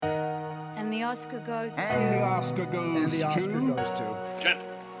And the Oscar goes to... And the Oscar goes to... Gentlemen,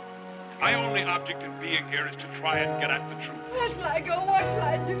 my only object in being here is to try and get at the truth. Where shall I go? What shall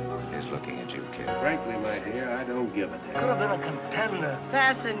I do? He's looking at you, kid. Frankly, my dear, I don't give a damn. Could have been a contender.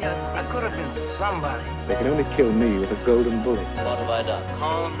 Fasten your seat. I could have been somebody. They can only kill me with a golden bullet. What have I done?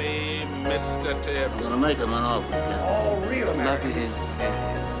 Call me Mr. Tibbs. I'm gonna make him an offer again. All real Love is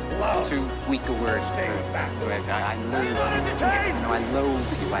too weak a word for I loathe you. I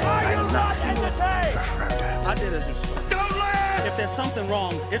loathe you. I love you. I did as instructed. Don't laugh! If there's something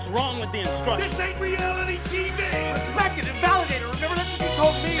wrong, it's wrong with the instruction. This ain't reality TV! Respect it and validate it. Remember that's what you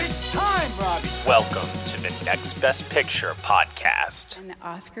told me? It's time, Robbie. Welcome to the Next Best Picture podcast. And the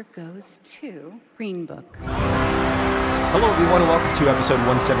Oscar goes to Green Book. Hello, everyone, and welcome to episode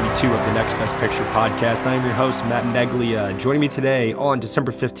 172 of the Next Best Picture podcast. I am your host, Matt Neglia. Joining me today on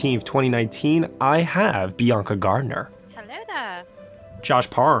December 15th, 2019, I have Bianca Gardner. Hello there. Josh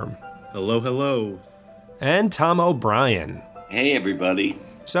Parham. Hello, hello. And Tom O'Brien. Hey, everybody.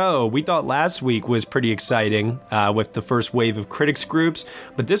 So, we thought last week was pretty exciting with the first wave of critics groups,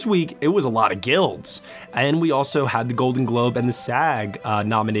 but this week it was a lot of guilds. And we also had the Golden Globe and the SAG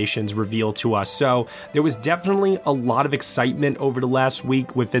nominations revealed to us. So, there was definitely a lot of excitement over the last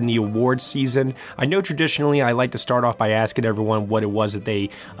week within the awards season. I know traditionally I like to start off by asking everyone what it was that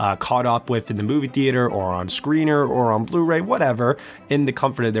they caught up with in the movie theater or on screener or on Blu-ray, whatever, in the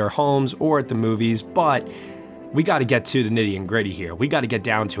comfort of their homes or at the movies, but we got to get to the nitty and gritty here. We got to get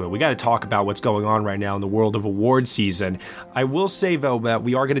down to it. We got to talk about what's going on right now in the world of award season. I will say, though, that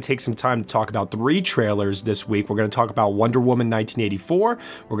we are going to take some time to talk about 3 trailers this week. We're going to talk about Wonder Woman 1984.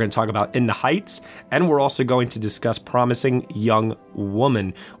 We're going to talk about In the Heights. And we're also going to discuss Promising Young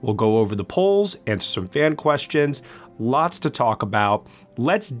Woman. We'll go over the polls, answer some fan questions. Lots to talk about.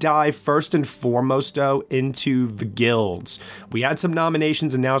 Let's dive first and foremost, though, into the guilds. We had some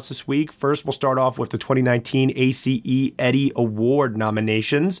nominations announced this week. First, we'll start off with the 2019 ACE Eddie Award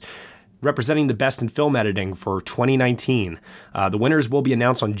nominations, representing the best in film editing for 2019. The winners will be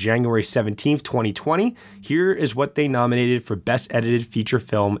announced on January 17th, 2020. Here is what they nominated for Best Edited Feature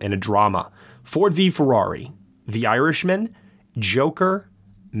Film in a Drama. Ford v. Ferrari, The Irishman, Joker,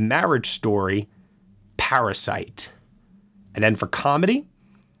 Marriage Story, Parasite. And then for comedy,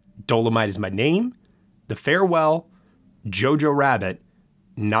 Dolomite Is My Name, The Farewell, Jojo Rabbit,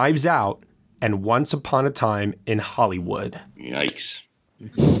 Knives Out, and Once Upon a Time in Hollywood. Yikes.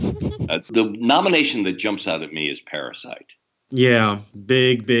 The nomination that jumps out at me is Parasite. Yeah,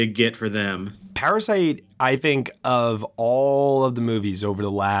 big get for them. Parasite, I think, of all of the movies over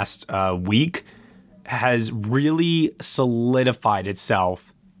the last week, has really solidified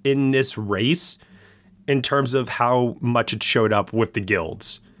itself in this race in terms of how much it showed up with the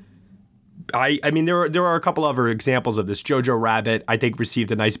guilds. I mean, there are a couple other examples of this. Jojo Rabbit, I think,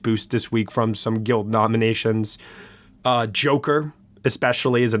 received a nice boost this week from some guild nominations. Joker,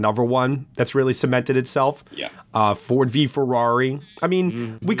 especially, is another one that's really cemented itself. Yeah. Ford v. Ferrari. I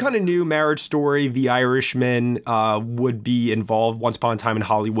mean, we kind of knew Marriage Story, The Irishman would be involved. Once Upon a Time in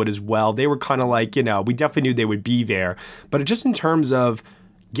Hollywood as well. They were kind of like, we definitely knew they would be there. But just in terms of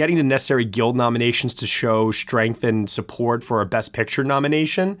getting the necessary guild nominations to show strength and support for a Best Picture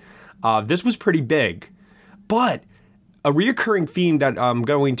nomination, this was pretty big. But a reoccurring theme that I'm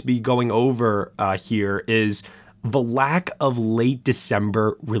going to be going over here is the lack of late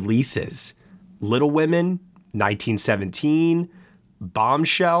December releases. Little Women, 1917,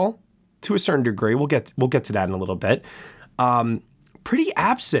 Bombshell, to a certain degree. We'll get to that in a little bit. Pretty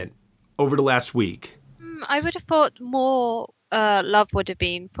absent over the last week. I would have thought more love would have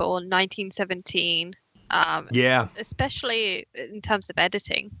been for 1917. Yeah. Especially in terms of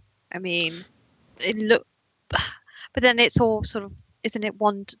editing. I mean, but then it's all sort of, isn't it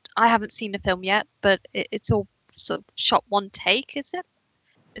one? I haven't seen the film yet, but it's all sort of shot one take, is it?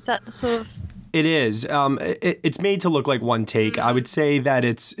 Is that the sort of? It is. It's made to look like one take. I would say that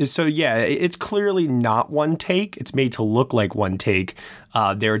it's clearly not one take. It's made to look like one take.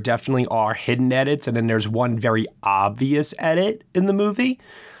 There definitely are hidden edits, and then there's one very obvious edit in the movie.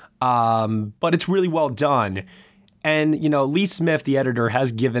 But it's really well done. And, Lee Smith, the editor,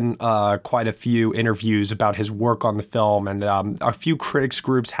 has given quite a few interviews about his work on the film, and a few critics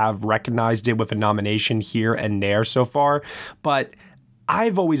groups have recognized it with a nomination here and there so far. But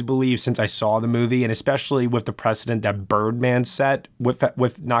I've always believed since I saw the movie, and especially with the precedent that Birdman set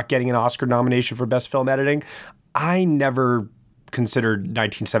with not getting an Oscar nomination for Best Film Editing, I never considered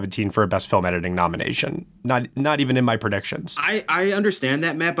 1917 for a Best Film Editing nomination. Not even in my predictions. I understand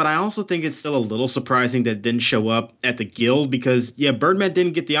that, Matt, but I also think it's still a little surprising that it didn't show up at the Guild because, yeah, Birdman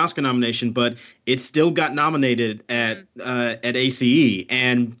didn't get the Oscar nomination, but it still got nominated at ACE.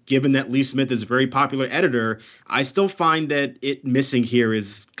 And given that Lee Smith is a very popular editor, I still find that it missing here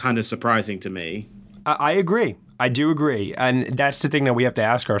is kind of surprising to me. I agree. I do agree. And that's the thing that we have to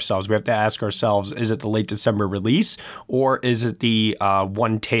ask ourselves. We have to ask ourselves, is it the late December release or is it the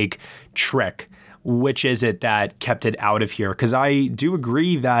one-take trick? Which is it that kept it out of here? Because I do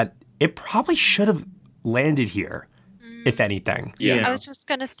agree that it probably should have landed here, if anything. Yeah. I was just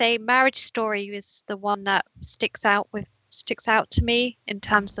going to say Marriage Story is the one that sticks out to me in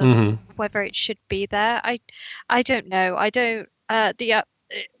terms of whether it should be there. I don't know. I don't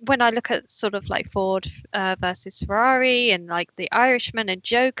when I look at sort of like Ford versus Ferrari and like The Irishman and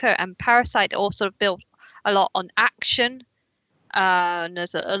Joker and Parasite, all sort of built a lot on action. And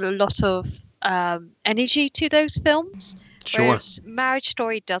there's a lot of energy to those films. Sure. Whereas Marriage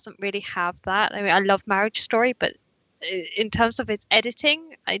Story doesn't really have that. I mean, I love Marriage Story, but in terms of its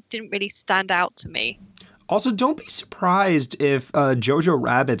editing, it didn't really stand out to me. Also, don't be surprised if Jojo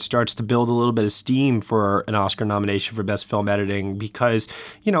Rabbit starts to build a little bit of steam for an Oscar nomination for Best Film Editing because,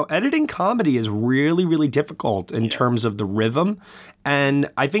 editing comedy is really, really difficult in terms of the rhythm. And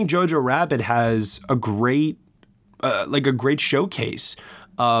I think Jojo Rabbit has a great showcase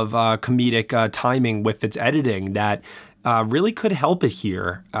of comedic timing with its editing that really could help it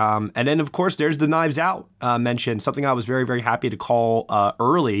here. And then, of course, there's the Knives Out mention, something I was very, very happy to call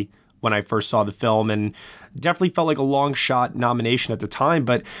early when I first saw the film and definitely felt like a long shot nomination at the time.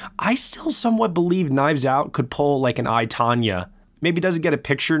 But I still somewhat believe Knives Out could pull like an I, Tonya. Maybe doesn't get a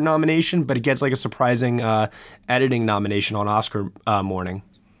picture nomination, but it gets like a surprising editing nomination on Oscar morning.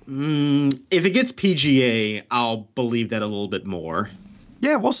 If it gets PGA, I'll believe that a little bit more.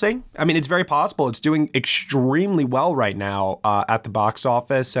 Yeah, we'll see. I mean, it's very possible. It's doing extremely well right now at the box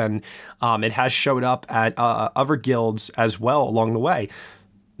office, and it has showed up at other guilds as well along the way,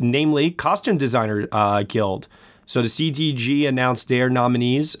 namely Costume Designer Guild. So the CDG announced their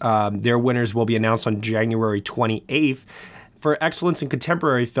nominees. Their winners will be announced on January 28th. For Excellence in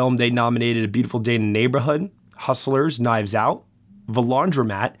Contemporary Film, they nominated A Beautiful Day in the Neighborhood, Hustlers, Knives Out, The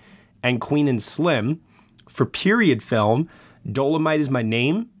Laundromat, and Queen and Slim. For Period Film, Dolomite Is My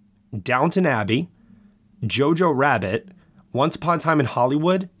Name, Downton Abbey, Jojo Rabbit, Once Upon a Time in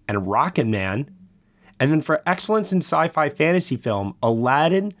Hollywood, and Rockin' Man. And then for Excellence in Sci-Fi Fantasy Film,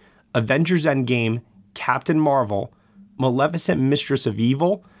 Aladdin, Avengers Endgame, Captain Marvel, Maleficent Mistress of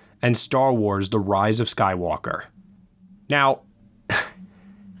Evil, and Star Wars The Rise of Skywalker. Now,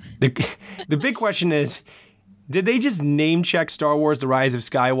 the big question is, did they just name check Star Wars The Rise of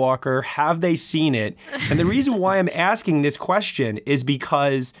Skywalker? Have they seen it? And the reason why I'm asking this question is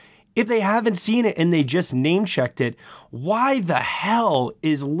because if they haven't seen it and they just name checked it, why the hell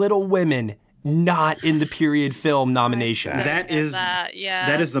is Little Women not in the period film nominations? That is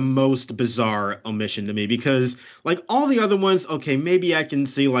the most bizarre omission to me because like all the other ones, okay, maybe I can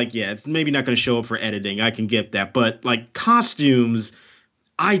see like, yeah, it's maybe not going to show up for editing. I can get that. But like costumes,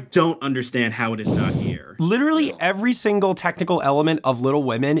 I don't understand how it is not here. Literally every single technical element of Little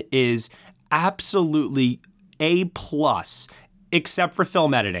Women is absolutely A+, except for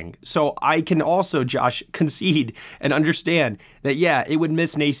film editing. So I can also, Josh, concede and understand that, yeah, it would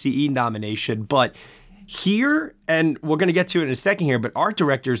miss an ACE nomination. But here, and we're going to get to it in a second here, but Art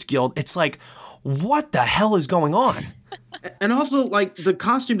Directors Guild, it's like, what the hell is going on? And also, like, the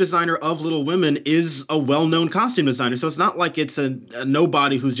costume designer of Little Women is a well-known costume designer. So it's not like it's a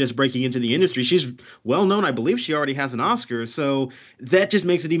nobody who's just breaking into the industry. She's well-known. I believe she already has an Oscar. So that just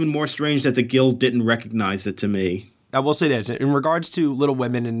makes it even more strange that the Guild didn't recognize it to me. I will say this, in regards to Little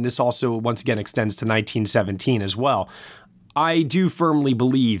Women, and this also once again extends to 1917 as well, I do firmly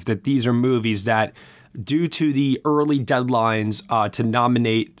believe that these are movies that, due to the early deadlines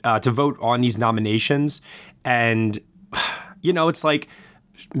to vote on these nominations, and it's like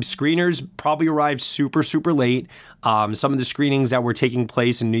screeners probably arrived super, super late. Some of the screenings that were taking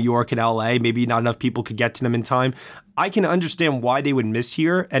place in New York and LA, maybe not enough people could get to them in time. I can understand why they would miss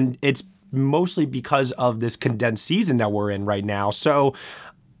here, and it's mostly because of this condensed season that we're in right now. So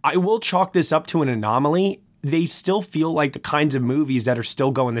I will chalk this up to an anomaly. They still feel like the kinds of movies that are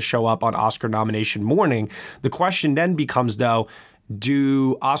still going to show up on Oscar nomination morning. The question then becomes, though,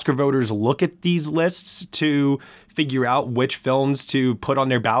 do Oscar voters look at these lists to figure out which films to put on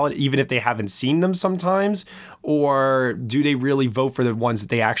their ballot, even if they haven't seen them sometimes? Or do they really vote for the ones that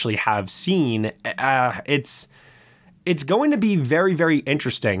they actually have seen? It's going to be very, very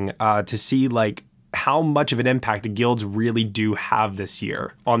interesting to see, like, how much of an impact the guilds really do have this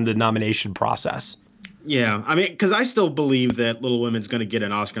year on the nomination process. Yeah, I mean, because I still believe that Little Women's going to get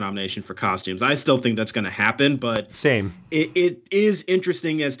an Oscar nomination for costumes. I still think that's going to happen, but same. It is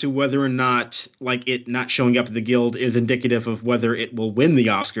interesting as to whether or not, like, it not showing up at the Guild is indicative of whether it will win the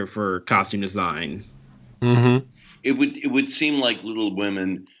Oscar for costume design. Mm-hmm. It would seem like Little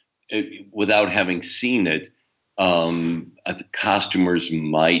Women, without having seen it, the costumers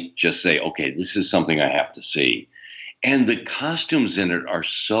might just say, "Okay, this is something I have to see." And the costumes in it are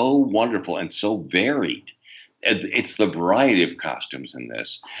so wonderful and so varied. It's the variety of costumes in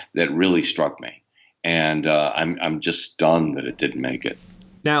this that really struck me. And I'm just stunned that it didn't make it.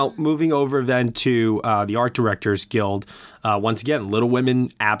 Now, moving over then to the Art Directors Guild. Once again, Little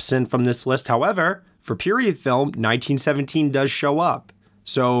Women absent from this list. However, for period film, 1917 does show up.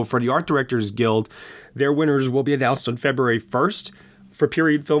 So for the Art Directors Guild, their winners will be announced on February 1st. For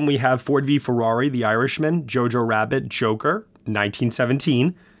period film, we have Ford v. Ferrari, The Irishman, Jojo Rabbit, Joker,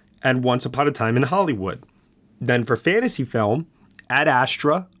 1917, and Once Upon a Time in Hollywood. Then for fantasy film, Ad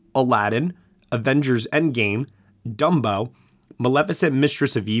Astra, Aladdin, Avengers Endgame, Dumbo, Maleficent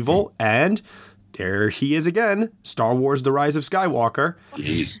Mistress of Evil, and there he is again, Star Wars The Rise of Skywalker.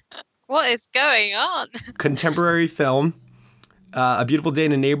 Jeez. What is going on? Contemporary film, A Beautiful Day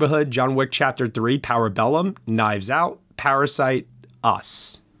in the Neighborhood, John Wick Chapter 3, Parabellum, Knives Out, Parasite,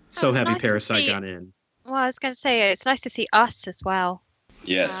 Us. So happy nice Parasite got in. Well, I was going to say, it's nice to see Us as well.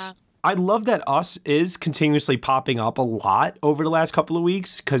 Yes. I love that Us is continuously popping up a lot over the last couple of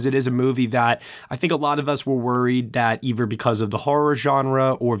weeks because it is a movie that I think a lot of us were worried that either because of the horror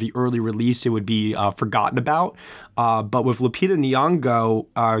genre or the early release, it would be forgotten about. But with Lupita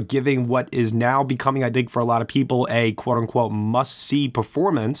Nyong'o giving what is now becoming, I think, for a lot of people, a quote-unquote must-see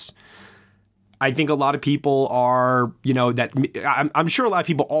performance, I think a lot of people are, that I'm sure a lot of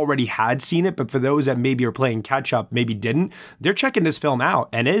people already had seen it, but for those that maybe are playing catch up, maybe didn't, they're checking this film out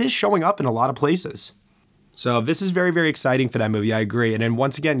and it is showing up in a lot of places. So this is very, very exciting for that movie. I agree. And then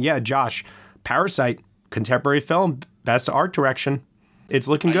once again, yeah, Josh, Parasite, contemporary film, best art direction. It's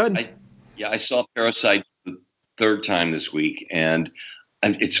looking good. I saw Parasite the third time this week, and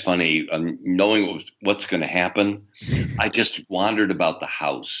it's funny, knowing what's going to happen, I just wandered about the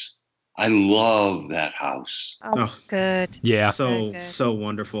house. I love that house. Oh, it's good. Yeah. So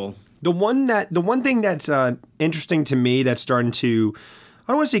wonderful. The one thing that's interesting to me that's starting to,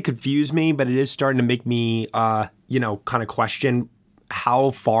 I don't want to say confuse me, but it is starting to make me, kind of question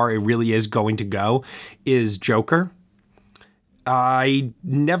how far it really is going to go is Joker. I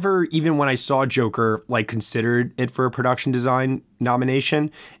never, even when I saw Joker, considered it for a production design nomination.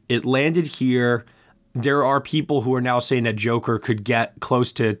 It landed here. There are people who are now saying that Joker could get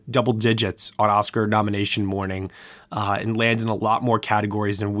close to double digits on Oscar nomination morning and land in a lot more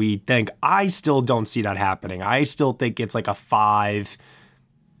categories than we think. I still don't see that happening. I still think it's like a 5,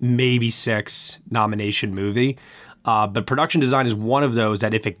 maybe 6 nomination movie. But production design is one of those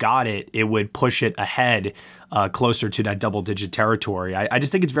that if it got it, it would push it ahead closer to that double digit territory. I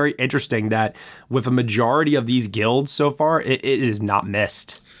just think it's very interesting that with a majority of these guilds so far, it is not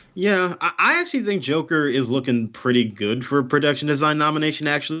missed. Yeah, I actually think Joker is looking pretty good for a production design nomination,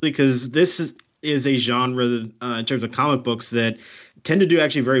 actually, because this is a genre in terms of comic books that tend to do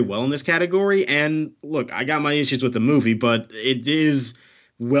actually very well in this category. And look, I got my issues with the movie, but it is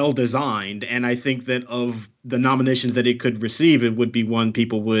well designed. And I think that of the nominations that it could receive, it would be one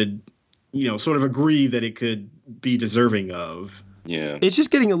people would, sort of agree that it could be deserving of. Yeah. It's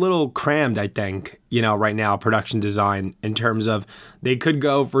just getting a little crammed, I think, right now, production design, in terms of they could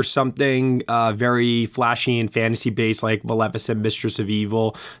go for something very flashy and fantasy-based like Maleficent, Mistress of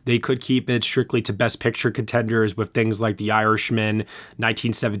Evil. They could keep it strictly to Best Picture contenders with things like The Irishman,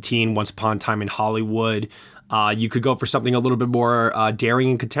 1917, Once Upon a Time in Hollywood. You could go for something a little bit more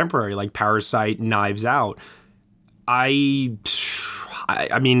daring and contemporary like Parasite, Knives Out. I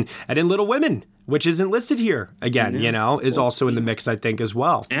mean, and then Little Women, which isn't listed here again, is also in the mix, I think, as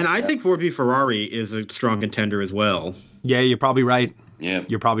well. And I think Ford v. Ferrari is a strong contender as well. Yeah, you're probably right. Yeah.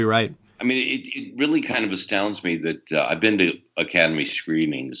 You're probably right. I mean, it really kind of astounds me that I've been to Academy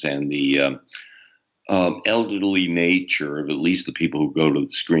screenings, and the elderly nature of at least the people who go to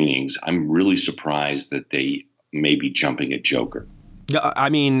the screenings, I'm really surprised that they may be jumping at Joker. I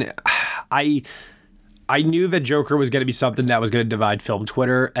mean, I knew that Joker was going to be something that was going to divide film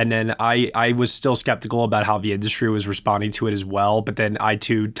Twitter, and then I was still skeptical about how the industry was responding to it as well. But then I,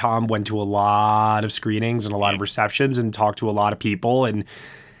 too, Tom, went to a lot of screenings and a lot of receptions and talked to a lot of people, and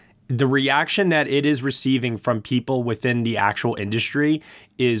the reaction that it is receiving from people within the actual industry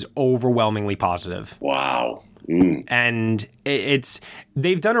is overwhelmingly positive. Wow. And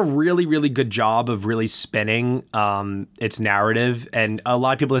they've done a really, really good job of really spinning its narrative. And a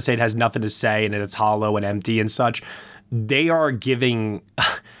lot of people that say it has nothing to say and it's hollow and empty and such, they are giving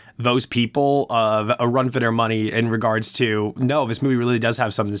those people a run for their money in regards to, no, this movie really does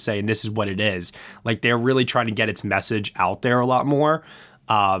have something to say and this is what it is. Like, they're really trying to get its message out there a lot more.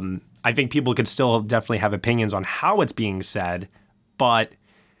 I think people could still definitely have opinions on how it's being said, but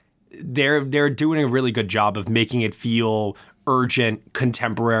they're doing a really good job of making it feel urgent,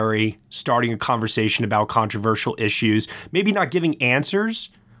 contemporary, starting a conversation about controversial issues, maybe not giving answers,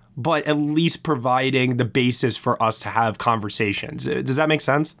 but at least providing the basis for us to have conversations. Does that make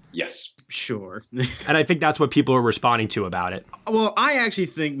sense? Yes. Sure. And I think that's what people are responding to about it. Well, I actually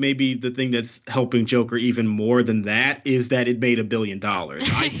think maybe the thing that's helping Joker even more than that is that it made $1 billion.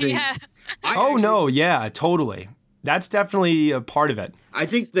 I think. Yeah, totally. That's definitely a part of it. I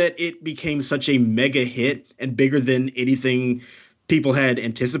think that it became such a mega hit and bigger than anything people had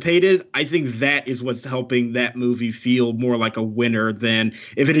anticipated. I think that is what's helping that movie feel more like a winner than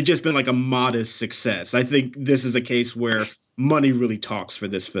if it had just been like a modest success. I think this is a case where money really talks for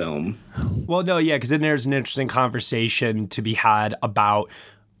this film. Well, no, yeah, because then there's an interesting conversation to be had about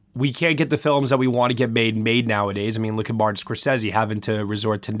we can't get the films that we want to get made nowadays. I mean, look at Martin Scorsese having to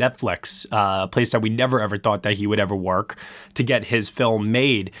resort to Netflix, a place that we never ever thought that he would ever work, to get his film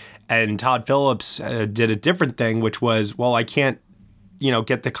made. And Todd Phillips did a different thing, which was, well, I can't,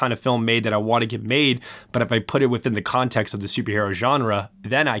 get the kind of film made that I want to get made, but if I put it within the context of the superhero genre,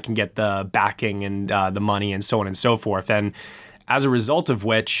 then I can get the backing and the money and so on and so forth. And as a result of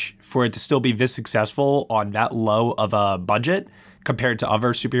which, for it to still be this successful on that low of a budget, compared to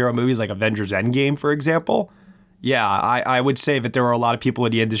other superhero movies like Avengers Endgame, for example, yeah, I would say that there are a lot of people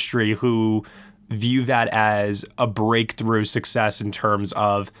in the industry who view that as a breakthrough success in terms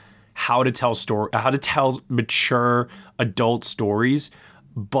of how to tell mature adult stories,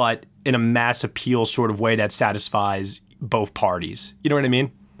 but in a mass appeal sort of way that satisfies both parties. You know what I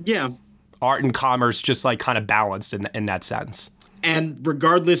mean? Yeah. Art and commerce just like kind of balanced in that sense. And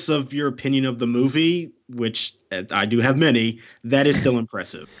regardless of your opinion of the movie, which I do have many, that is still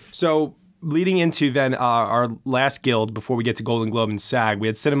impressive. So leading into then our last guild before we get to Golden Globe and SAG, we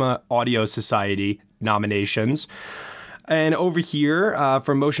had Cinema Audio Society nominations. And over here,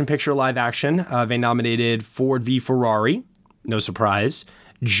 for Motion Picture Live Action, they nominated Ford v. Ferrari, no surprise,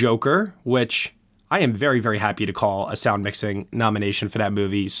 Joker, which I am very, very happy to call a sound mixing nomination for that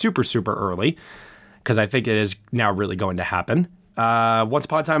movie super, super early, because I think it is now really going to happen. Once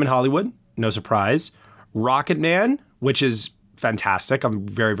Upon a Time in Hollywood, no surprise. Rocket Man, which is fantastic. I'm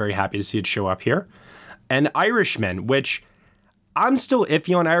very, very happy to see it show up here. And Irishman, which I'm still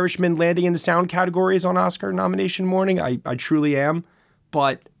iffy on Irishman landing in the sound categories on Oscar nomination morning. I truly am.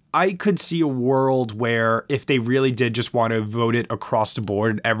 But I could see a world where if they really did just want to vote it across the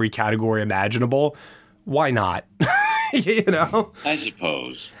board in every category imaginable, why not? I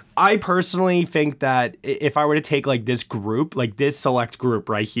suppose. I personally think that if I were to take like this group, like this select group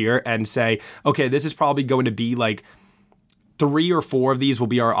right here and say, okay, this is probably going to be like 3 or 4 of these will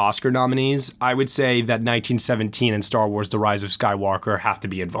be our Oscar nominees, I would say that 1917 and Star Wars The Rise of Skywalker have to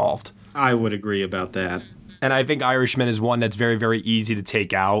be involved. I would agree about that. And I think Irishman is one that's very, very easy to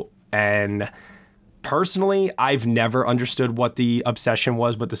take out. And personally, I've never understood what the obsession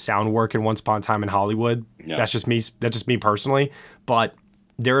was with the sound work in Once Upon a Time in Hollywood. Yeah. That's just me personally. But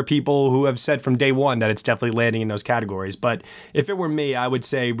there are people who have said from day one that it's definitely landing in those categories. But if it were me, I would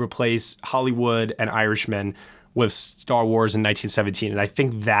say replace Hollywood and Irishman with Star Wars in 1917. And I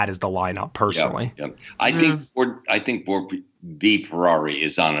think that is the lineup personally. Yeah. I think Ford v. Ferrari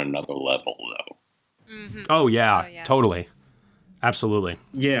is on another level, though. Mm-hmm. Oh, yeah, totally. Absolutely.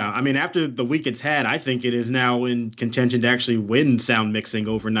 Yeah, I mean, after the week it's had, I think it is now in contention to actually win sound mixing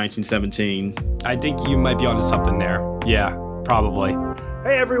over 1917. I think you might be onto something there. Yeah, probably.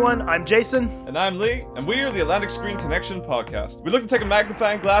 Hey everyone, I'm Jason. And I'm Lee, and we are the Atlantic Screen Connection podcast. We look to take a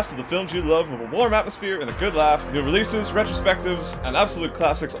magnifying glass to the films you love with a warm atmosphere and a good laugh, new releases, retrospectives, and absolute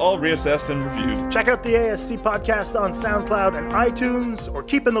classics all reassessed and reviewed. Check out the ASC podcast on SoundCloud and iTunes, or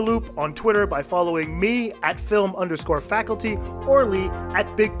keep in the loop on Twitter by following me at film_faculty or Lee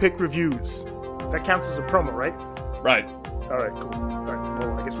at Big Pick Reviews. That counts as a promo, right? Right. All right, cool. All right,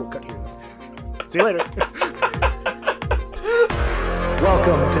 well, I guess we'll cut here. See you later.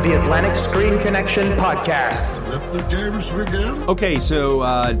 Welcome to the Atlantic Screen Connection podcast. Let the games begin. Okay, so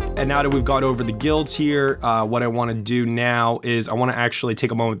and now that we've gone over the guilds here, what I want to do now is I want to actually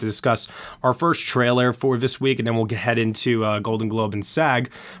take a moment to discuss our first trailer for this week, and then we'll head into Golden Globe and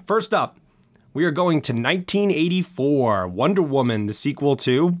SAG. First up, we are going to 1984, Wonder Woman, the sequel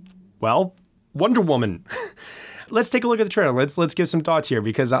to, well, Wonder Woman. Let's take a look at the trailer. Let's give some thoughts here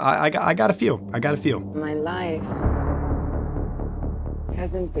because I got a few. My life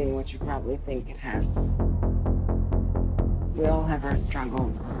hasn't been what you probably think it has. We all have our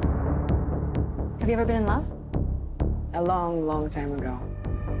struggles. Have you ever been in love? A long, long time ago.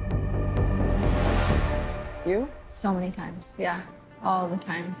 You? So many times. Yeah, all the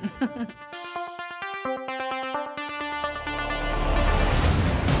time.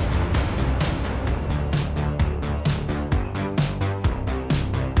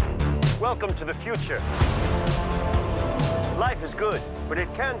 Welcome to the future. Life is good, but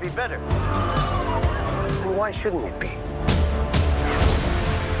it can be better. And why shouldn't it be?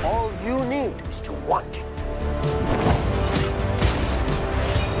 All you need is to want it.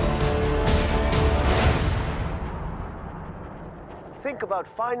 Think about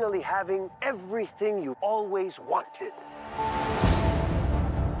finally having everything you always wanted.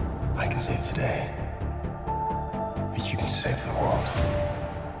 I can save today, but you can save the world.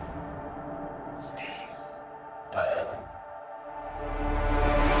 Steve.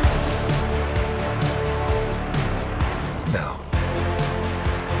 No.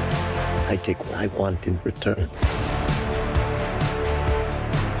 I take what I want in return.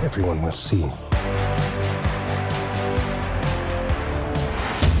 Everyone will see.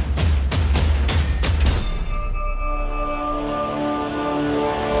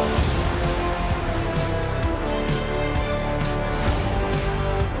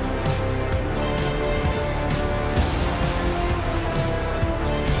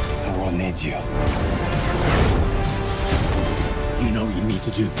 The world needs you. You know what you need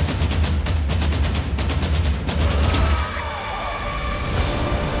to do.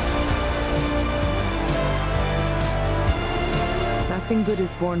 Nothing good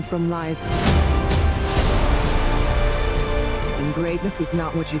is born from lies. And greatness is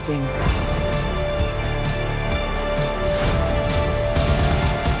not what you think.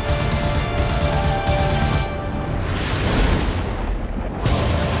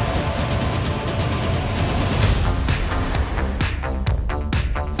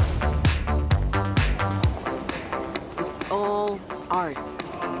 It's all art.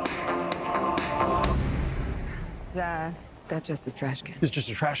 That's just a trash can. It's just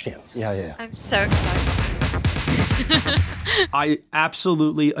a trash can. Yeah. I'm so excited. I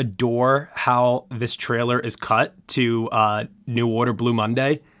absolutely adore how this trailer is cut to New Order Blue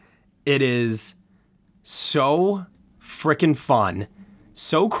Monday. It is so freaking fun,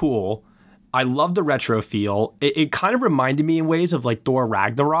 so cool. I love the retro feel. It kind of reminded me in ways of like Thor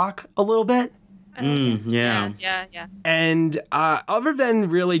Ragnarok a little bit. Yeah. And other than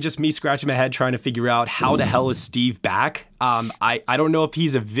really just me scratching my head trying to figure out how the hell is Steve back, I don't know if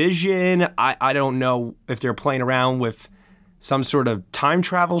he's a vision. I don't know if they're playing around with some sort of time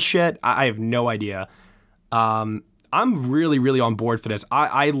travel shit. I have no idea. I'm really, really on board for this.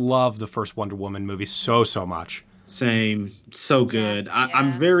 I love the first Wonder Woman movie so much. Same. So good. Yes,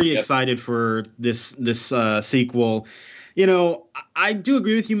 I'm very excited for this sequel. You know, I do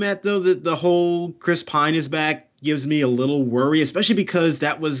agree with you, Matt, though, that the whole Chris Pine is back gives me a little worry, especially because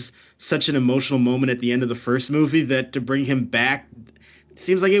that was such an emotional moment at the end of the first movie that to bring him back, it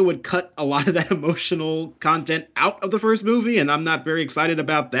seems like it would cut a lot of that emotional content out of the first movie, and I'm not very excited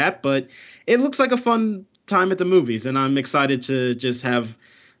about that, but it looks like a fun time at the movies, and I'm excited to just have,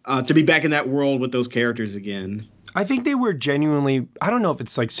 to be back in that world with those characters again. I think they were genuinely, I don't know if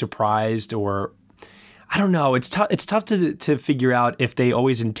it's like surprised or I don't know. It's tough to figure out if they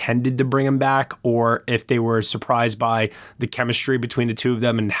always intended to bring him back or if they were surprised by the chemistry between the two of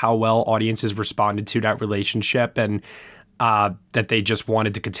them and how well audiences responded to that relationship and that they just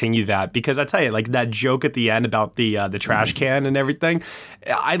wanted to continue that. Because I tell you, like that joke at the end about the trash can and everything,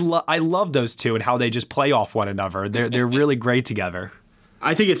 I love those two and how they just play off one another. They're really great together.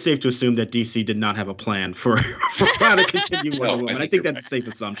 I think it's safe to assume that DC did not have a plan for how to continue Wonder Woman. I think that's a safe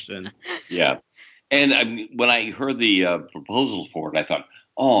assumption. Yeah. And when I heard the proposal for it, I thought,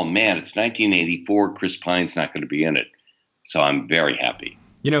 oh, man, it's 1984. Chris Pine's not going to be in it. So I'm very happy.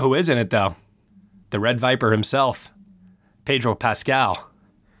 You know who is in it, though? The Red Viper himself, Pedro Pascal.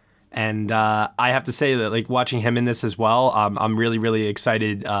 And I have to say that, like, watching him in this as well, I'm really, really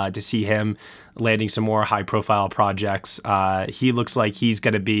excited to see him landing some more high-profile projects. He looks like he's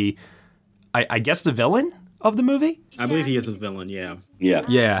going to be, I guess, the villain of the movie? I believe he is a villain, yeah.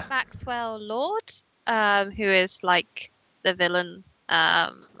 Yeah. Maxwell Lord, who is like the villain.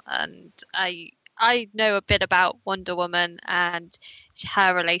 And I know a bit about Wonder Woman and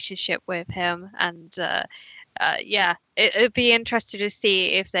her relationship with him. And it'd be interesting to see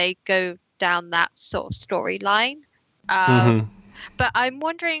if they go down that sort of storyline. But I'm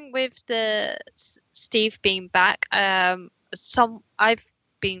wondering with the Steve being back, I've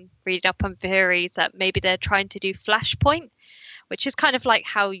been reading up on theories that maybe they're trying to do Flashpoint, which is kind of like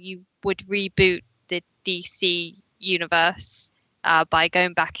how you would reboot the DC universe by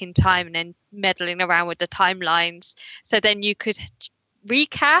going back in time and then meddling around with the timelines. So then you could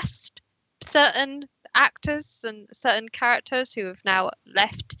recast certain actors and certain characters who have now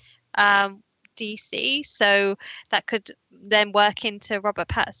left DC. So that could then work into Robert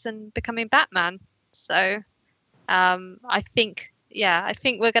Pattinson becoming Batman. So I think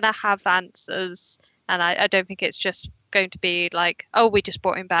we're going to have answers. And I don't think it's just going to be like, oh, we just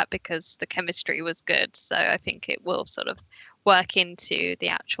brought him back because the chemistry was good. So I think it will sort of work into the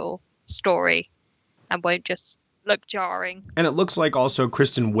actual story and won't just look jarring. And it looks like also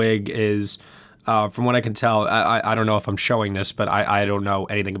Kristen Wiig is, from what I can tell, I don't know if I'm showing this, but I don't know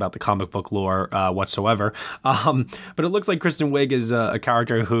anything about the comic book lore whatsoever. But it looks like Kristen Wiig is a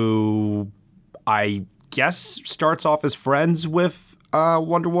character who I guess starts off as friends with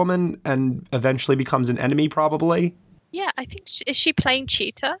Wonder Woman and eventually becomes an enemy, probably. Yeah, I think is she playing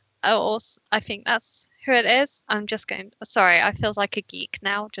Cheetah? Or I think that's who it is. Sorry, I feel like a geek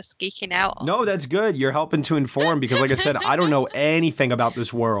now, just geeking out. No, that's good. You're helping to inform because, like I said, I don't know anything about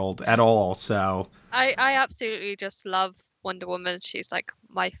this world at all. So I absolutely just love Wonder Woman. She's like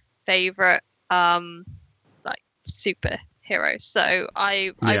my favorite like superhero. So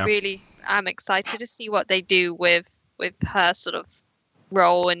I really am excited to see what they do with her sort of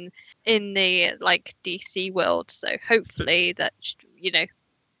role in the like DC world. So hopefully that, you know,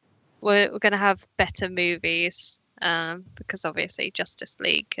 we're going to have better movies because obviously Justice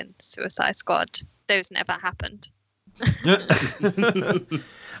League and Suicide Squad, those never happened.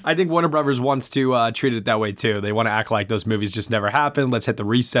 I think Warner Brothers wants to treat it that way too. They want to act like those movies just never happened. Let's hit the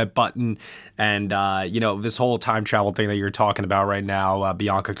reset button. And, this whole time travel thing that you're talking about right now,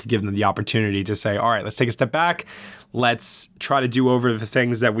 Bianca could give them the opportunity to say, all right, let's take a step back. Let's try to do over the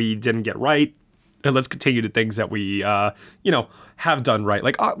things that we didn't get right. And let's continue the things that we, have done right.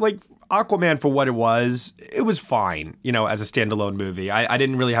 Like Aquaman, for what it was fine, as a standalone movie. I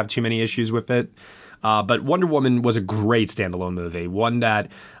didn't really have too many issues with it. But Wonder Woman was a great standalone movie, one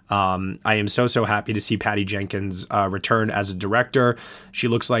that I am so happy to see Patty Jenkins return as a director. She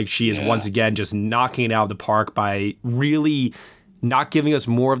looks like she is once again just knocking it out of the park by really not giving us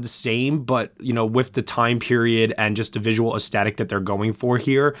more of the same, but with the time period and just the visual aesthetic that they're going for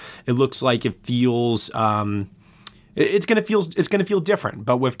here, it looks like it feels it's gonna feel different,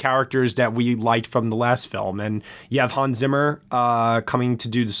 but with characters that we liked from the last film. And you have Hans Zimmer coming to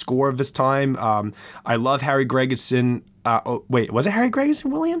do the score of this time. I love Harry Gregson. Was it Harry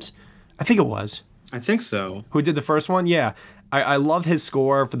Gregson Williams? I think it was. I think so. Who did the first one? Yeah. I love his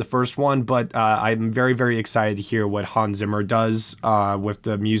score for the first one, but I'm very, very excited to hear what Hans Zimmer does with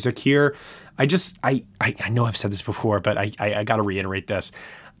the music here. I know I've said this before, but I got to reiterate this.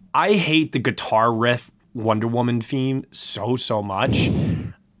 I hate the guitar riff Wonder Woman theme so much.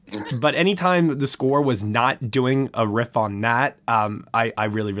 But anytime the score was not doing a riff on that, I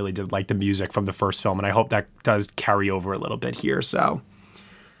really, really did like the music from the first film, and I hope that does carry over a little bit here. So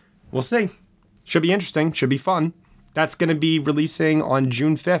we'll see. Should be interesting. Should be fun. That's going to be releasing on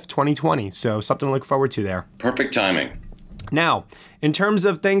June 5th, 2020. So something to look forward to there. Perfect timing. Now, in terms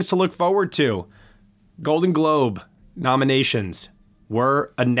of things to look forward to, Golden Globe nominations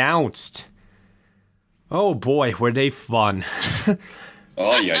were announced. Oh boy, were they fun.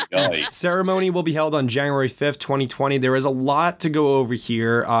 Ceremony will be held on January 5th, 2020. There is a lot to go over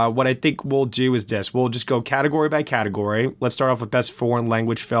here. What I think we'll do is this. We'll just go category by category. Let's start off with Best Foreign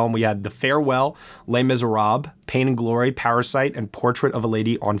Language Film. We had The Farewell, Les Miserables, Pain and Glory, Parasite, and Portrait of a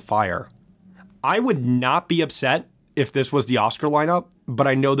Lady on Fire. I would not be upset if this was the Oscar lineup, but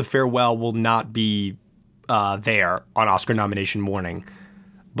I know The Farewell will not be there on Oscar nomination morning.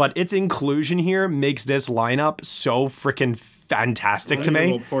 But its inclusion here makes this lineup so freaking fantastic to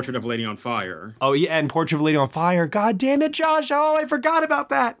me. Portrait of a Lady on Fire. Oh, yeah, and Portrait of a Lady on Fire. God damn it, Josh. Oh, I forgot about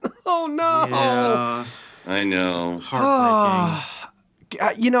that. Oh, no. Yeah. I know.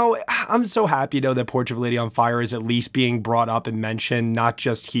 Heartbreaking. I'm so happy, that Portrait of a Lady on Fire is at least being brought up and mentioned, not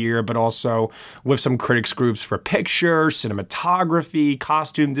just here, but also with some critics groups for picture, cinematography,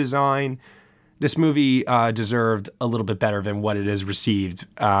 costume design. This movie deserved a little bit better than what it has received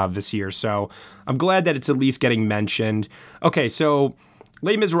this year. So I'm glad that it's at least getting mentioned. Okay, so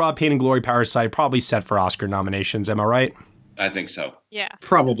Les Miserables, Pain and Glory, Parasite, probably set for Oscar nominations. Am I right? I think so. Yeah.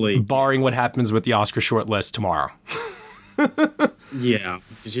 Probably. Barring what happens with the Oscar shortlist tomorrow. Yeah,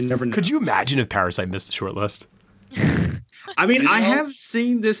 because you never know. Could you imagine if Parasite missed the shortlist? I mean, I have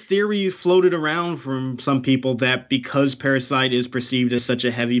seen this theory floated around from some people that because Parasite is perceived as such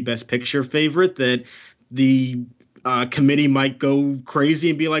a heavy Best Picture favorite, that the committee might go crazy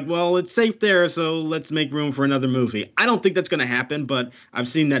and be like, well, it's safe there, so let's make room for another movie. I don't think that's going to happen, but I've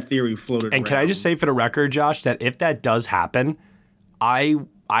seen that theory floated around. And can I just say for the record, Josh, that if that does happen, I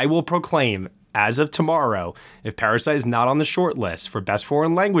will proclaim as of tomorrow, if Parasite is not on the short list for Best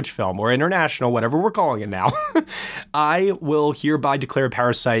Foreign Language Film or International, whatever we're calling it now, I will hereby declare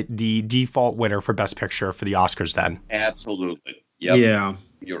Parasite the default winner for Best Picture for the Oscars then. Absolutely. Yep. Yeah.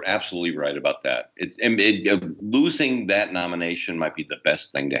 You're absolutely right about that. Losing that nomination might be the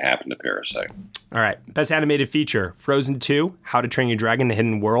best thing to happen to Parasite. All right. Best Animated Feature, Frozen 2, How to Train Your Dragon, The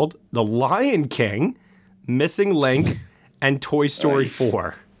Hidden World, The Lion King, Missing Link, and Toy Story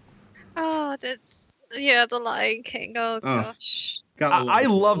 4. Oh, that's The Lion King. Oh gosh. I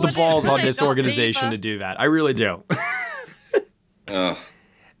love the balls on this organization to do that. I really do.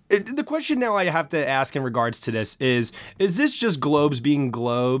 The question now I have to ask in regards to this is this just Globes being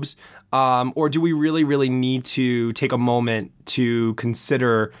Globes? Or do we really, really need to take a moment to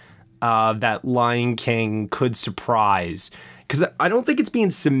consider that Lion King could surprise? Because I don't think it's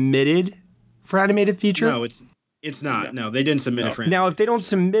being submitted for animated feature. No, it's not. No, they didn't submit it for Now, if they don't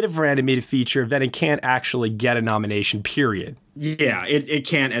submit it for animated feature, then it can't actually get a nomination, period. Yeah, it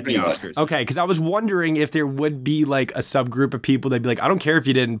can't at the Oscars. Okay, because I was wondering if there would be like a subgroup of people that'd be like, I don't care if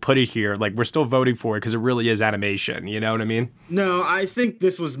you didn't put it here. Like, we're still voting for it because it really is animation. You know what I mean? No, I think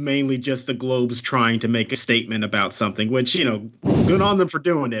this was mainly just the Globes trying to make a statement about something, which, good on them for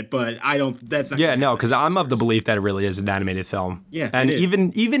doing it, but that's not. Yeah, no, because I'm of the belief that it really is an animated film. Yeah, and it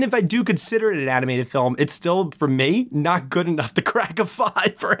is. even if I do consider it an animated film, it's still, for me, not good enough to crack a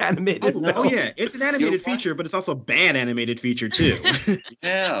 5 for animated film. Oh, yeah, it's an animated feature, but it's also a bad animated feature, too.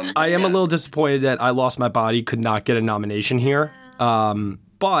 Yeah, I am a little disappointed that I Lost My Body could not get a nomination here.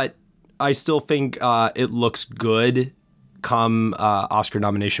 But I still think it looks good come Oscar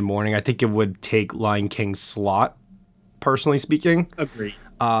nomination morning. I think it would take Lion King's slot, personally speaking. Agree.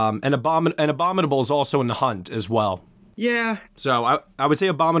 And Abominable is also in the hunt as well. Yeah. So I would say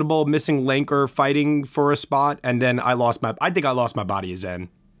Abominable, Missing Link are fighting for a spot, and then I think I Lost My Body is in,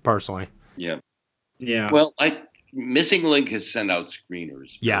 personally. Yeah. Yeah. Well, Missing Link has sent out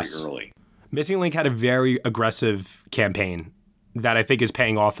screeners very early. Missing Link had a very aggressive campaign that I think is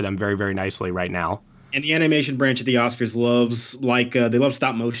paying off for them very, very nicely right now. And the animation branch of the Oscars they love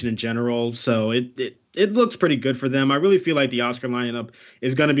stop motion in general, so it looks pretty good for them. I really feel like the Oscar lineup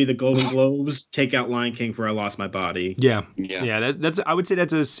is going to be the Golden Globes, take out Lion King for I Lost My Body. Yeah. That's I would say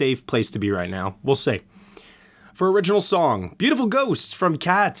that's a safe place to be right now. We'll see. For original song, Beautiful Ghost from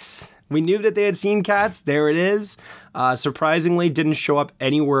Cats. We knew that they had seen Cats. There it is. Surprisingly, didn't show up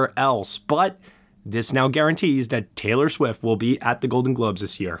anywhere else. But this now guarantees that Taylor Swift will be at the Golden Globes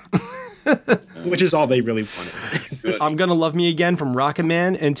this year. Which is all they really wanted. I'm Gonna Love Me Again from Rocket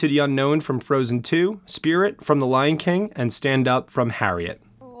Man, Into the Unknown from Frozen 2, Spirit from The Lion King, and Stand Up from Harriet.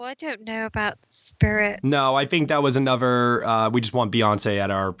 Oh, I don't know about Spirit. No, I think that was another, we just want Beyonce at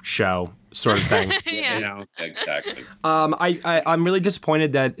our show sort of thing. Yeah. Exactly. I'm really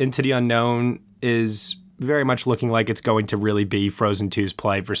disappointed that Into the Unknown is very much looking like it's going to really be Frozen 2's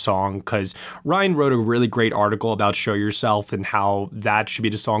play for song, because Ryan wrote a really great article about Show Yourself and how that should be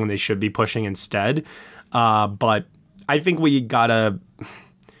the song they should be pushing instead. But I think we need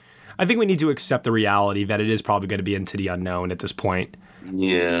to accept the reality that it is probably going to be Into the Unknown at this point.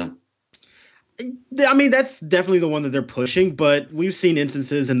 Yeah. I mean, that's definitely the one that they're pushing, but we've seen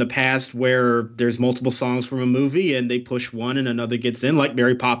instances in the past where there's multiple songs from a movie and they push one and another gets in, like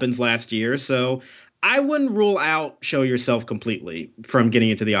Mary Poppins last year. So I wouldn't rule out Show Yourself completely from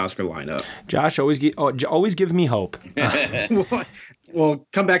getting into the Oscar lineup. Josh, always give me hope. Well,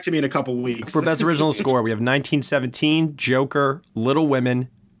 come back to me in a couple weeks. For Best Original Score, we have 1917, Joker, Little Women,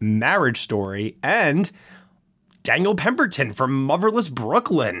 Marriage Story, and Daniel Pemberton from Motherless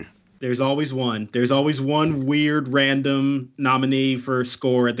Brooklyn. There's always one. There's always one weird random nominee for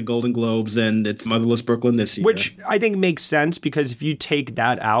score at the Golden Globes, and it's Motherless Brooklyn this year. Which I think makes sense, because if you take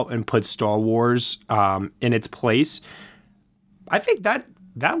that out and put Star Wars in its place, I think that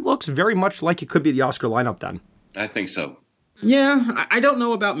looks very much like it could be the Oscar lineup then. I think so. Yeah, I don't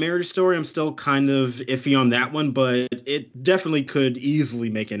know about Marriage Story. I'm still kind of iffy on that one, but it definitely could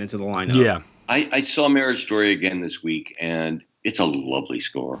easily make it into the lineup. Yeah. I saw Marriage Story again this week, and it's a lovely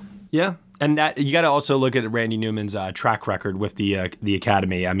score. Yeah, and that you got to also look at Randy Newman's track record with the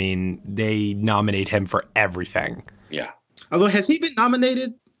Academy. I mean, they nominate him for everything. Yeah. Although, has he been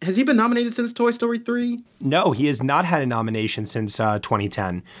nominated Has he been nominated since Toy Story 3? No, he has not had a nomination since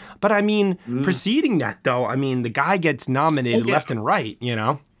 2010. But I mean, preceding that, though, I mean, the guy gets nominated left and right, you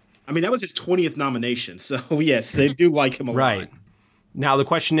know? I mean, that was his 20th nomination. So, yes, they do like him a lot. Right. Now, the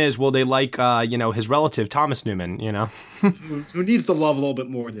question is, will they like, his relative, Thomas Newman, you know? Who needs to love a little bit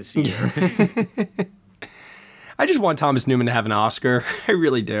more this year? I just want Thomas Newman to have an Oscar. I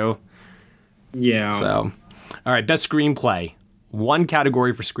really do. Yeah. So, all right, best screenplay. One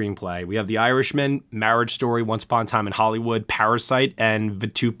category for screenplay. We have The Irishman, Marriage Story, Once Upon a Time in Hollywood, Parasite, and The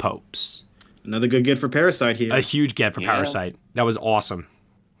Two Popes. Another good get for Parasite here. A huge get for Parasite. That was awesome.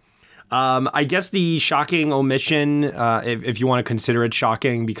 I guess the shocking omission, if you want to consider it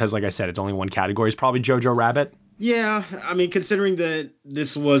shocking, because like I said, it's only one category, is probably Jojo Rabbit. Yeah, I mean, considering that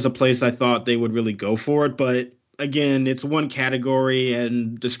this was a place I thought they would really go for it, but again, it's one category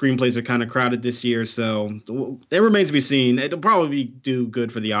and the screenplays are kind of crowded this year, so it remains to be seen. It'll probably do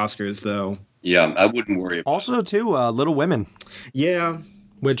good for the Oscars, though. Yeah, I wouldn't worry. Also, too, Little Women. Yeah.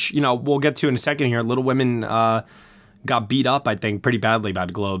 Which, we'll get to in a second here. Little Women got beat up, I think, pretty badly by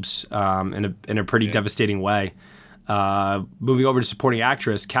the Globes in a pretty devastating way. Moving over to supporting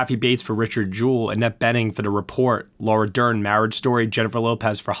actress, Kathy Bates for Richard Jewell, Annette Bening for The Report, Laura Dern, Marriage Story, Jennifer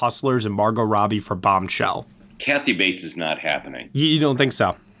Lopez for Hustlers, and Margot Robbie for Bombshell. Kathy Bates is not happening. You don't think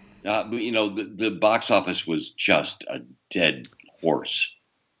so? The box office was just a dead horse.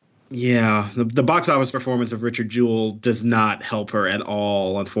 Yeah, the box office performance of Richard Jewell does not help her at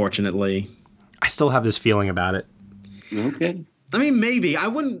all, unfortunately. I still have this feeling about it. Okay. I mean, maybe. I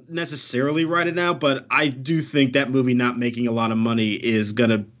wouldn't necessarily write it out, but I do think that movie not making a lot of money is going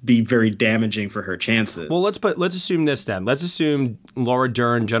to be very damaging for her chances. Well, let's assume this then. Let's assume Laura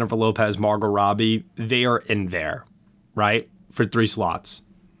Dern, Jennifer Lopez, Margot Robbie, they are in there, right? For 3 slots.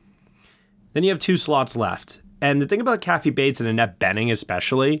 Then you have 2 slots left. And the thing about Kathy Bates and Annette Bening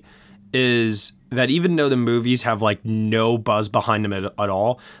especially is that even though the movies have like no buzz behind them at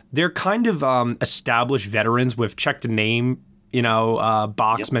all, they're kind of established veterans with check the name,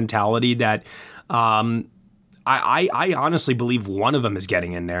 box mentality that I honestly believe one of them is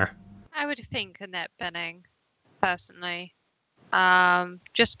getting in there. I would think Annette Bening, personally,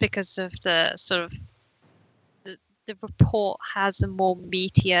 just because of the sort of the Report has a more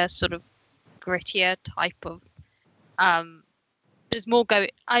meatier, sort of grittier type of. There's more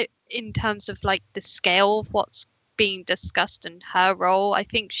in terms of like the scale of what's being discussed and her role. I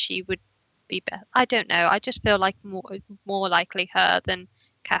think she would be better. I don't know. I just feel like more likely her than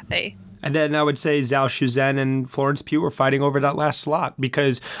Kathy. And then I would say Zhao Shuzhen and Florence Pugh are fighting over that last slot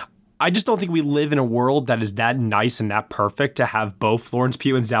because I just don't think we live in a world that is that nice and that perfect to have both Florence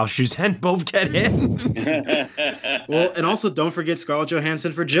Pugh and Zhao Shuzhen both get in. Well, and also don't forget Scarlett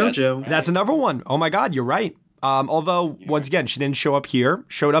Johansson for JoJo. That's another one. Oh my God, you're right. Although, once again, she didn't show up here,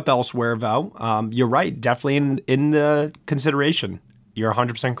 showed up elsewhere, though. You're right, definitely in the consideration. You're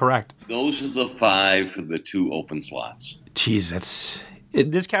 100% correct. Those are the 5 for the 2 open slots. Jeez,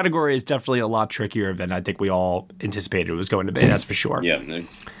 this category is definitely a lot trickier than I think we all anticipated it was going to be, that's for sure.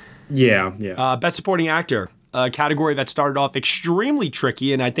 Yeah. Best Supporting Actor, a category that started off extremely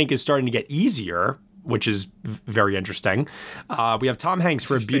tricky and I think is starting to get easier, which is very interesting. We have Tom Hanks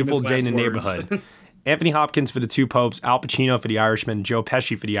for A Beautiful Day in the Neighborhood. Anthony Hopkins for The Two Popes, Al Pacino for The Irishman, Joe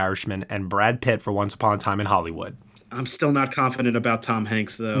Pesci for The Irishman, and Brad Pitt for Once Upon a Time in Hollywood. I'm still not confident about Tom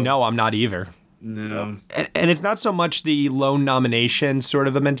Hanks, though. No, I'm not either. No. And it's not so much the lone nomination sort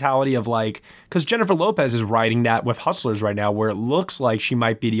of a mentality of like, because Jennifer Lopez is writing that with Hustlers right now, where it looks like she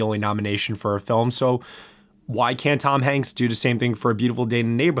might be the only nomination for a film. So why can't Tom Hanks do the same thing for A Beautiful Day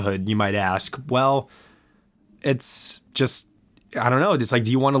in the Neighborhood, you might ask? Well, it's just, I don't know. It's like,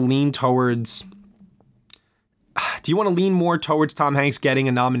 do you want to lean more towards Tom Hanks getting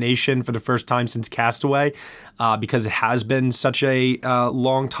a nomination for the first time since Castaway because it has been such a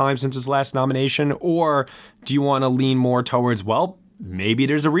long time since his last nomination? Or do you want to lean more towards, well, maybe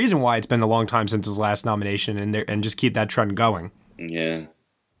there's a reason why it's been a long time since his last nomination and just keep that trend going? Yeah.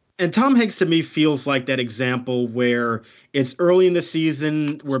 And Tom Hanks to me feels like that example where it's early in the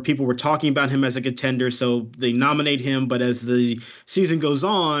season where people were talking about him as a contender, so they nominate him, but as the season goes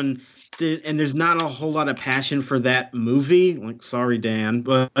on, and there's not a whole lot of passion for that movie. Like, sorry, Dan,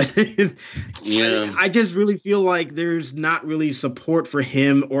 but yeah, I just really feel like there's not really support for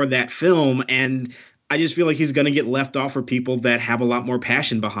him or that film, and I just feel like he's going to get left off for people that have a lot more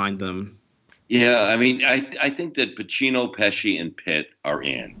passion behind them. Yeah, I mean, I think that Pacino, Pesci, and Pitt are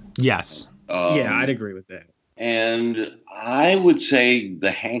in. Yes. Yeah, I'd agree with that. And I would say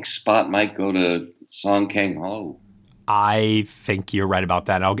the Hanks spot might go to Song Kang-ho. I think you're right about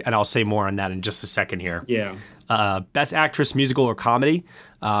that. And I'll say more on that in just a second here. Yeah. Best Actress, Musical or Comedy.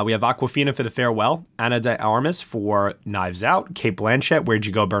 We have Awkwafina for The Farewell, Ana de Armas for Knives Out, Kate Blanchett, Where'd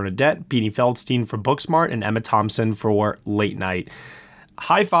You Go, Bernadette, Beanie Feldstein for Booksmart, and Emma Thompson for Late Night.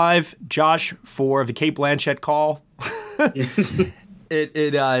 High five, Josh, for the Kate Blanchett call.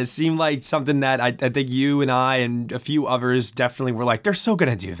 It seemed like something that I think you and I and a few others definitely were like, they're so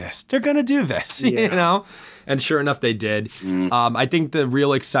going to do this. They're going to do this, you know? And sure enough, they did. I think the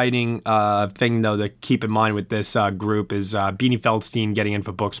real exciting thing, though, to keep in mind with this group is Beanie Feldstein getting in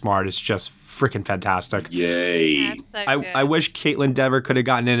for Booksmart is just freaking fantastic. Yay. That's so I wish Caitlin Dever could have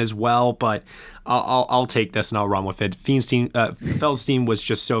gotten in as well, but I'll take this and I'll run with it. Feldstein was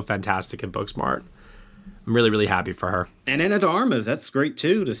just so fantastic in Booksmart. I'm really, really happy for her. And Ana de Armas, that's great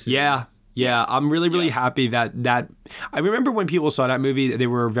too to see. Yeah, I'm really, really happy that I remember when people saw that movie, they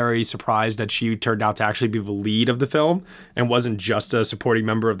were very surprised that she turned out to actually be the lead of the film and wasn't just a supporting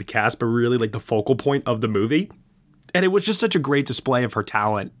member of the cast, but really like the focal point of the movie. And it was just such a great display of her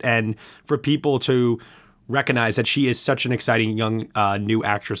talent, and for people to recognize that she is such an exciting young new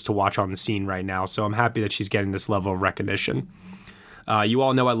actress to watch on the scene right now. So I'm happy that she's getting this level of recognition. You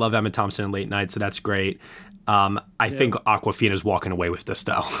all know I love Emma Thompson in Late Night, so that's great. I think Awkwafina's walking away with this,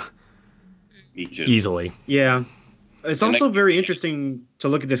 though. Me too. Easily. Yeah. It's also very interesting to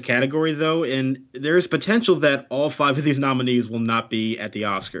look at this category, though, and there is potential that all 5 of these nominees will not be at the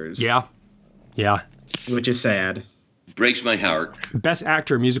Oscars. Yeah. Which is sad. Breaks my heart. Best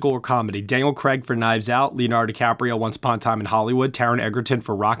Actor, Musical or Comedy. Daniel Craig for Knives Out, Leonardo DiCaprio, Once Upon a Time in Hollywood, Taron Egerton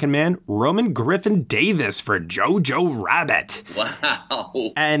for Rocketman, Roman Griffin Davis for Jojo Rabbit.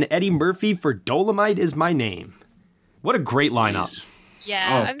 Wow. And Eddie Murphy for Dolomite Is My Name. What a great lineup.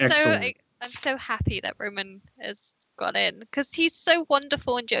 Yeah, excellent. I'm so happy that Roman has got in because he's so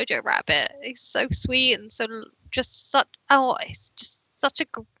wonderful in Jojo Rabbit. He's so sweet and he's just such a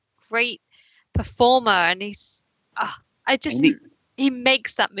great performer, and he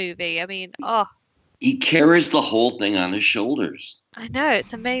makes that movie. I mean, he carries the whole thing on his shoulders. I know,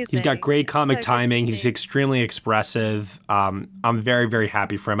 it's amazing. He's got great comic so timing. He's extremely expressive. I'm very, very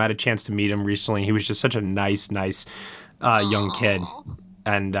happy for him. I had a chance to meet him recently. He was just such a nice young kid.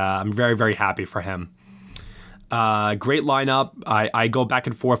 And I'm very, very happy for him. Great lineup. I go back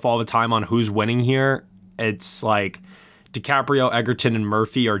and forth all the time on who's winning here. It's like DiCaprio, Egerton, and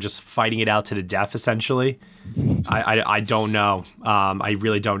Murphy are just fighting it out to the death, essentially. I don't know. I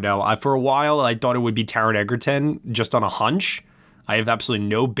really don't know. For a while, I thought it would be Taron Egerton, just on a hunch. I have absolutely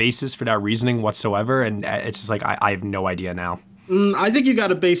no basis for that reasoning whatsoever, and it's just like I have no idea now. I think you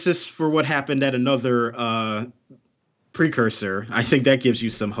got a basis for what happened at another precursor. I think that gives you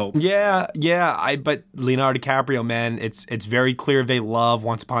some hope. Yeah. But Leonardo DiCaprio, man, it's very clear they love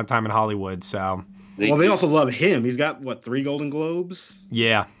Once Upon a Time in Hollywood. So they also love him. He's got 3 Golden Globes?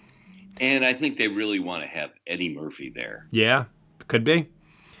 Yeah. And I think they really want to have Eddie Murphy there. Yeah, could be.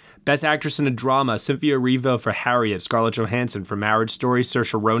 Best Actress in a Drama, Cynthia Erivo for Harriet, Scarlett Johansson for Marriage Story,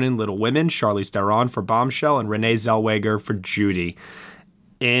 Saoirse Ronan, Little Women, Charlize Theron for Bombshell, and Renee Zellweger for Judy.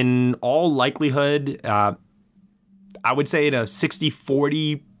 In all likelihood, I would say in a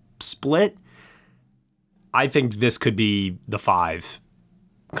 60-40 split, I think this could be the 5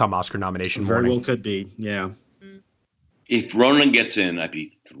 come Oscar nomination morning. Very well could be, yeah. If Ronan gets in, I'd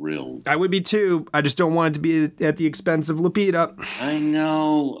be thrilled. I would be too. I just don't want it to be at the expense of Lupita. I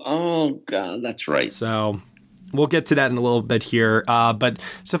know. Oh, God, that's right. So we'll get to that in a little bit here. But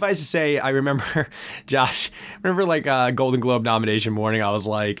suffice to say, I remember, Josh, Golden Globe nomination morning, I was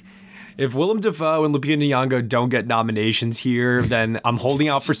like, if Willem Dafoe and Lupita Nyong'o don't get nominations here, then I'm holding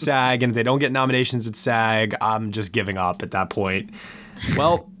out for SAG. And if they don't get nominations at SAG, I'm just giving up at that point.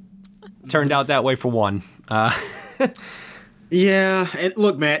 Well, turned out that way for one. Yeah, and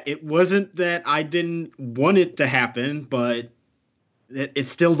look, Matt, it wasn't that I didn't want it to happen, but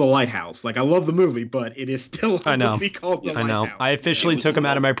it's still The Lighthouse. I love the movie, but it is still a movie called The Lighthouse. I know. I officially took him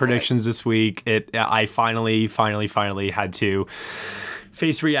out of my predictions this week. I finally had to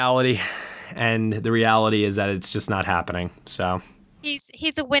face reality, and the reality is that it's just not happening. So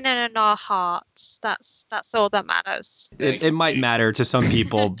he's a winner in our hearts. That's all that matters. It might matter to some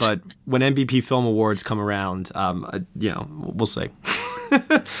people, but when MVP Film Awards come around, we'll see.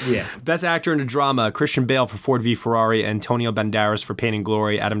 Yeah. Best Actor in a Drama, Christian Bale for Ford v Ferrari, Antonio Banderas for Pain and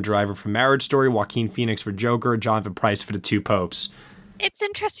Glory, Adam Driver for Marriage Story, Joaquin Phoenix for Joker, Jonathan Pryce for The Two Popes. It's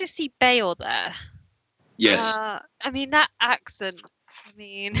interesting to see Bale there. Yes. I mean, that accent.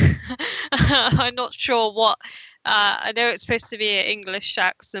 I'm not sure what. I know it's supposed to be an English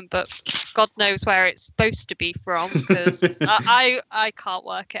accent, but God knows where it's supposed to be from because I can't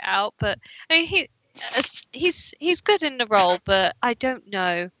work it out. But I mean, he's good in the role, but I don't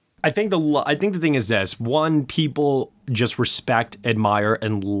know. I think the thing is this. One, people just respect, admire,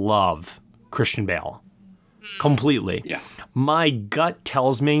 and love Christian Bale. Completely. Yeah. My gut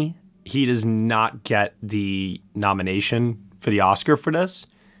tells me he does not get the nomination for the Oscar for this,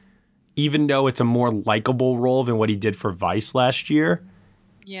 even though it's a more likable role than what he did for Vice last year.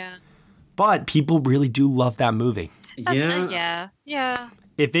 Yeah. But people really do love that movie. Yeah.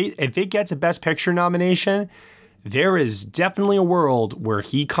 If it gets a Best Picture nomination, there is definitely a world where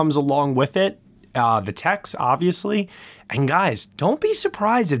he comes along with it. The text, obviously. And guys, don't be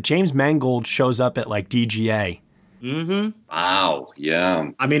surprised if James Mangold shows up at like DGA. Mm-hmm. Wow.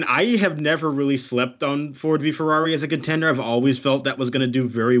 Yeah. I mean, I have never really slept on Ford v Ferrari as a contender. I've always felt that was going to do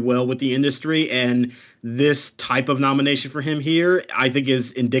very well with the industry. And this type of nomination for him here, I think,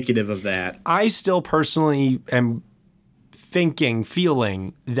 is indicative of that. I still personally am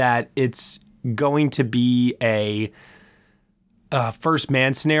feeling that it's going to be a First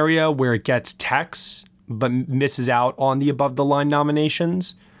Man scenario where it gets Tex but misses out on the above the line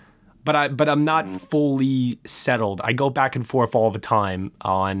nominations. But I'm not fully settled. I go back and forth all the time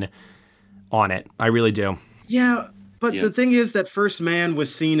on it. I really do. Yeah, but the thing is that First Man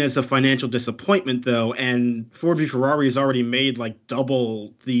was seen as a financial disappointment, though, and Ford v Ferrari has already made like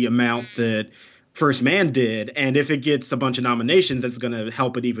double the amount that First Man did, and if it gets a bunch of nominations, that's going to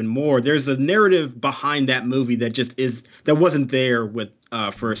help it even more. There's a narrative behind that movie that wasn't there with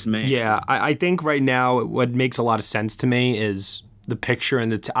First Man. Yeah, I think right now what makes a lot of sense to me is the picture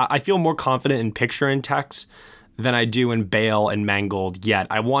and I feel more confident in picture and text than I do in Bale and Mangold yet.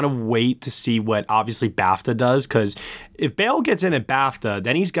 I want to wait to see what obviously BAFTA does, because if Bale gets in at BAFTA,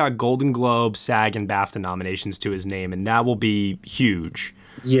 then he's got Golden Globe, SAG, and BAFTA nominations to his name, and that will be huge.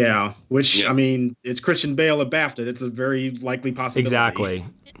 Yeah, I mean, it's Christian Bale at BAFTA. That's a very likely possibility. Exactly.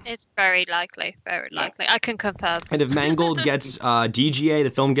 It's very likely. I can confirm. And if Mangold gets DGA,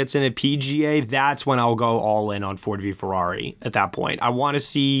 the film gets in at PGA, that's when I'll go all in on Ford v Ferrari at that point. I want to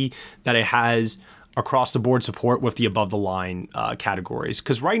see that it has across-the-board support with the above-the-line categories.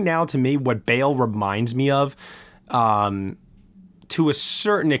 Because right now, to me, what Bale reminds me of, to a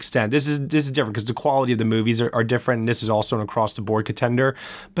certain extent, this is different because the quality of the movies are different, and this is also an across-the-board contender.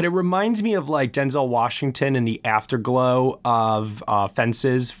 But it reminds me of like Denzel Washington in the afterglow of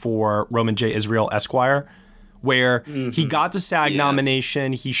Fences for Roman J. Israel Esquire, where he got the SAG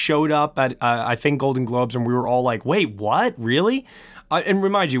nomination. He showed up at, I think, Golden Globes, and we were all like, wait, what? Really? And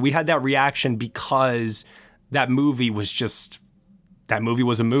remind you, we had that reaction because that movie was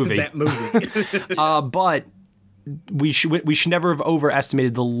a movie. That movie. But we should never have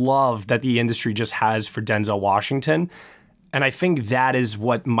overestimated the love that the industry just has for Denzel Washington. And I think that is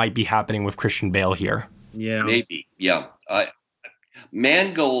what might be happening with Christian Bale here. Yeah. Maybe. Yeah.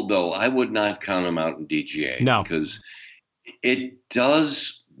 Mangold, though, I would not count him out in DGA. No. Because it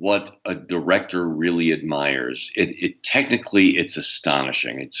does what a director really admires. It technically, it's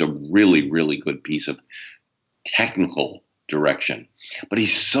astonishing. It's a really, really good piece of technical direction. But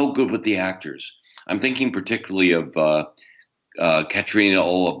he's so good with the actors. I'm thinking particularly of Katrina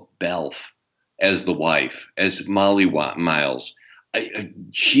Ola Belf as the wife, as Molly Miles.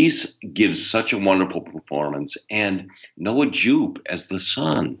 She gives such a wonderful performance, and Noah Jupe as the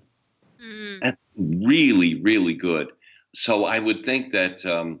son. That's really, really good. So I would think that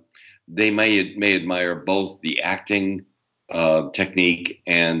they may admire both the acting technique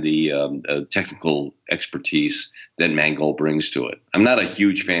and the technical expertise that Mangold brings to it. I'm not a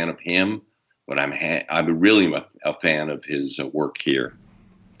huge fan of him, but I'm really a fan of his work here.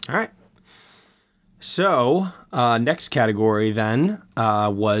 All right. So next category then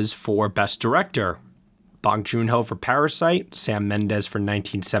was for Best Director. Bong Joon-ho for Parasite, Sam Mendes for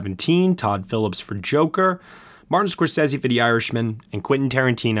 1917, Todd Phillips for Joker, Martin Scorsese for The Irishman, and Quentin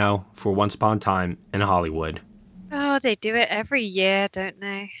Tarantino for Once Upon a Time in Hollywood. Oh, they do it every year, don't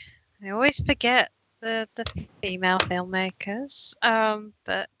they? I always forget the female filmmakers.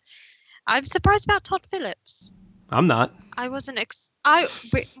 But I'm surprised about Todd Phillips. I'm not. I wasn't.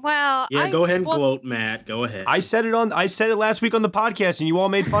 Yeah, go ahead and gloat, Matt. Go ahead. I said it last week on the podcast, and you all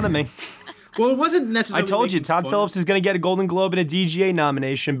made fun of me. Well, it wasn't necessarily. I told you, Todd Phillips is going to get a Golden Globe and a DGA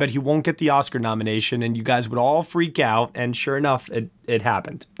nomination, but he won't get the Oscar nomination, and you guys would all freak out. And sure enough, it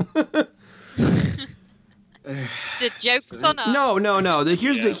happened. Did jokes on us? No.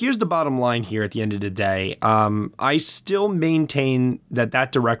 Here's the bottom line here. At the end of the day, I still maintain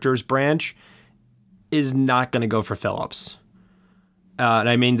that director's branch is not going to go for Phillips. And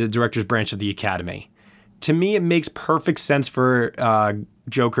I mean the director's branch of the Academy. To me, it makes perfect sense for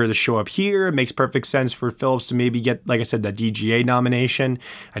Joker to show up here. It makes perfect sense for Phillips to maybe get, like I said, that DGA nomination.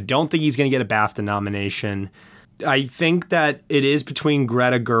 I don't think he's going to get a BAFTA nomination. I think that it is between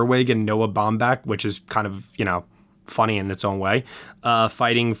Greta Gerwig and Noah Baumbach, which is kind of, funny in its own way,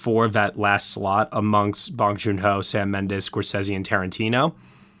 fighting for that last slot amongst Bong Joon-ho, Sam Mendes, Scorsese, and Tarantino.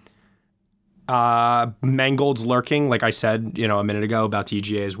 Mangold's lurking, like I said, a minute ago about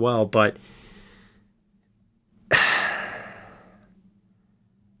TGA as well, but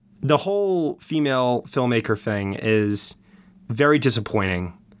the whole female filmmaker thing is very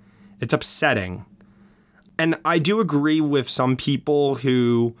disappointing. It's upsetting. And I do agree with some people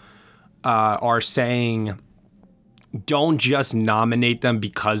who are saying, don't just nominate them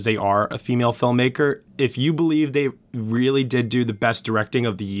because they are a female filmmaker. If you believe they really did do the best directing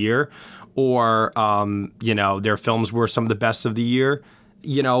of the year, or their films were some of the best of the year,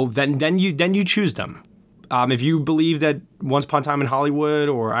 then you choose them. If you believe that Once Upon a Time in Hollywood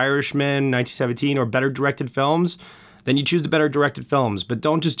or Irishman, 1917 are better directed films, then you choose the better directed films. But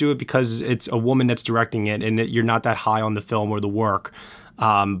don't just do it because it's a woman that's directing it and you're not that high on the film or the work.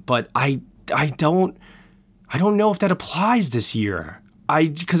 But I don't know if that applies this year.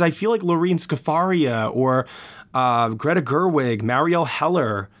 Because I feel like Lorene Scafaria or Greta Gerwig, Marielle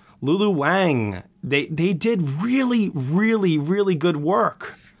Heller, Lulu Wang, they did really, really, really good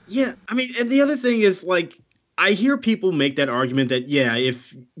work. Yeah, I mean, and the other thing is, like, I hear people make that argument that,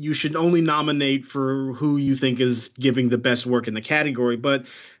 if you should only nominate for who you think is giving the best work in the category, but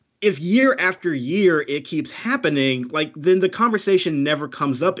if year after year it keeps happening, like, then the conversation never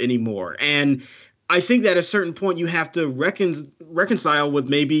comes up anymore. And I think that at a certain point you have to reconcile with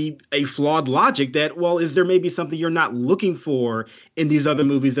maybe a flawed logic that, well, is there maybe something you're not looking for in these other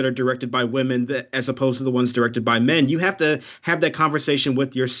movies that are directed by women as opposed to the ones directed by men? You have to have that conversation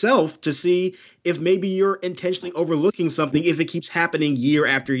with yourself to see if maybe you're intentionally overlooking something if it keeps happening year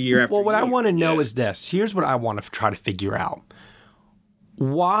after year after year. Well, what I want to know is this. Here's what I want to try to figure out.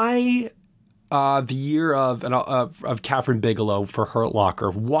 Why the year of Catherine Bigelow for Hurt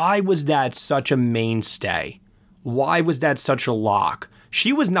Locker, why was that such a mainstay? Why was that such a lock?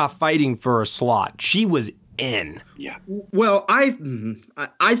 She was not fighting for a slot. She was in. Yeah. Well, I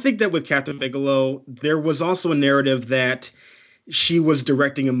think that with Catherine Bigelow, there was also a narrative that she was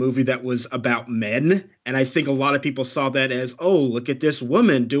directing a movie that was about men. And I think a lot of people saw that as, oh, look at this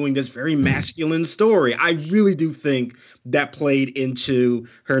woman doing this very masculine story. I really do think that played into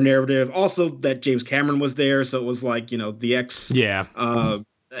her narrative. Also, that James Cameron was there. So it was like, the ex-spouses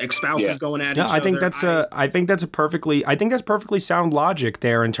going at each other. I think that's perfectly sound logic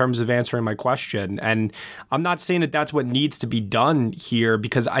there in terms of answering my question. And I'm not saying that that's what needs to be done here,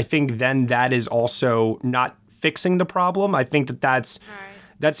 because I think then that is also not fixing the problem. I think that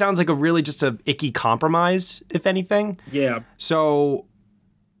sounds like a really just a icky compromise, if anything. Yeah. So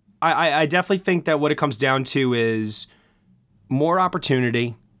I definitely think that what it comes down to is more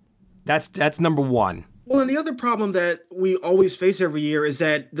opportunity. That's number one. Well, and the other problem that we always face every year is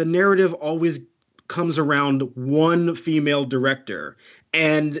that the narrative always comes around one female director.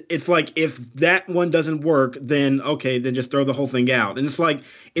 And it's like, if that one doesn't work, then okay, then just throw the whole thing out. And it's like,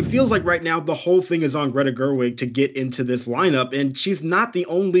 it feels like right now the whole thing is on Greta Gerwig to get into this lineup. And she's not the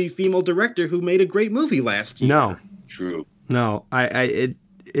only female director who made a great movie last year. No. True. No,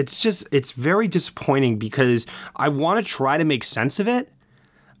 it's very disappointing because I want to try to make sense of it.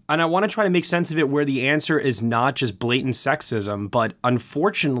 And I want to try to make sense of it where the answer is not just blatant sexism, but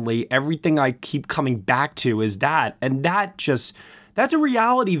unfortunately, everything I keep coming back to is that. And that's a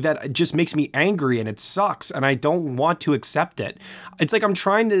reality that just makes me angry and it sucks. And I don't want to accept it. It's like I'm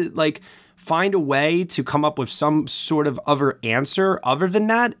trying to find a way to come up with some sort of other answer other than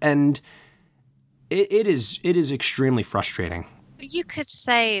that. And it is extremely frustrating. You could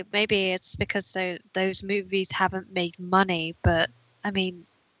say maybe it's because those movies haven't made money, but I mean,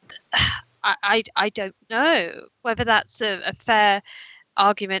 I don't know whether that's a fair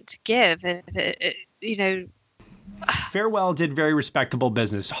argument to give. Farewell did very respectable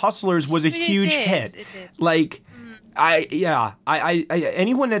business. Hustlers was a huge hit. It did.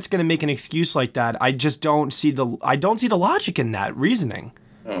 Anyone that's going to make an excuse like that, I just don't see the logic in that reasoning.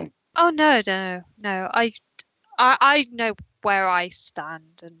 Oh no. I know where I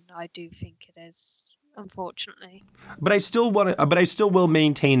stand, and I do think it is. Unfortunately, but I still will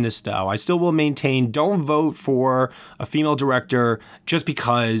maintain this though. I still will maintain, don't vote for a female director just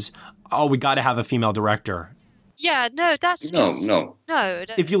because, we got to have a female director. Yeah, no, that's no.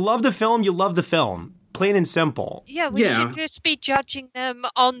 If you love the film, you love the film. Plain and simple. Yeah, we should just be judging them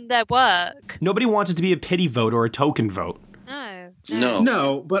on their work. Nobody wants it to be a pity vote or a token vote.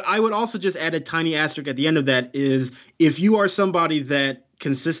 No, but I would also just add a tiny asterisk at the end of that is, if you are somebody that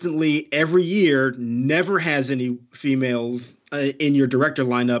consistently every year never has any females in your director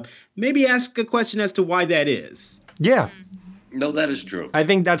lineup, maybe ask a question as to why that is. Yeah. No, that is true. I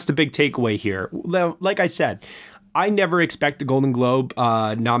think that's the big takeaway here. Like I said, I never expect the Golden Globe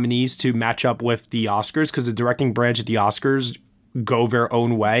nominees to match up with the Oscars because the directing branch at the Oscars go their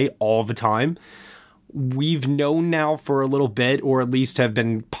own way all the time. We've known now for a little bit, or at least have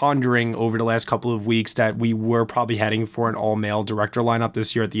been pondering over the last couple of weeks, that we were probably heading for an all-male director lineup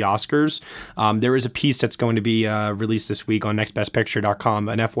this year at the Oscars. There is a piece that's going to be released this week on nextbestpicture.com,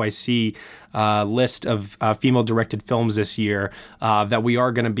 an FYC list of female-directed films this year that we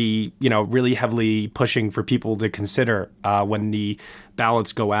are going to be, really heavily pushing for people to consider when the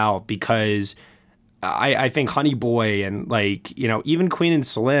ballots go out, because I think Honey Boy and even Queen and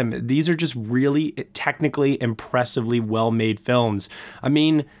Slim, these are just really technically impressively well-made films. I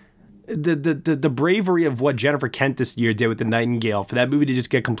mean, the bravery of what Jennifer Kent this year did with The Nightingale, for that movie to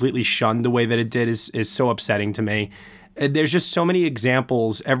just get completely shunned the way that it did is so upsetting to me. There's just so many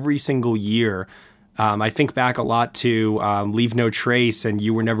examples every single year. I think back a lot to Leave No Trace and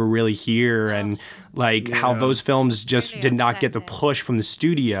You Were Never Really Here, and how those films just did not get the push from the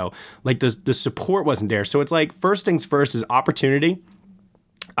studio. The support wasn't there. So it's first things first is opportunity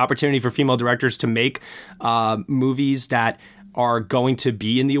for female directors to make movies that are going to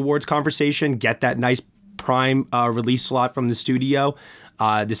be in the awards conversation, get that nice prime release slot from the studio.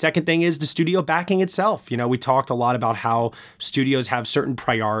 The second thing is the studio backing itself. We talked a lot about how studios have certain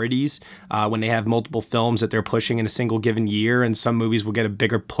priorities when they have multiple films that they're pushing in a single given year, and some movies will get a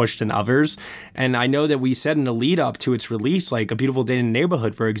bigger push than others. And I know that we said in the lead up to its release, like A Beautiful Day in the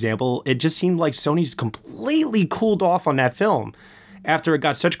Neighborhood, for example, it just seemed like Sony's completely cooled off on that film after it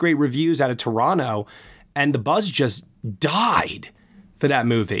got such great reviews out of Toronto, and the buzz just died for that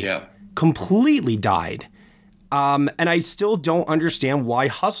movie. Yeah. Completely died. And I still don't understand why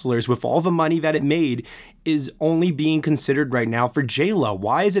Hustlers, with all the money that it made, is only being considered right now for J-Lo.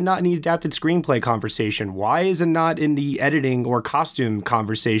 Why is it not in the adapted screenplay conversation? Why is it not in the editing or costume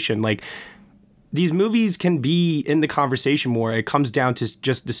conversation? These movies can be in the conversation more. It comes down to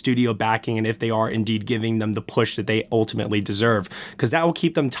just the studio backing and if they are indeed giving them the push that they ultimately deserve, because that will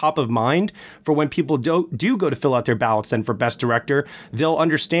keep them top of mind for when people do go to fill out their ballots. Then for Best Director, they'll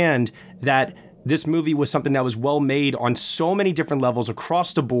understand that this movie was something that was well made on so many different levels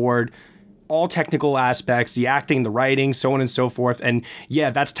across the board, all technical aspects, the acting, the writing, so on and so forth. And yeah,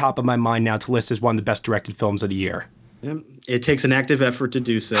 that's top of my mind now to list as one of the best directed films of the year. It takes an active effort to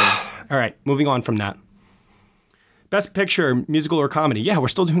do so. All right, moving on from that. Best Picture, musical or comedy. Yeah, we're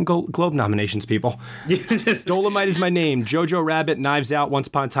still doing Globe nominations, people. Dolomite Is My Name, Jojo Rabbit, Knives Out, Once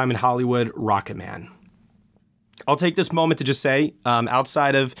Upon a Time in Hollywood, Rocketman. I'll take this moment to just say,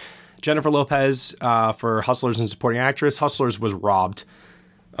 outside of Jennifer Lopez for Hustlers and Supporting Actress, Hustlers was robbed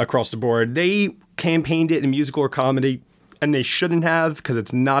across the board. They campaigned it in musical or comedy, and they shouldn't have, because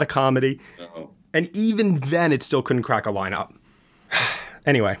it's not a comedy. Uh-oh. And even then, it still couldn't crack a lineup.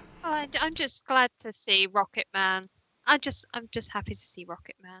 Anyway. I'm just glad to see Rocketman. I'm just happy to see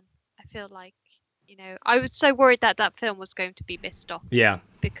Rocketman. I feel like, I was so worried that film was going to be missed off. Yeah.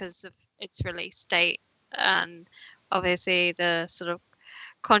 Because of its release date, and obviously the sort of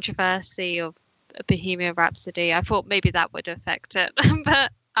controversy of Bohemian Rhapsody. I thought maybe that would affect it, but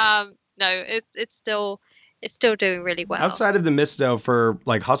no, it's still doing really well. Outside of the miss though, for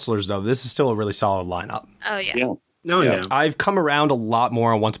Hustlers though, this is still a really solid lineup. Oh yeah. Yeah. I've come around a lot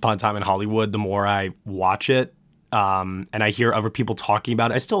more on Once Upon a Time in Hollywood the more I watch it, and I hear other people talking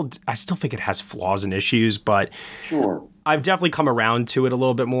about it. I still think it has flaws and issues, but sure. I've definitely come around to it a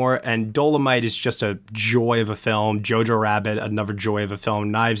little bit more, and Dolomite is just a joy of a film. Jojo Rabbit, another joy of a film.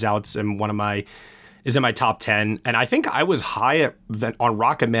 Knives Out's in my top 10, and I think I was higher on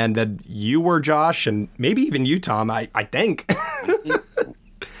Rocketman than you were, Josh, and maybe even you, Tom. I think.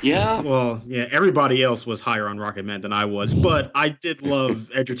 Yeah. Well, yeah, everybody else was higher on Rocketman than I was, but I did love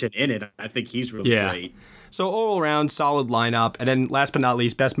Edgerton in it. I think he's really great. So all around, solid lineup. And then last but not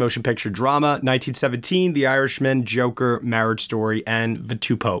least, Best Motion Picture Drama, 1917, The Irishman, Joker, Marriage Story, and The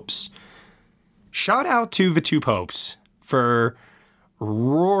Two Popes. Shout out to The Two Popes for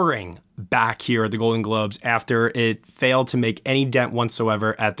roaring back here at the Golden Globes after it failed to make any dent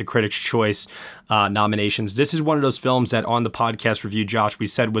whatsoever at the Critics' Choice nominations. This is one of those films that on the podcast review, Josh, we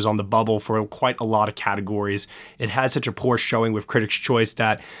said was on the bubble for quite a lot of categories. It had such a poor showing with Critics' Choice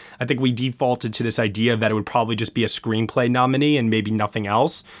that I think we defaulted to this idea that it would probably just be a screenplay nominee and maybe nothing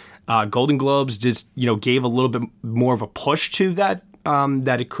else. Golden Globes just, gave a little bit more of a push to that,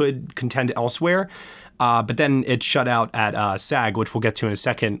 that it could contend elsewhere. But then it shut out at SAG, which we'll get to in a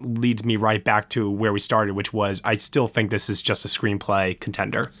second, leads me right back to where we started, which was I still think this is just a screenplay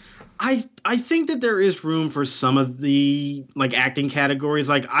contender. I think that there is room for some of the like acting categories.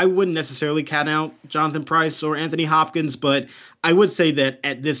 Like I wouldn't necessarily count out Jonathan Pryce or Anthony Hopkins, but I would say that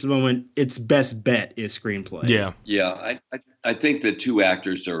at this moment, its best bet is screenplay. Yeah. I think the two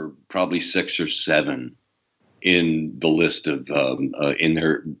actors are probably 6 or 7 in the list of in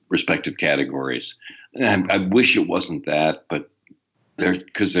their respective categories. And I wish it wasn't that, but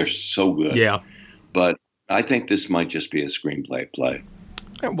because they're so good. Yeah. But I think this might just be a screenplay play.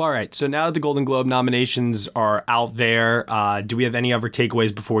 All right. So now that the Golden Globe nominations are out there, do we have any other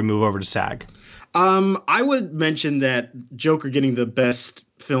takeaways before we move over to SAG? I would mention that Joker getting the best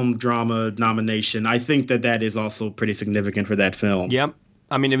film drama nomination, I think that is also pretty significant for that film. Yep.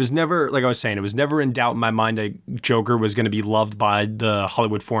 I mean, it was never, like I was saying, it was never in doubt in my mind that Joker was going to be loved by the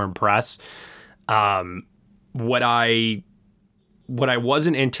Hollywood Foreign Press. What I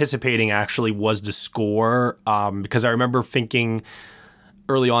wasn't anticipating actually was the score, because I remember thinking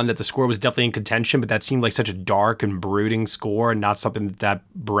early on that the score was definitely in contention, but that seemed like such a dark and brooding score and not something that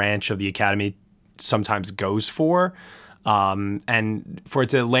branch of the Academy sometimes goes for. And for it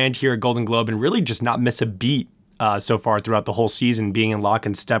to land here at Golden Globe and really just not miss a beat so far throughout the whole season, being in lock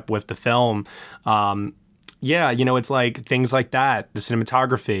and step with the film. It's like things like that, the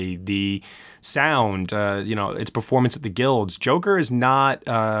cinematography, the sound, its performance at the Guilds. Joker's not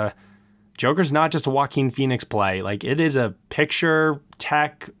just a Joaquin Phoenix play. Like, it is a picture,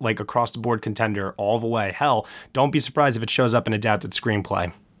 tech, like across the board contender all the way. Hell, don't be surprised if it shows up in adapted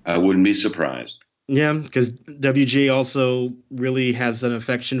screenplay. I wouldn't be surprised. Yeah, because WG also really has an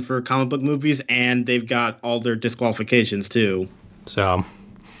affection for comic book movies, and they've got all their disqualifications too. So,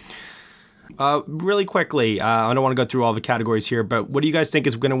 really quickly, I don't want to go through all the categories here, but what do you guys think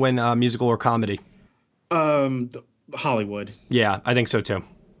is going to win musical or comedy? Hollywood. Yeah, I think so too.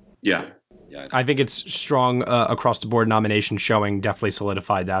 Yeah. I think it's strong across the board nomination showing definitely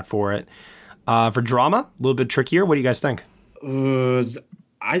solidified that for it. For drama, a little bit trickier. What do you guys think?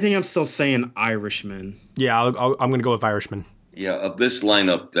 I think I'm still saying Irishman. Yeah, I'm going to go with Irishman. Yeah, of this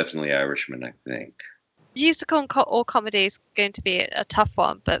lineup, definitely Irishman, I think. Musical or comedy is going to be a tough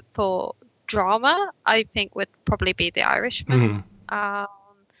one, but for drama, I think would probably be The Irishman. Mm-hmm.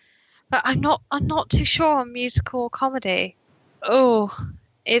 But I'm not too sure on musical or comedy. Oh,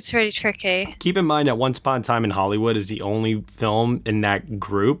 it's really tricky. Keep in mind that Once Upon a Time in Hollywood is the only film in that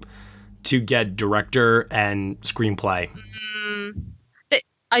group to get director and screenplay.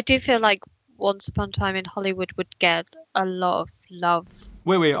 I do feel like Once Upon a Time in Hollywood would get a lot of love.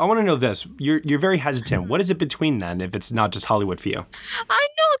 Wait, I want to know this. You're very hesitant. What is it between then if it's not just Hollywood for you? I'm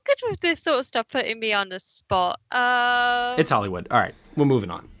not good with this sort of stuff, putting me on the spot. It's Hollywood. All right, we're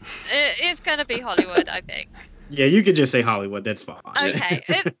moving on. It's going to be Hollywood, I think. Yeah, you could just say Hollywood. That's fine.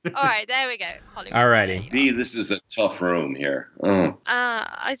 Okay. All right, there we go. Hollywood. All righty. This is a tough room here.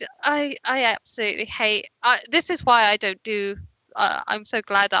 I absolutely hate... this is why I don't do... I'm so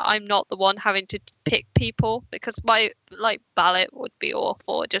glad that I'm not the one having to pick people, because my ballot would be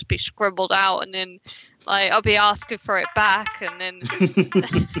awful. It'd just be scribbled out, and then I'll be asking for it back, and then...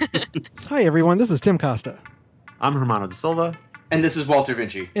 Hi, everyone. This is Tim Costa. I'm Hermano da Silva. And this is Walter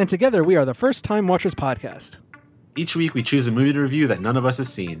Vinci. And together we are the First Time Watchers podcast. Each week we choose a movie to review that none of us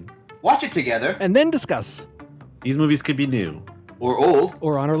has seen. Watch it together. And then discuss. These movies could be new. Or old.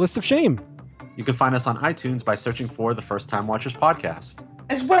 Or on our list of shame. You can find us on iTunes by searching for the First Time Watchers podcast.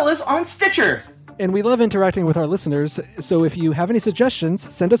 As well as on Stitcher. And we love interacting with our listeners, so if you have any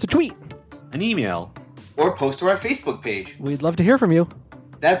suggestions, send us a tweet. An email. Or post to our Facebook page. We'd love to hear from you.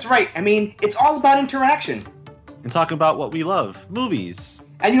 That's right. I mean, it's all about interaction. And talk about what we love, movies.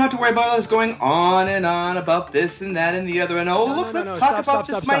 And you don't have to worry about us going on and on about this and that and the other. And let's talk about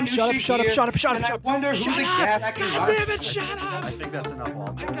this minutiae here. Shut up. And I wonder who the gas can God damn it, shut up! I think that's enough,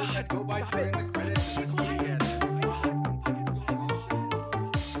 Walter. Oh my God. Go by during the credits.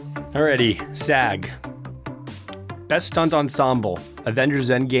 Alrighty, SAG. Best Stunt Ensemble,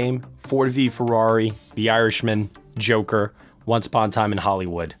 Avengers Endgame, Ford v Ferrari, The Irishman, Joker, Once Upon a Time in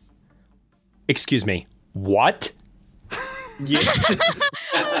Hollywood. Excuse me, what? Yeah.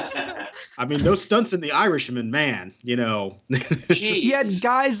 I mean, those stunts in The Irishman, man, You had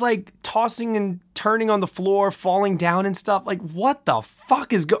guys tossing and turning on the floor, falling down and stuff. What the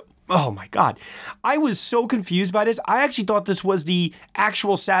fuck is Oh my God. I was so confused by this. I actually thought this was the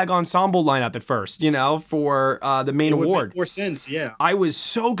actual SAG ensemble lineup at first, for the main award. Would make more sense, yeah. I was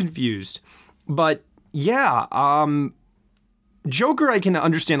so confused. But yeah, Joker I can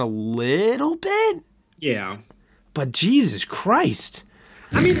understand a little bit. Yeah. But Jesus Christ.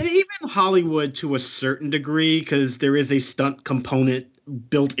 I mean, and even Hollywood to a certain degree, because there is a stunt component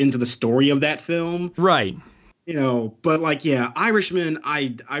built into the story of that film. Right. You know, but like, yeah, Irishman,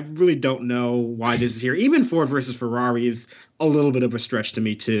 I really don't know why this is here. Even Ford versus Ferrari is a little bit of a stretch to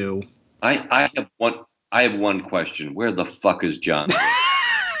me too. I have one question. Where the fuck is John?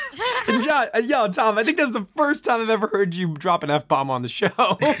 John, Tom, I think that's the first time I've ever heard you drop an F-bomb on the show.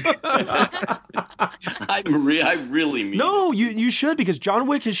 I really mean No, you should, because John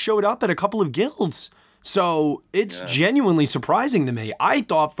Wick has showed up at a couple of guilds. So it's genuinely surprising to me. I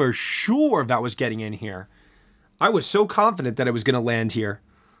thought for sure that was getting in here. I was so confident that it was going to land here.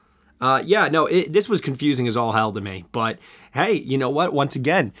 This was confusing as all hell to me. But hey, you know what? Once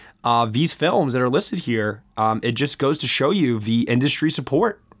again, these films that are listed here, it just goes to show you the industry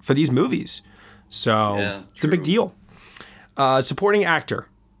support for these movies. So it's a big deal. Supporting actor.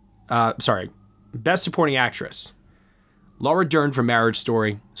 Best supporting actress. Laura Dern for Marriage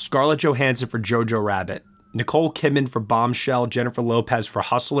Story. Scarlett Johansson for Jojo Rabbit. Nicole Kidman for Bombshell. Jennifer Lopez for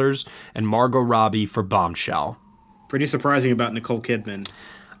Hustlers. And Margot Robbie for Bombshell. Pretty surprising about Nicole Kidman.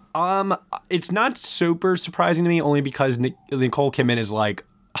 It's not super surprising to me, only because Nicole Kidman is like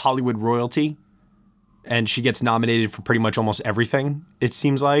Hollywood royalty, and she gets nominated for pretty much almost everything, it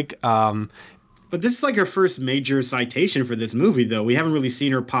seems like. But this is like her first major citation for this movie, though. We haven't really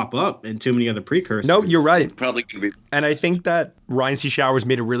seen her pop up in too many other precursors. No, you're right. Probably going to be. And I think that Ryan C. Showers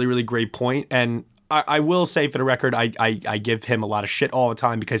made a really, really great point. And I will say, for the record, I give him a lot of shit all the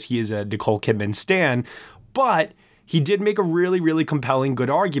time because he is a Nicole Kidman stan. But he did make a really, really compelling, good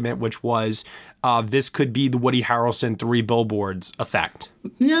argument, which was this could be the Woody Harrelson 3 Billboards effect.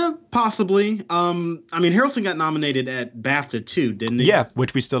 Yeah, possibly. I mean, Harrelson got nominated at BAFTA too, didn't he? Yeah,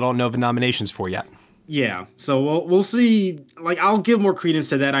 which we still don't know the nominations for yet. Yeah, so we'll see. Like, I'll give more credence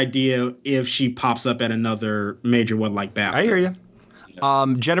to that idea if she pops up at another major one like BAFTA. I hear you.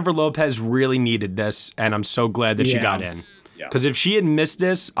 Jennifer Lopez really needed this, and I'm so glad that she got in. Because if she had missed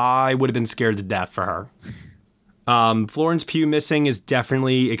this, I would have been scared to death for her. Florence Pugh missing is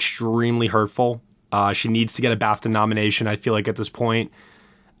definitely extremely hurtful. She needs to get a BAFTA nomination, I feel like, at this point.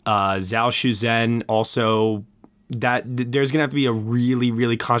 Zhao Shuzhen also, there's going to have to be a really,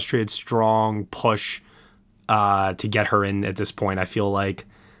 really concentrated, strong push to get her in at this point, I feel like.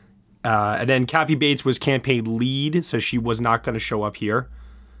 And then Kathy Bates was campaign lead, so she was not going to show up here.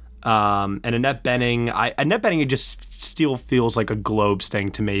 And Annette Bening, it just still feels like a Globes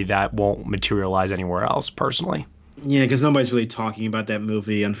thing to me that won't materialize anywhere else, personally. Yeah, because nobody's really talking about that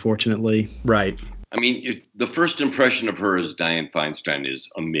movie, unfortunately. Right. I mean, the first impression of her as Diane Feinstein is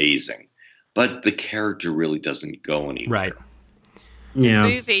amazing, but the character really doesn't go anywhere. Right. Yeah.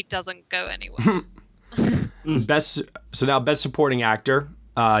 The movie doesn't go anywhere. Best supporting actor.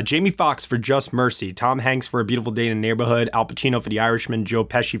 Jamie Foxx for Just Mercy, Tom Hanks for A Beautiful Day in the Neighborhood, Al Pacino for The Irishman, Joe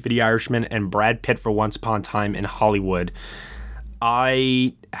Pesci for The Irishman, and Brad Pitt for Once Upon a Time in Hollywood.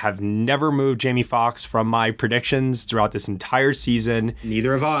 I have never moved Jamie Foxx from my predictions throughout this entire season.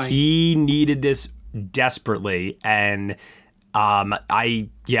 Neither have I. He needed this desperately, and I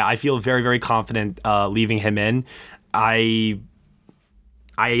feel very, very confident leaving him in. I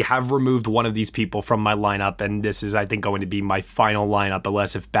have removed one of these people from my lineup, and this is, I think, going to be my final lineup,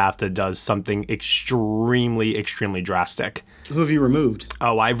 unless if BAFTA does something extremely, extremely drastic. Who have you removed?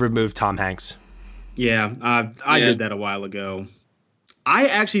 Oh, I've removed Tom Hanks. Yeah, I did that a while ago. I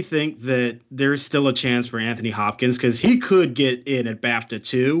actually think that there's still a chance for Anthony Hopkins because he could get in at BAFTA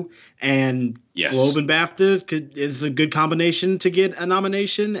too, and Globe and BAFTA is a good combination to get a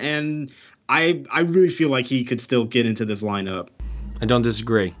nomination, and I really feel like he could still get into this lineup. I don't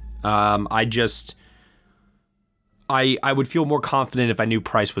disagree. I would feel more confident if I knew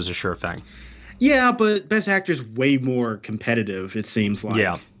Price was a sure thing. Yeah, but Best Actor is way more competitive, it seems like.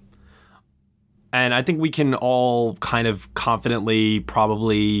 Yeah. And I think we can all kind of confidently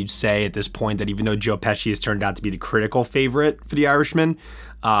probably say at this point that even though Joe Pesci has turned out to be the critical favorite for The Irishman,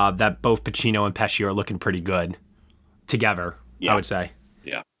 that both Pacino and Pesci are looking pretty good together, I would say.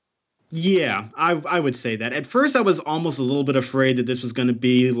 Yeah. Yeah, I would say that. At first, I was almost a little bit afraid that this was going to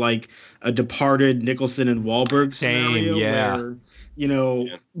be like a Departed Nicholson and Wahlberg scenario. Where,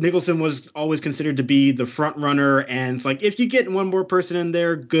 Nicholson was always considered to be the front runner, and it's like, if you get one more person in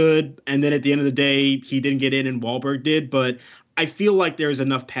there, good. And then at the end of the day, he didn't get in and Wahlberg did. But I feel like there's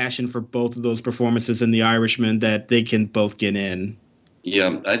enough passion for both of those performances in The Irishman that they can both get in.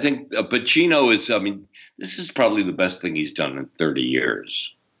 Yeah, I think Pacino is, this is probably the best thing he's done in 30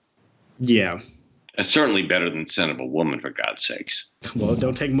 years. Yeah. It's certainly better than Son of a Woman, for God's sakes. Well,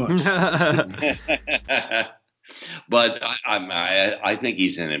 don't take much. But I think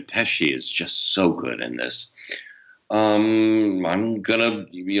he's in it. Pesci is just so good in this. I'm gonna,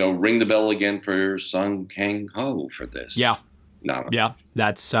 ring the bell again for Sung Kang Ho for this. Yeah. No. Yeah.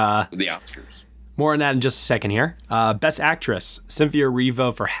 That's the Oscars. More on that in just a second here. Best Actress: Cynthia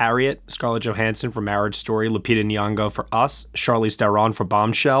Erivo for Harriet, Scarlett Johansson for Marriage Story, Lupita Nyong'o for Us, Charlize Theron for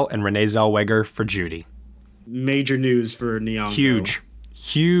Bombshell, and Renee Zellweger for Judy. Major news for Nyong'o.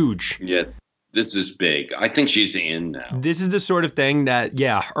 Huge. Yeah. This is big. I think she's in now. This is the sort of thing that,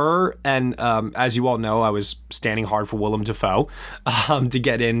 her and, as you all know, I was standing hard for Willem Dafoe to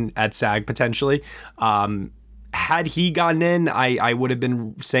get in at SAG potentially. Had he gotten in, I would have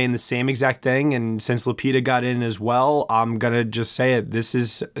been saying the same exact thing. And since Lupita got in as well, I'm going to just say it. This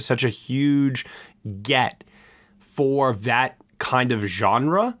is such a huge get for that kind of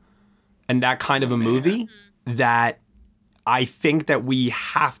genre and that kind of a movie that I think that we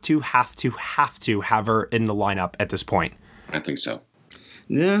have to have her in the lineup at this point. I think so.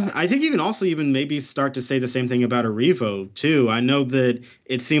 Yeah, I think you can also even maybe start to say the same thing about Erivo, too. I know that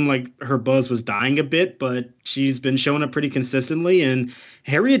it seemed like her buzz was dying a bit, but she's been showing up pretty consistently, and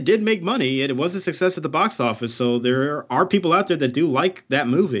Harriet did make money. It was a success at the box office, so there are people out there that do like that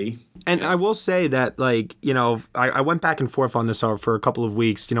movie. And I will say that, I went back and forth on this for a couple of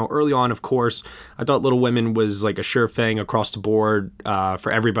weeks. Early on, of course, I thought Little Women was like a sure thing across the board for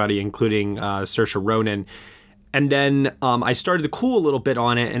everybody, including Saoirse Ronan. And then I started to cool a little bit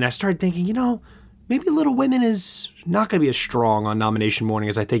on it, and I started thinking, maybe Little Women is not going to be as strong on nomination morning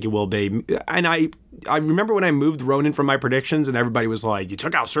as I think it will be. And I remember when I moved Ronan from my predictions, and everybody was like, you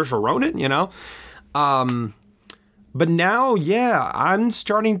took out Saoirse Ronan, But now, I'm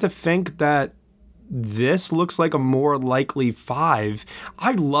starting to think that this looks like a more likely 5.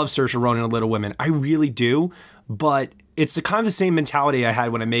 I love Saoirse Ronan and Little Women. I really do. But it's the kind of the same mentality I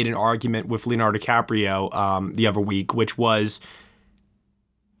had when I made an argument with Leonardo DiCaprio the other week, which was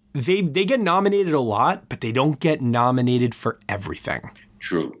they get nominated a lot, but they don't get nominated for everything.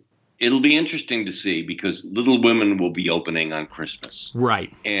 True. It'll be interesting to see because Little Women will be opening on Christmas.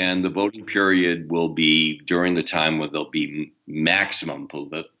 Right. And the voting period will be during the time when there'll be maximum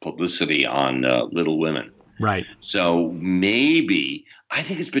publicity on Little Women. Right. So maybe, I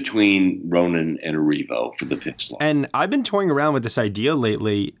think it's between Ronan and Erivo for the 5th slot. And I've been toying around with this idea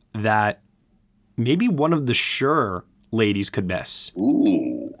lately that maybe one of the sure ladies could miss.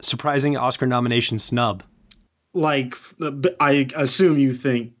 Ooh. Surprising Oscar nomination snub. Like, I assume you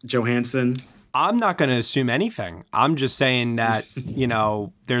think Johansson. I'm not going to assume anything. I'm just saying that,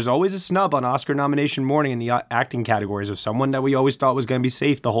 there's always a snub on Oscar nomination morning in the acting categories of someone that we always thought was going to be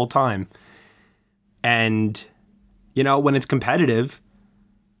safe the whole time. And, when it's competitive,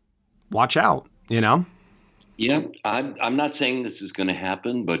 watch out, Yeah, I'm not saying this is going to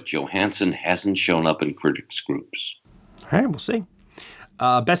happen, but Johansson hasn't shown up in critics groups. All right, we'll see.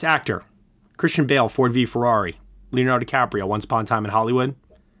 Best Actor: Christian Bale, Ford v Ferrari; Leonardo DiCaprio, Once Upon a Time in Hollywood;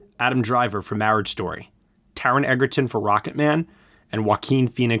 Adam Driver for Marriage Story; Taron Egerton for Rocketman; and Joaquin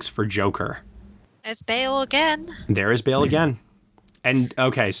Phoenix for Joker. There's Bale again. There is Bale again. And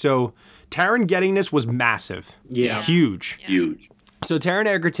okay, so Taron getting this was massive. Yeah. Huge. Yeah. Huge. So Taron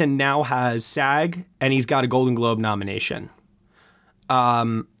Egerton now has SAG, and he's got a Golden Globe nomination.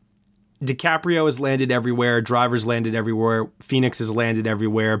 DiCaprio has landed everywhere. Driver's landed everywhere. Phoenix has landed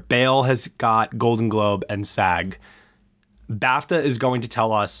everywhere. Bale has got Golden Globe and SAG. BAFTA is going to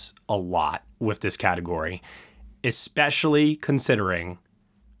tell us a lot with this category, especially considering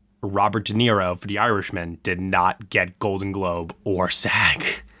Robert De Niro for The Irishman did not get Golden Globe or SAG.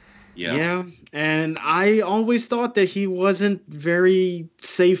 Yeah, and I always thought that he wasn't very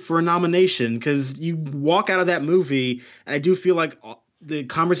safe for a nomination because you walk out of that movie, and I do feel like the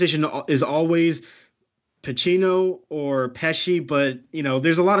conversation is always Pacino or Pesci, but,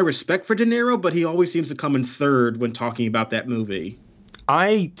 there's a lot of respect for De Niro, but he always seems to come in third when talking about that movie.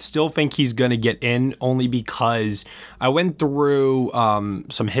 I still think he's going to get in only because I went through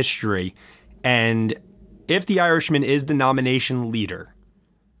some history, and if The Irishman is the nomination leader,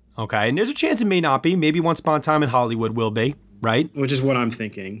 okay, and there's a chance it may not be. Maybe Once Upon a Time in Hollywood will be, right? Which is what I'm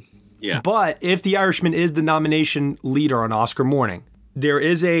thinking. Yeah. But if The Irishman is the nomination leader on Oscar morning, there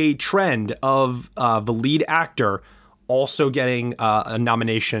is a trend of the lead actor also getting a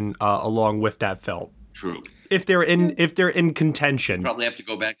nomination along with that film. True. If they're in contention. Probably have to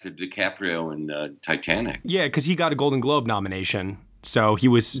go back to DiCaprio and Titanic. Yeah, because he got a Golden Globe nomination. So he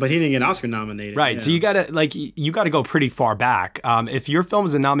was, but he didn't get Oscar nominated. Right. Yeah. So you gotta go pretty far back. If your film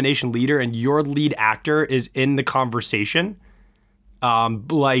is a nomination leader and your lead actor is in the conversation,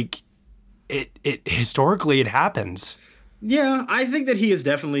 it historically it happens. Yeah, I think that he is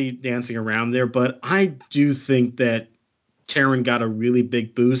definitely dancing around there, but I do think that Taron got a really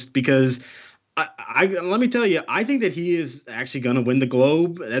big boost because Let me tell you, I think that he is actually going to win the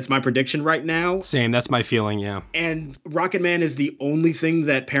Globe. That's my prediction right now. Same. That's my feeling. Yeah. And Rocketman is the only thing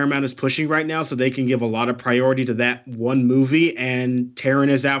that Paramount is pushing right now, so they can give a lot of priority to that one movie. And Taron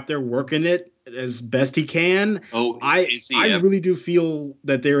is out there working it as best he can. I really do feel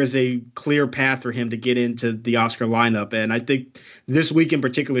that there is a clear path for him to get into the Oscar lineup, and I think this week in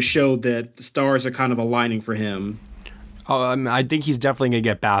particular showed that the stars are kind of aligning for him. I think he's definitely going to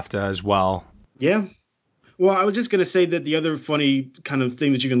get BAFTA as well. Yeah. Well, I was just going to say that the other funny kind of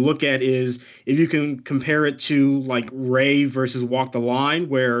thing that you can look at is if you can compare it to like Ray versus Walk the Line,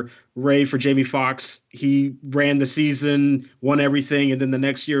 where Ray for Jamie Foxx, he ran the season, won everything, and then the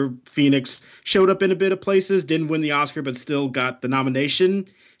next year Phoenix showed up in a bit of places, didn't win the Oscar, but still got the nomination.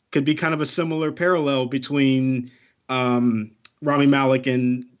 Could be kind of a similar parallel between Rami Malek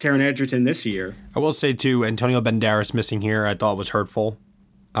and Taron Egerton this year. I will say, too, Antonio Banderas missing here I thought was hurtful.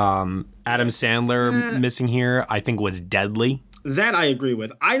 Adam Sandler missing here I think was deadly. That I agree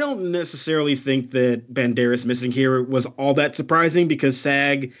with. I don't necessarily think that Banderas missing here was all that surprising because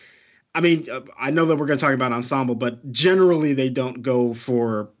SAG, I mean, I know that we're going to talk about ensemble, but generally they don't go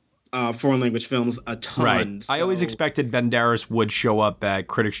for foreign language films a ton. Right. So. I always expected Banderas would show up at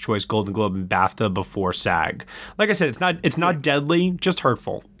Critics' Choice, Golden Globe, and BAFTA before SAG. Like I said, it's not deadly, just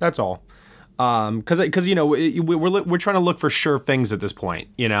hurtful. That's all. Because you know we're trying to look for sure things at this point,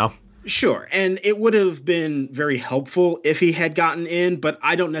 you know. Sure, and it would have been very helpful if he had gotten in, but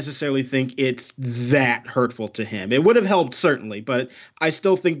I don't necessarily think it's that hurtful to him. It would have helped certainly, but I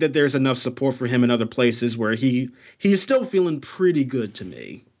still think that there's enough support for him in other places where he's still feeling pretty good to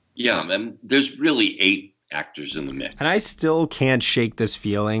me. Yeah, and there's really 8 actors in the mix, and I still can't shake this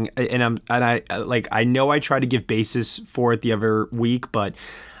feeling. I know I tried to give basis for it the other week, but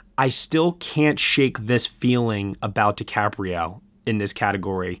I still can't shake this feeling about DiCaprio in this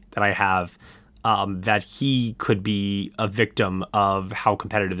category that I have, that he could be a victim of how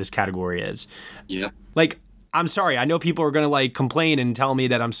competitive this category is. Yeah. Like, I'm sorry. I know people are going to like complain and tell me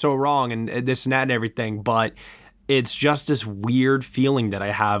that I'm so wrong and this and that and everything, but it's just this weird feeling that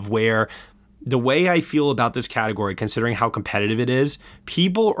I have where the way I feel about this category, considering how competitive it is,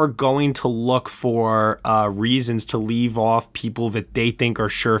 people are going to look for reasons to leave off people that they think are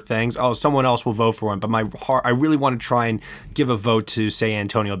sure things. Oh, someone else will vote for him. But my heart, I really want to try and give a vote to, say,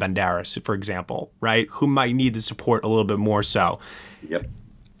 Antonio Banderas, for example, right? Who might need the support a little bit more so. Yep.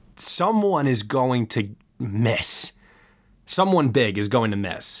 Someone is going to miss. Someone big is going to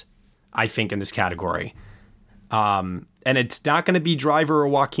miss, I think, in this category. And it's not going to be Driver or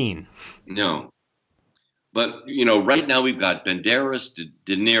Joaquin. No. But, you know, right now we've got Banderas,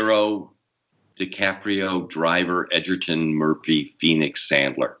 De Niro, DiCaprio, Driver, Egerton, Murphy, Phoenix,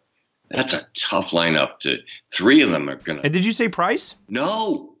 Sandler. That's a tough lineup. 3 of them are going to... And did you say Price?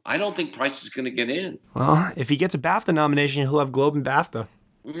 No, I don't think Price is going to get in. Well, if he gets a BAFTA nomination, he'll have Globe and BAFTA.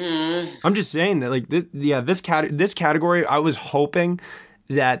 I'm just saying that, like, this category, I was hoping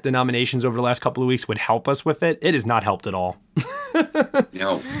that the nominations over the last couple of weeks would help us with it. It has not helped at all.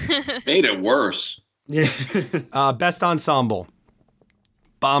 No, made it worse. Yeah. Best ensemble: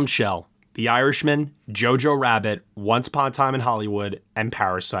 Bombshell, The Irishman, Jojo Rabbit, Once Upon a Time in Hollywood, and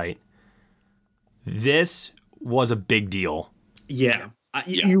Parasite. This was a big deal. Yeah.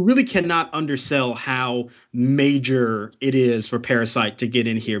 You really cannot undersell how major it is for Parasite to get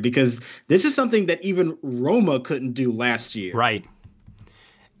in here, because this is something that even Roma couldn't do last year. Right.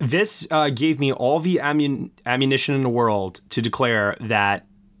 This gave me all the ammunition in the world to declare that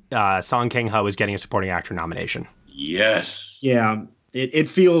Song Kang-ho is getting a supporting actor nomination. Yes. Yeah. It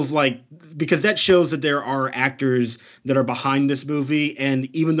feels like, because that shows that there are actors that are behind this movie,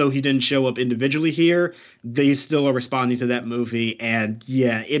 and even though he didn't show up individually here, they still are responding to that movie, and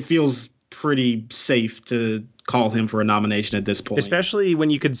yeah, it feels pretty safe to call him for a nomination at this point. Especially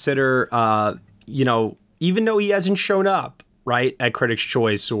when you consider, even though he hasn't shown up, right, at Critics'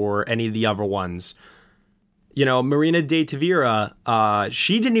 Choice or any of the other ones. You know, Marina de Tavira,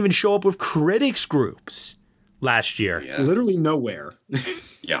 she didn't even show up with critics groups last year. Yeah. Literally nowhere.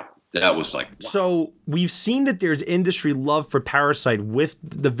 Yeah, that was like... Wow. So we've seen that there's industry love for Parasite with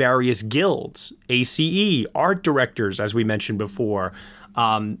the various guilds, ACE, art directors, as we mentioned before.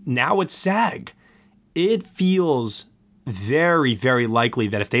 Now it's SAG. It feels very, very likely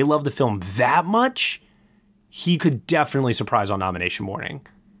that if they love the film that much, he could definitely surprise on nomination morning.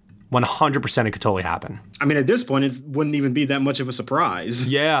 100% it could totally happen. I mean, at this point, it wouldn't even be that much of a surprise.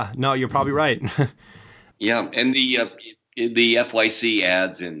 Yeah, no, you're probably right. Yeah, and the FYC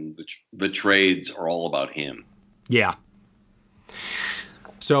ads and the trades are all about him. Yeah.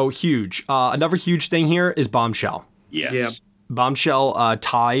 So huge. Another huge thing here is Bombshell. Yes. Yeah. Bombshell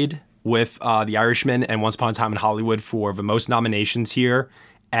tied with The Irishman and Once Upon a Time in Hollywood for the most nominations here.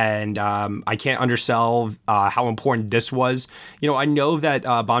 And I can't undersell how important this was. You know, I know that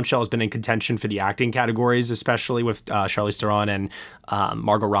Bombshell has been in contention for the acting categories, especially with Charlize Theron and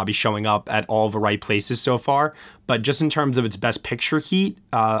Margot Robbie showing up at all the right places so far. But just in terms of its best picture heat,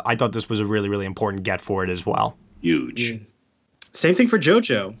 I thought this was a really, really important get for it as well. Huge. Same thing for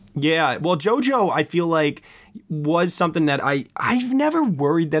JoJo. Yeah, well, JoJo, I feel like, was something that I've never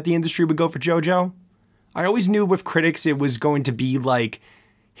worried that the industry would go for JoJo. I always knew with critics it was going to be like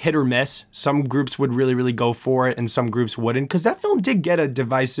hit or miss. Some groups would really, really go for it and some groups wouldn't, because that film did get a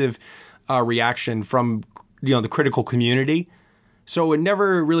divisive reaction from, you know, the critical community. So it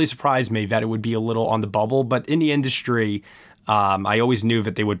never really surprised me that it would be a little on the bubble, but in the industry, I always knew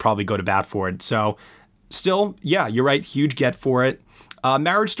that they would probably go to bat for it. So still, yeah, you're right. Huge get for it.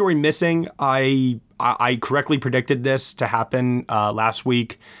 Marriage Story missing. I correctly predicted this to happen last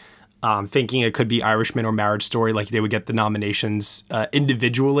week, thinking it could be Irishman or Marriage Story. Like they would get the nominations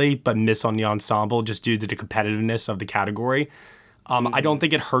individually, but miss on the ensemble just due to the competitiveness of the category. I don't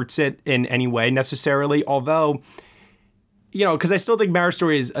think it hurts it in any way necessarily, although, you know, because I still think Marriage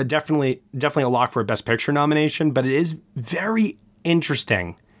Story is definitely a lock for a Best Picture nomination, but it is very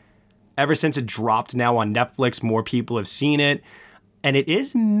interesting. Ever since it dropped now on Netflix, more people have seen it, and it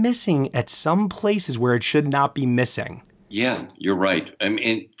is missing at some places where it should not be missing. Yeah, you're right. I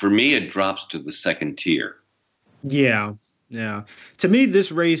mean, for me, it drops to the second tier. Yeah. To me,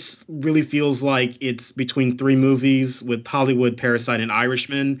 this race really feels like it's between three movies with Hollywood, Parasite, and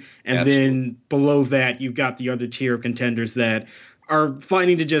Irishman. And Absolutely. Then below that, you've got the other tier of contenders that are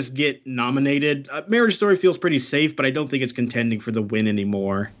fighting to just get nominated. Marriage Story feels pretty safe, but I don't think it's contending for the win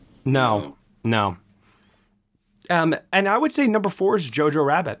anymore. No. And I would say number 4 is Jojo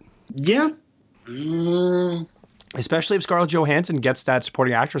Rabbit. Yeah. Especially if Scarlett Johansson gets that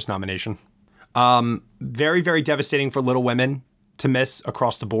supporting actress nomination. Very, very devastating for Little Women to miss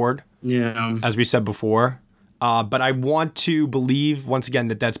across the board. Yeah. As we said before. But I want to believe, once again,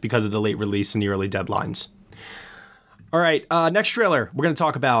 that that's because of the late release and the early deadlines. All right, next trailer we're going to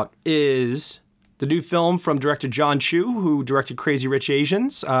talk about is the new film from director John Chu, who directed Crazy Rich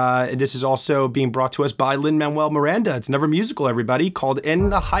Asians. And this is also being brought to us by Lin-Manuel Miranda. It's another musical, everybody, called In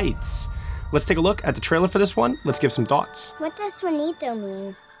the Heights. Let's take a look at the trailer for this one. Let's give some thoughts. What does sueñito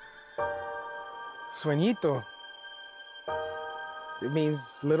mean? Sueñito. It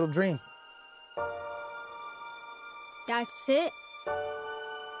means little dream. That's it?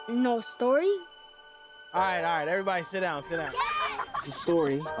 No story? All right, everybody sit down. It's a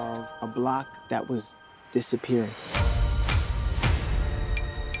story of a block that was disappearing.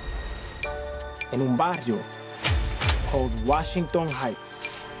 In un barrio called Washington Heights.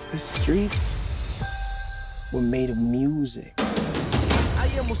 The streets were made of music. I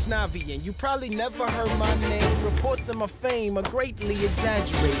am Usnavi, and you probably never heard my name. Reports of my fame are greatly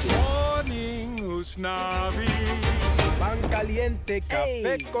exaggerated. Morning, Usnavi. Pan caliente,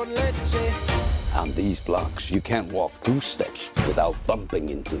 café con leche. On these blocks, you can't walk 2 steps without bumping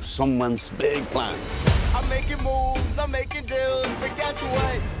into someone's big plan. I'm making moves, I'm making deals, but guess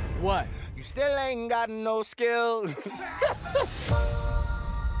what? What? You still ain't got no skills.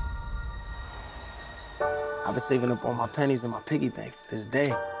 I've been saving up all my pennies in my piggy bank for this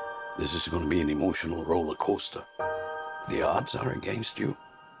day. This is going to be an emotional roller coaster. The odds are against you.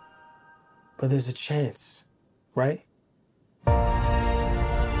 But there's a chance, right? A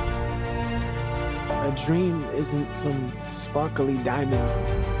dream isn't some sparkly diamond.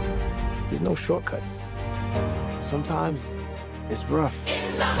 There's no shortcuts. Sometimes it's rough.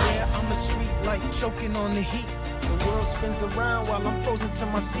 Yeah, I'm a street light choking on the heat. The world spins around while I'm frozen to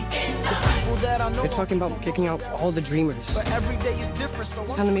my seat. The people that I know. They're talking about kicking out all the dreamers. But every day is different, so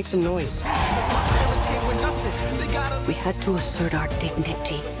it's time to make some noise. We had to assert our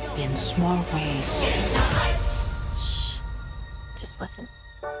dignity in small ways. Shh. Just listen.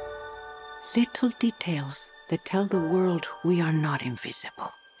 Little details that tell the world we are not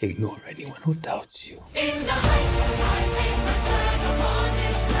invisible. Ignore anyone who doubts you. In the heights,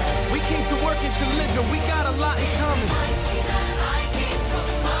 we came to work and to live, and we got a lot in common.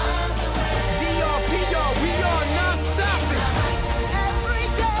 DRPR, we are not stopping. Every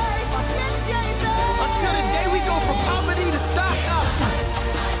day, until the day we go from poverty to stock options.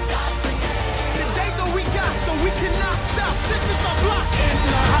 Today's all we got, so we cannot stop. This is our block. In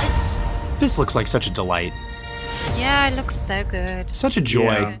the heights. This looks like such a delight. Yeah, it looks so good. Such a joy.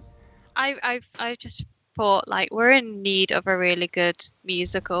 Yeah. I just thought, like, we're in need of a really good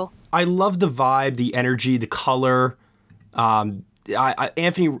musical. I love the vibe, the energy, the color.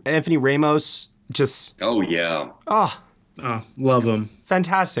 Anthony Ramos just... Oh, yeah. Oh, Oh, love him.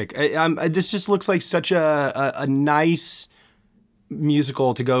 Fantastic. This just looks like such a nice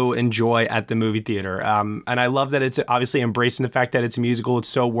musical to go enjoy at the movie theater. And I love that it's obviously embracing the fact that it's a musical. It's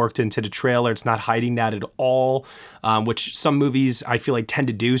so worked into the trailer. It's not hiding that at all, which some movies I feel like tend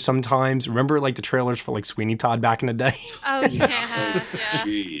to do sometimes. Remember like the trailers for like Sweeney Todd back in the day? Oh, yeah.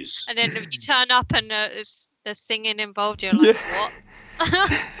 Jeez. And then you turn up and there's singing involved. You're like, what?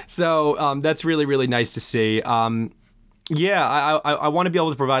 So that's really, really nice to see. I want to be able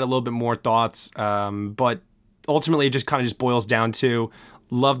to provide a little bit more thoughts, but ultimately it just kind of just boils down to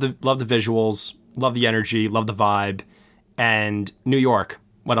love the visuals, love the energy, love the vibe, and New York.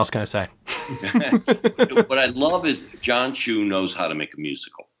 What else can I say? What I love is John Chu knows how to make a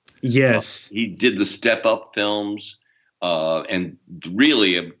musical. Yes. He did the Step Up films, and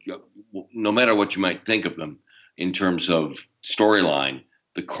really, no matter what you might think of them in terms of storyline,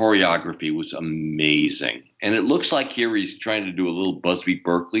 the choreography was amazing. And it looks like here he's trying to do a little Busby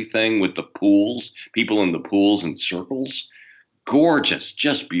Berkeley thing with the pools, people in the pools and circles. Gorgeous,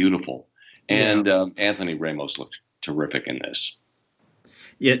 just beautiful. And Anthony Ramos looks terrific in this.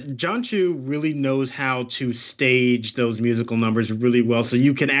 Yeah, John Chu really knows how to stage those musical numbers really well, so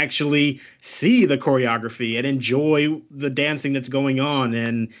you can actually see the choreography and enjoy the dancing that's going on.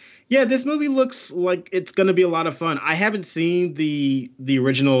 And yeah, this movie looks like it's going to be a lot of fun. I haven't seen the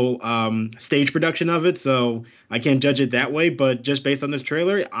original stage production of it, so I can't judge it that way. But just based on this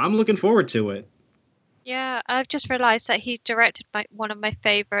trailer, I'm looking forward to it. Yeah, I've just realised that he directed one of my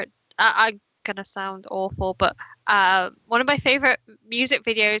favourite. I'm gonna sound awful, but one of my favourite music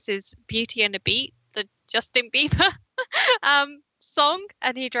videos is "Beauty and the Beat," the Justin Bieber song,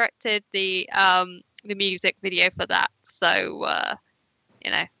 and he directed the music video for that. So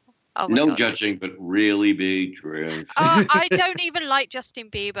oh my No God. judging, but really big truth. I don't even like Justin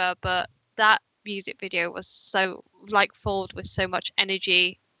Bieber, but that music video was so forward with so much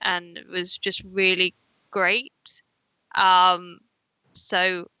energy, and it was just really great.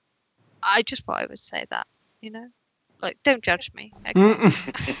 So I just thought I would say that, don't judge me.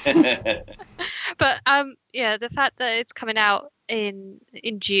 Okay. But the fact that it's coming out in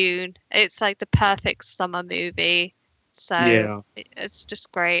June, it's like the perfect summer movie. So it's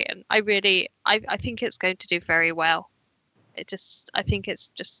just great, and I think it's going to do very well. I think it's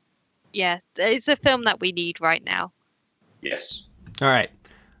just, it's a film that we need right now. Yes. All right.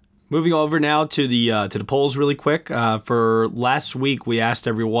 Moving over now to the polls really quick. For last week, we asked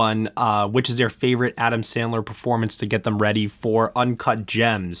everyone which is their favorite Adam Sandler performance to get them ready for Uncut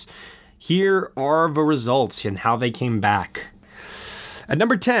Gems. Here are the results and how they came back. At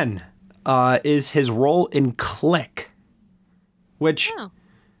number 10 is his role in Click. Which,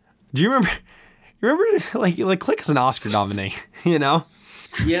 do you remember? Like Click is an Oscar nominee, Yeah.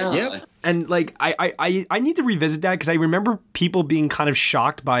 Yep. And I need to revisit that because I remember people being kind of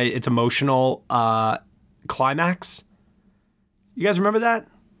shocked by its emotional climax. You guys remember that?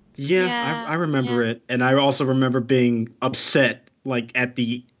 Yeah. I remember it, and I also remember being upset at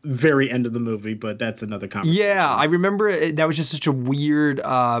the very end of the movie, but that's another conversation. Yeah, I remember that was just such a weird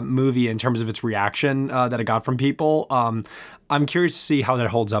movie in terms of its reaction that it got from people. I'm curious to see how that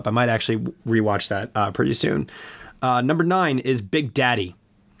holds up. I might actually rewatch that pretty soon. Number 9 is Big Daddy.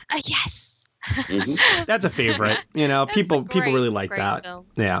 Yes. Mm-hmm. That's a favorite. People really like that. Film.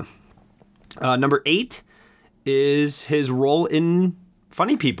 Yeah. Number 8 is his role in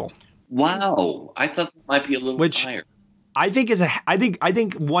Funny People. Wow, I thought it might be a little higher. I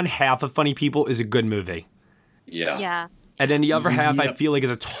think one half of Funny People is a good movie. Yeah. Yeah. And then the other half I feel like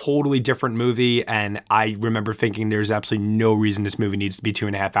is a totally different movie, and I remember thinking there's absolutely no reason this movie needs to be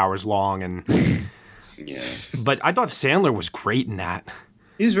 2.5 hours long. And but I thought Sandler was great in that.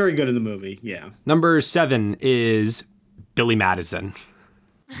 He's very good in the movie. Yeah. Number 7 is Billy Madison.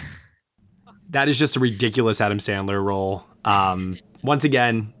 That is just a ridiculous Adam Sandler role. Once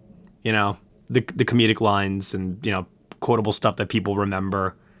again, the comedic lines and quotable stuff that people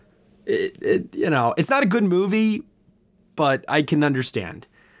remember. It's not a good movie, but I can understand.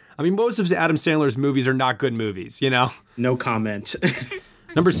 I mean, most of Adam Sandler's movies are not good movies, No comment.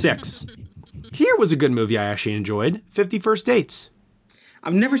 Number 6. Here was a good movie I actually enjoyed. 50 First Dates.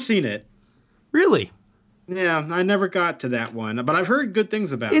 I've never seen it. Really? Yeah, I never got to that one, but I've heard good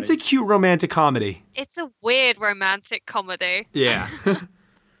things about it. It's a cute romantic comedy. It's a weird romantic comedy. Yeah.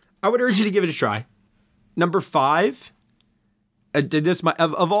 I would urge you to give it a try. Number 5.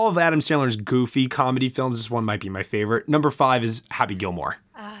 Of all of Adam Sandler's goofy comedy films, this one might be my favorite. Number 5 is Happy Gilmore.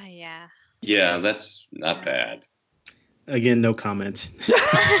 Yeah. Yeah, that's not bad. Again, no comment.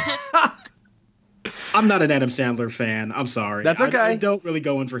 I'm not an Adam Sandler fan. I'm sorry. That's okay. I don't really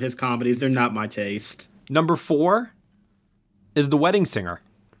go in for his comedies. They're not my taste. Number 4 is The Wedding Singer.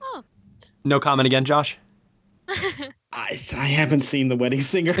 Oh. No comment again, Josh? I haven't seen The Wedding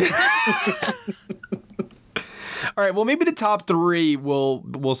Singer. All right, well, maybe the top 3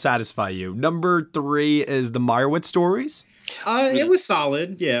 will satisfy you. Number 3 is the Meyerowitz stories. It was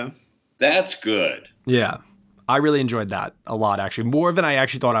solid, yeah. That's good. Yeah. I really enjoyed that a lot, actually. More than I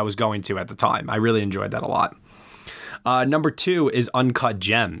actually thought I was going to at the time. I really enjoyed that a lot. Number 2 is Uncut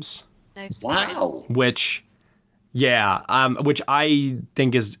Gems. Wow. Which I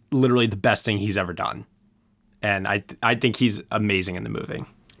think is literally the best thing he's ever done. And I think he's amazing in the movie.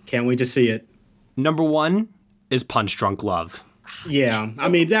 Can't wait to see it. Number 1 is Punch Drunk Love. Yeah, I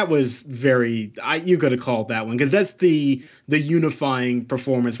mean, that was you could have called that one, because that's the unifying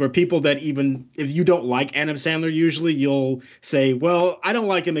performance where people that, even if you don't like Adam Sandler, usually you'll say, well, I don't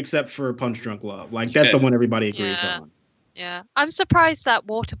like him except for Punch Drunk Love. Like, that's the one everybody agrees on. Yeah. I'm surprised that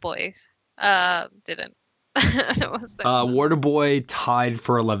Waterboy didn't. Waterboy tied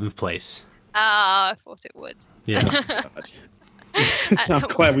for 11th place. I thought it would. Yeah. So I'm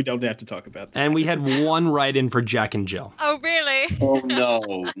glad we don't have to talk about that. And we had one write-in for Jack and Jill. Oh, really? Oh, no.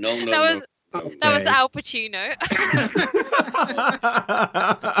 That was Al Pacino.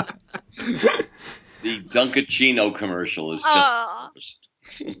 The Dunkachino commercial is just...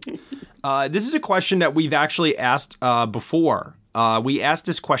 This is a question that we've actually asked before. We asked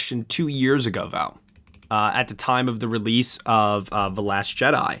this question 2 years ago, though, at the time of the release of The Last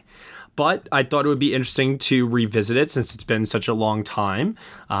Jedi. But I thought it would be interesting to revisit it since it's been such a long time.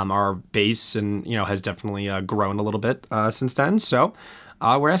 Our base has definitely grown a little bit since then. So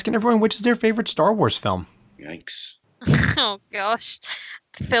we're asking everyone, which is their favorite Star Wars film? Yikes. Oh, gosh.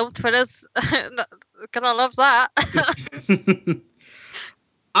 Film Twitter's gonna love that.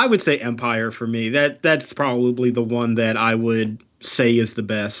 I would say Empire for me. That's probably the one that I would say is the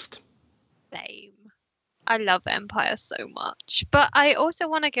best. Same. I love Empire so much. But I also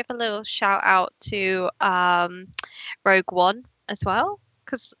want to give a little shout out to Rogue One as well,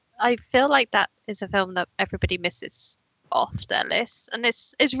 because I feel like that is a film that everybody misses off their list, and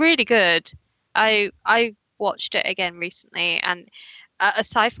it's really good. I watched it again recently, and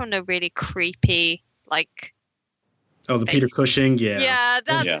aside from the really creepy, like, the Peter Cushing, yeah,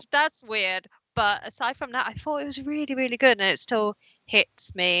 that's weird. But aside from that, I thought it was really, really good, and it still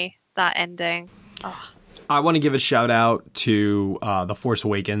hits me, that ending. Oh. I want to give a shout out to The Force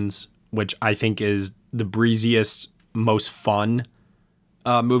Awakens, which I think is the breeziest, most fun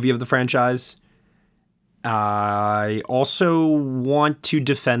movie of the franchise. I also want to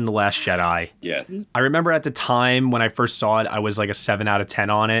defend The Last Jedi. Yes. I remember at the time when I first saw it, I was like a 7 out of 10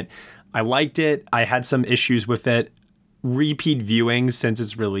 on it. I liked it. I had some issues with it. Repeat viewing since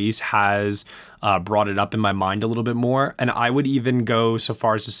its release has brought it up in my mind a little bit more. And I would even go so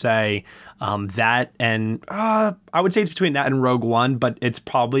far as to say that and I would say it's between that and Rogue One, but it's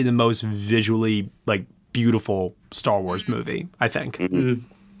probably the most visually beautiful Star Wars movie, I think. Mm-hmm.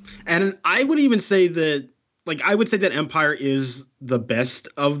 And I would even say that Empire is the best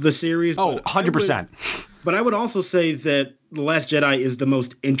of the series. Oh, 100%. But I would also say that The Last Jedi is the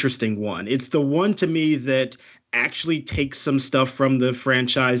most interesting one. It's the one to me that actually takes some stuff from the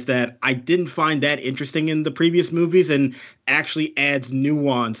franchise that I didn't find that interesting in the previous movies and actually adds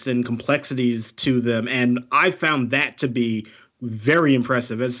nuance and complexities to them. And I found that to be very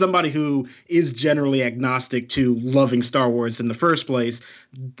impressive. As somebody who is generally agnostic to loving Star Wars in the first place,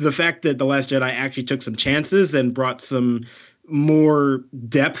 the fact that The Last Jedi actually took some chances and brought some more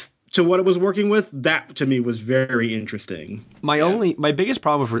depth to what it was working with, that to me was very interesting. My biggest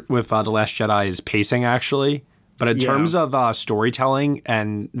problem with The Last Jedi is pacing, actually. But in terms of storytelling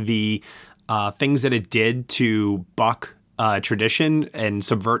and the things that it did to buck tradition and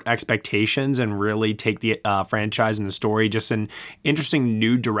subvert expectations and really take the franchise and the story just in interesting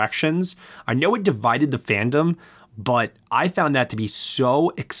new directions, I know it divided the fandom, but I found that to be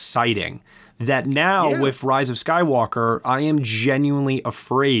so exciting that now with Rise of Skywalker, I am genuinely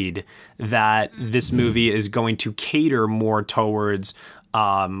afraid that this movie is going to cater more towards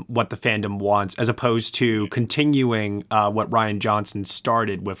what the fandom wants, as opposed to continuing what Rian Johnson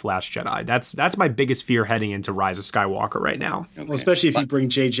started with Last Jedi. That's my biggest fear heading into Rise of Skywalker right now. Well, especially if you bring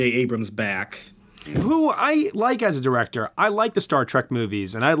J.J. Abrams back. Who I like as a director. I like the Star Trek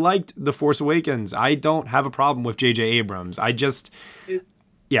movies, and I liked The Force Awakens. I don't have a problem with J.J. Abrams. He just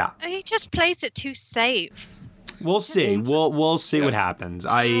plays it too safe. We'll see. We'll see what happens.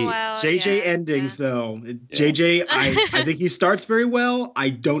 JJ endings though. JJ, I think he starts very well. I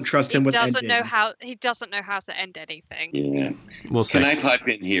don't trust him with endings. He doesn't know how to end anything. Yeah. We'll see. Can I pipe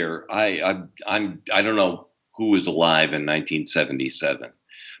in here? I don't know who was alive in 1977,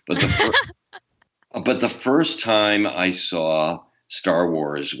 but But the first time I saw Star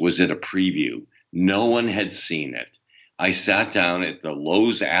Wars was at a preview. No one had seen it. I sat down at the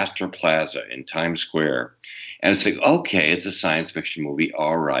Lowe's Astor Plaza in Times Square, and it's like, okay, it's a science fiction movie,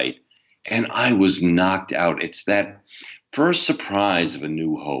 all right. And I was knocked out. It's that first surprise of A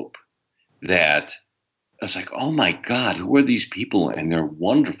New Hope that I was like, oh my God, who are these people? And they're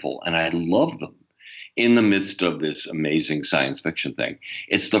wonderful, and I love them in the midst of this amazing science fiction thing.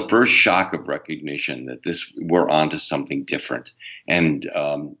 It's the first shock of recognition that we're onto something different. And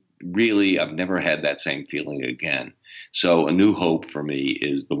really, I've never had that same feeling again. So A New Hope for me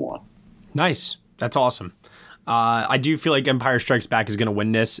is the one. Nice. That's awesome. I do feel like Empire Strikes Back is going to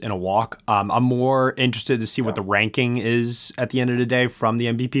win this in a walk. I'm more interested to see what the ranking is at the end of the day from the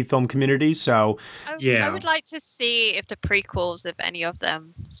MVP film community. So, I would like to see if the prequels, if any of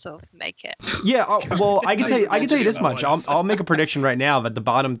them sort of make it. Yeah, well, I can tell you this much. I'll make a prediction right now that the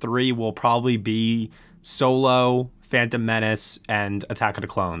bottom three will probably be Solo, Phantom Menace, and Attack of the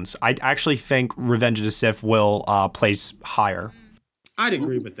Clones. I actually think Revenge of the Sith will place higher. I'd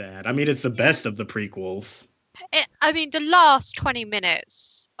agree with that. I mean, it's the best of the prequels. The last 20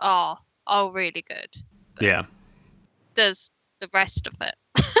 minutes are really good. Yeah. There's the rest of it.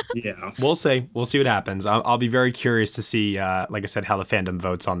 Yeah. We'll see. We'll see what happens. I'll be very curious to see, like I said, how the fandom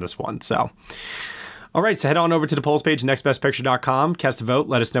votes on this one. So, all right. So head on over to the polls page, nextbestpicture.com, cast a vote,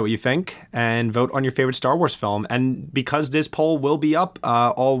 let us know what you think, and vote on your favorite Star Wars film. And because this poll will be up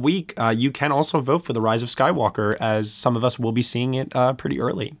all week, you can also vote for The Rise of Skywalker, as some of us will be seeing it pretty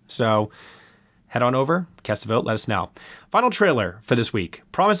early. So head on over, cast a vote, let us know. Final trailer for this week,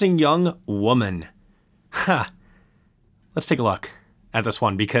 Promising Young Woman. Let's take a look at this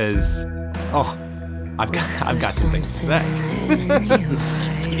one because, I've got some things to say.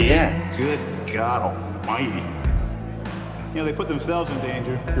 Yeah. Good God almighty. You know, they put themselves in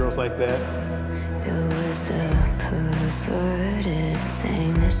danger, girls like that. It was a perverted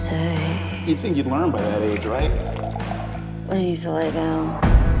thing to say. You'd think you'd learn by that age, right? Please lay down.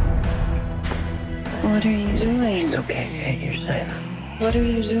 What are you doing? It's okay, Faye, you're safe. What are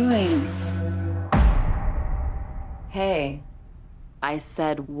you doing? Hey, I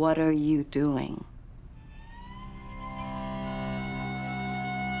said, what are you doing?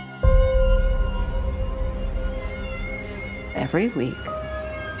 Every week,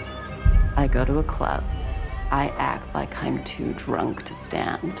 I go to a club. I act like I'm too drunk to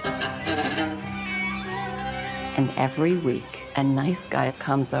stand. And every week, a nice guy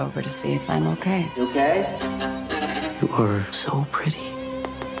comes over to see if I'm okay. You okay? You are so pretty.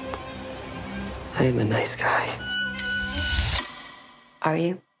 I am a nice guy. Are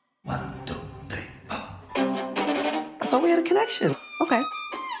you? 1, 2, 3, 4. I thought we had a connection. Okay.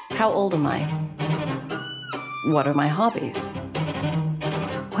 How old am I? What are my hobbies?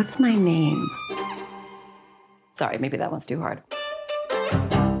 What's my name? Sorry, maybe that one's too hard.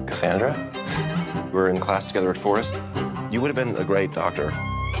 Cassandra? We were in class together at Forest. You would have been a great doctor.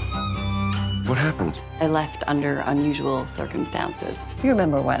 What happened? I left under unusual circumstances. You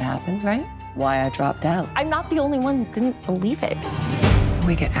remember what happened, right? Why I dropped out. I'm not the only one who didn't believe it.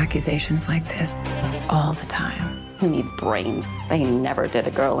 We get accusations like this all the time. Who needs brains? They never did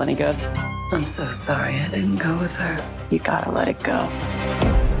a girl any good. I'm so sorry I didn't go with her. You gotta let it go.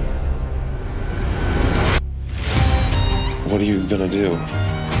 What are you gonna do?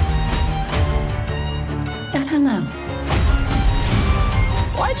 I don't know.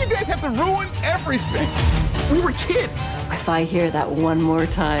 Why do you guys have to ruin everything? We were kids. If I hear that one more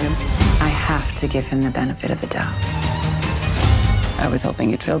time, I have to give him the benefit of the doubt. I was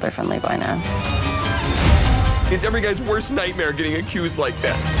hoping you'd feel differently by now. It's every guy's worst nightmare getting accused like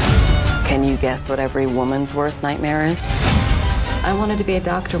that. Can you guess what every woman's worst nightmare is? I wanted to be a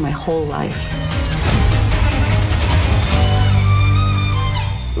doctor my whole life.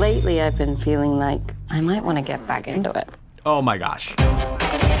 Lately, I've been feeling like I might want to get back into it. Oh my gosh.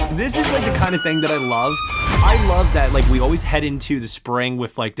 This is like the kind of thing that I love. I love that, like, we always head into the spring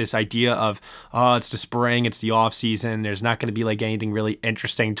with like this idea of, oh, it's the spring, it's the off season, there's not going to be like anything really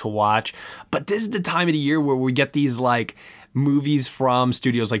interesting to watch. But this is the time of the year where we get these like movies from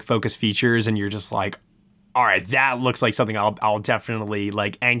studios like Focus Features, and you're just like, all right, that looks like something I'll definitely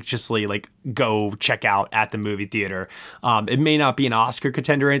like anxiously like go check out at the movie theater. It may not be an Oscar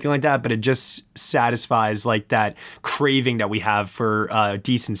contender or anything like that, but it just satisfies like that craving that we have for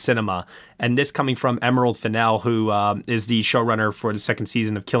decent cinema. And this coming from Emerald Fennell, who is the showrunner for the second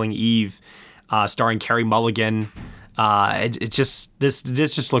season of Killing Eve, starring Carey Mulligan. It just this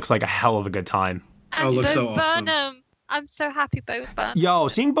just looks like a hell of a good time. And Bo Burnham. I'm so happy Bo Burnham. Yo,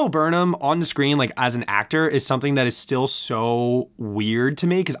 seeing Bo Burnham on the screen, like as an actor, is something that is still so weird to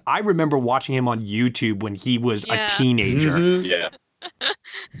me because I remember watching him on YouTube when he was a teenager. Yeah.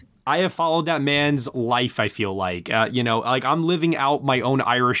 I have followed that man's life, I feel like. Like I'm living out my own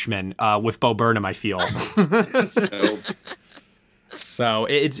Irishman with Bo Burnham, I feel. So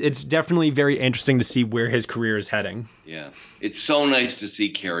it's definitely very interesting to see where his career is heading. Yeah. It's so nice to see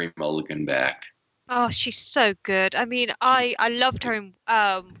Carey Mulligan back. Oh, she's so good. I mean, I loved her in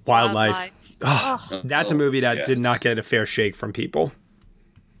Wildlife. Oh, that's a movie that did not get a fair shake from people.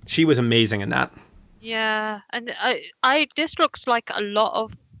 She was amazing in that. Yeah, and this looks like a lot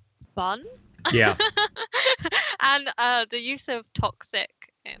of fun. Yeah. And the use of toxic.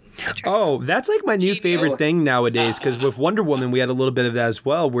 Oh, that's like my new favorite thing nowadays, because with Wonder Woman, we had a little bit of that as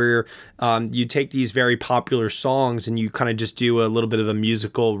well, where you take these very popular songs and you kind of just do a little bit of a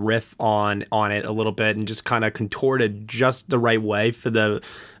musical riff on it a little bit and just kind of contort it just the right way for the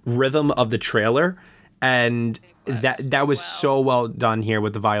rhythm of the trailer. And that was so well done here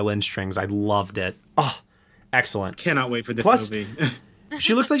with the violin strings. I loved it. Oh, excellent. Cannot wait for this movie.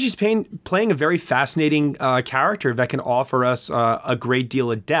 She looks like she's playing a very fascinating character that can offer us a great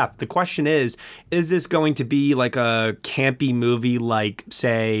deal of depth. The question is this going to be like a campy movie like,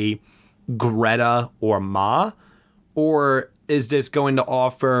 say, Greta or Ma? Or is this going to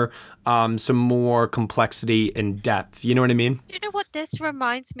offer some more complexity and depth? You know what I mean? You know what this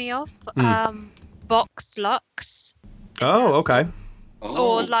reminds me of? Vox Lux. Oh, okay.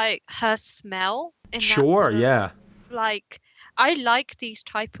 Or like her smell. Sure, yeah. Like, I like these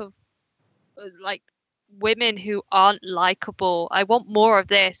type of like women who aren't likable. I want more of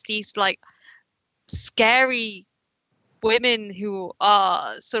this. These like scary women who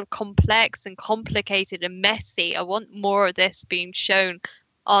are sort of complex and complicated and messy. I want more of this being shown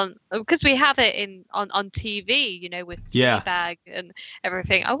on, because we have it on TV, with Fleabag and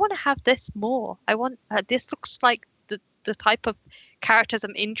everything. I want to have this more. I want this looks like the type of characters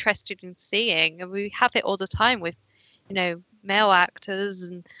I'm interested in seeing, and we have it all the time with male actors,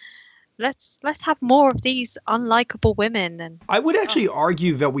 and let's have more of these unlikable women. And I would actually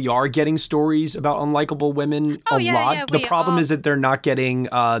argue that we are getting stories about unlikable women a lot. Yeah, the problem is that they're not getting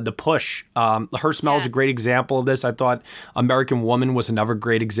the push. Her Smell is a great example of this. I thought American Woman was another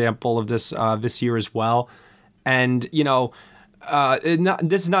great example of this this year as well. And this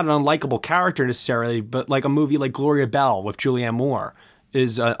is not an unlikable character necessarily, but like a movie like Gloria Bell with Julianne Moore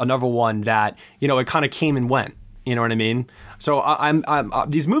is another one that it kind of came and went. You know what I mean? So I'm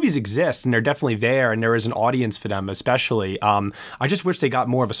these movies exist and they're definitely there, and there is an audience for them, especially. I just wish they got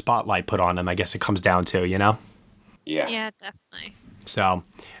more of a spotlight put on them. I guess it comes down to, Yeah. Yeah, definitely. So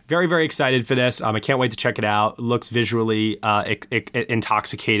very, very excited for this. I can't wait to check it out. It looks visually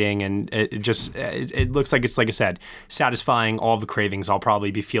intoxicating, and it looks like it's, like I said, satisfying all the cravings I'll probably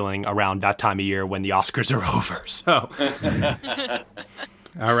be feeling around that time of year when the Oscars are over. So.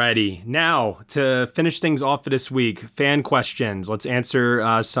 Alrighty, now to finish things off for this week, fan questions. Let's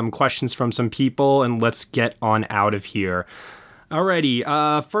answer some questions from some people and let's get on out of here. Alrighty,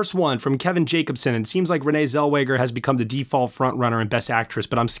 first one from Kevin Jacobson. It seems like Renee Zellweger has become the default frontrunner and best actress,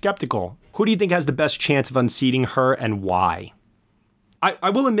 but I'm skeptical. Who do you think has the best chance of unseating her and why? I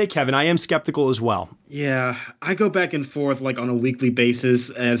will admit, Kevin, I am skeptical as well. Yeah, I go back and forth like on a weekly basis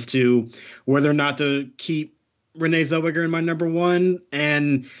as to whether or not to keep Renee Zellweger in my number one,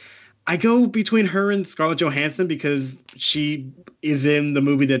 and I go between her and Scarlett Johansson because she is in the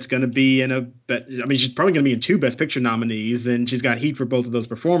movie that's going to be she's probably going to be in 2 Best Picture nominees, and she's got heat for both of those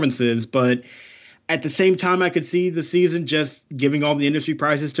performances. But at the same time, I could see the season just giving all the industry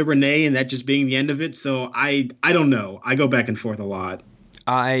prizes to Renee and that just being the end of it. So I don't know. I go back and forth a lot.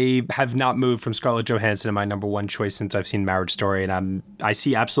 I have not moved from Scarlett Johansson in my number one choice since I've seen Marriage Story, and I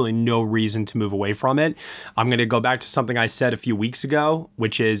see absolutely no reason to move away from it. I'm going to go back to something I said a few weeks ago,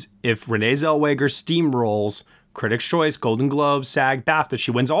 which is if Renee Zellweger steamrolls Critics' Choice, Golden Globes, SAG, BAFTA,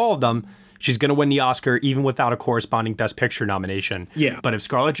 she wins all of them, she's going to win the Oscar even without a corresponding Best Picture nomination. Yeah. But if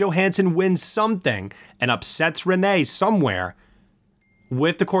Scarlett Johansson wins something and upsets Renee somewhere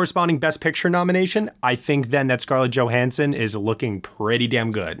with the corresponding Best Picture nomination, I think then that Scarlett Johansson is looking pretty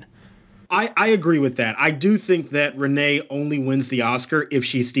damn good. I agree with that. I do think that Renee only wins the Oscar if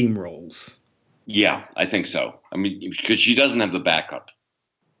she steamrolls. Yeah, I think so. I mean, because she doesn't have the backup.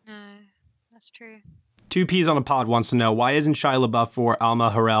 No, that's true. 2 Peas on a Pod wants to know, why isn't Shia LaBeouf or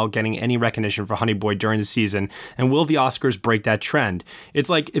Alma Harrell getting any recognition for Honey Boy during the season, and will the Oscars break that trend? It's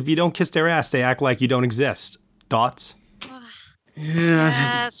like, if you don't kiss their ass, they act like you don't exist. Thoughts? Yeah,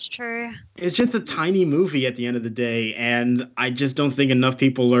 that's true. It's just a tiny movie at the end of the day, and I just don't think enough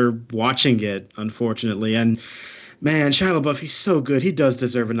people are watching it, unfortunately. And Man, Shia LaBeouf, he's so good. He does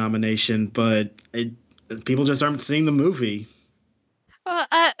deserve a nomination, but people just aren't seeing the movie. Well,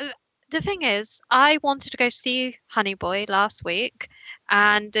 the thing is, I wanted to go see Honey Boy last week,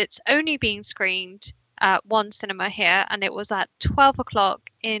 and it's only being screened at one cinema here, and it was at 12 o'clock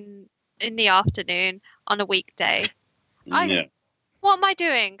in the afternoon on a weekday. Yeah. What am I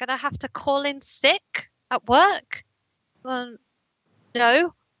doing? Gonna have to call in sick at work? Well,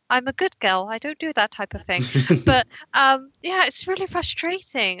 no. I'm a good girl. I don't do that type of thing. But yeah, it's really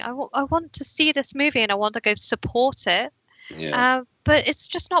frustrating. I want to see this movie and I want to go support it. Yeah. But it's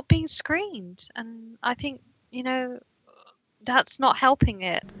just not being screened. And I think, that's not helping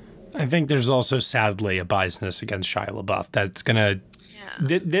it. I think there's also, sadly, a biasness against Shia LaBeouf that's going to...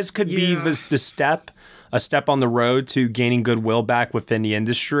 This could be a step on the road to gaining goodwill back within the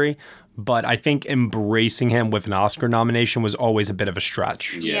industry. But I think embracing him with an Oscar nomination was always a bit of a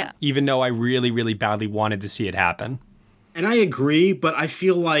stretch. Yeah. Even though I really, really badly wanted to see it happen. And I agree, but I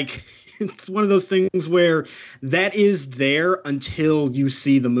feel like it's one of those things where that is there until you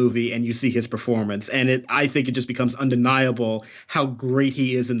see the movie and you see his performance. And I think it just becomes undeniable how great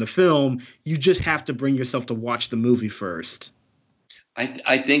he is in the film. You just have to bring yourself to watch the movie first.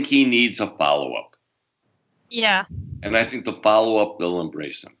 I think he needs a follow-up. Yeah. And I think the follow-up, they'll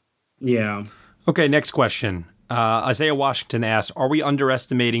embrace him. Yeah. Okay, next question. Isaiah Washington asks, are we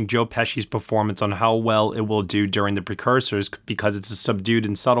underestimating Joe Pesci's performance on how well it will do during the precursors because it's a subdued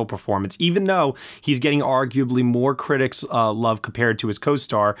and subtle performance, even though he's getting arguably more critics' love compared to his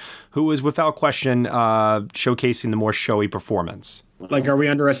co-star, who is without question showcasing the more showy performance? Like, are we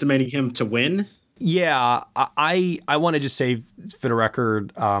underestimating him to win? Yeah, I want to just say for the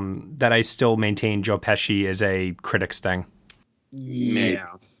record that I still maintain Joe Pesci is a critics thing.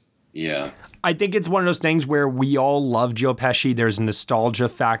 Yeah. Yeah. I think it's one of those things where we all love Joe Pesci. There's a nostalgia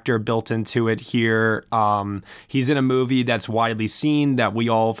factor built into it here. He's in a movie that's widely seen that we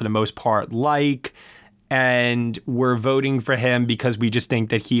all, for the most part, like. And we're voting for him because we just think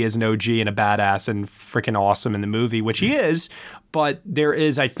that he is an OG and a badass and freaking awesome in the movie, which he is. But there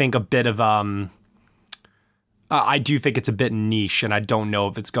is, I think, a bit of... I do think it's a bit niche, and I don't know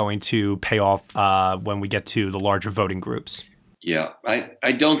if it's going to pay off when we get to the larger voting groups. Yeah,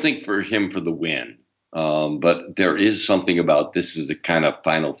 I don't think for him for the win, but there is something about this is a kind of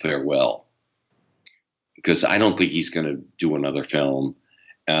final farewell because I don't think he's going to do another film.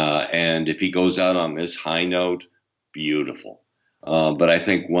 And if he goes out on this high note, beautiful. But I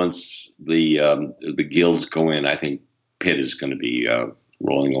think once the guilds go in, I think Pitt is going to be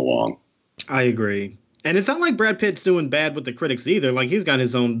rolling along. I agree. And it's not like Brad Pitt's doing bad with the critics either. Like, he's got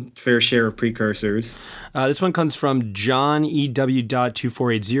his own fair share of precursors. This one comes from John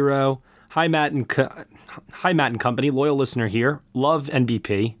EW.2480. Hi, Matt and company. Loyal listener here. Love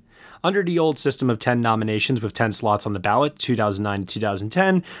NBP. Under the old system of 10 nominations with 10 slots on the ballot, 2009 to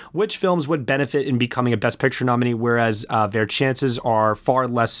 2010, which films would benefit in becoming a Best Picture nominee, whereas their chances are far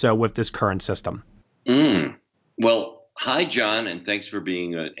less so with this current system? Well, hi, John, and thanks for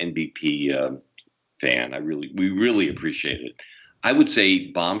being an NBP fan. We really appreciate it. I would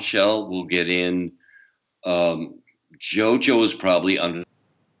say Bombshell will get in. JoJo is probably under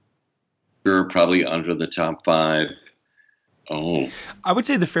the top 5. Oh, I would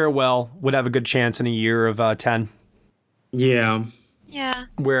say The Farewell would have a good chance in a year of 10. Yeah. Yeah.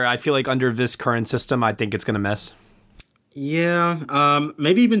 Where I feel like under this current system, I think it's going to miss. Yeah,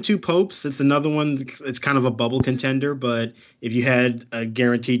 maybe even Two Popes. It's another one. It's kind of a bubble contender, but if you had a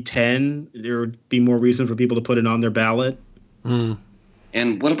guaranteed 10, there would be more reason for people to put it on their ballot. And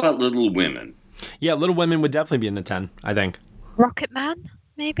what about Little Women? Yeah, Little Women would definitely be in the 10, I think. Rocket Man,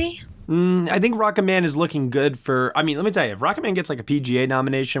 maybe? I think Rocket Man is looking good for... I mean, let me tell you, if Rocket Man gets like a PGA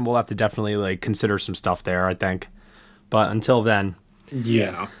nomination, we'll have to definitely like consider some stuff there, I think. But until then...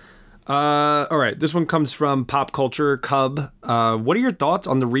 Yeah. All right, this one comes from Pop Culture Cub. What are your thoughts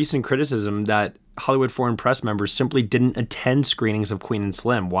on the recent criticism that Hollywood Foreign Press members simply didn't attend screenings of Queen and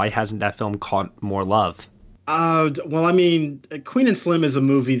Slim? Why hasn't that film caught more love? Well, I mean, Queen and Slim is a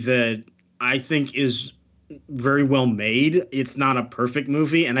movie that I think is very well made. It's not a perfect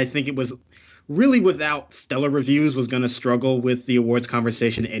movie, and I think it was really without stellar reviews was going to struggle with the awards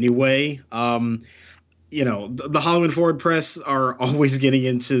conversation anyway. You know, the Hollywood Foreign Press are always getting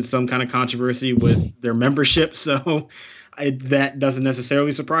into some kind of controversy with their membership, so that doesn't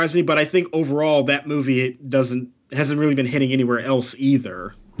necessarily surprise me. But I think overall that movie hasn't really been hitting anywhere else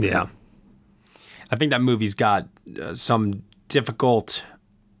either. Yeah, I think that movie's got some difficult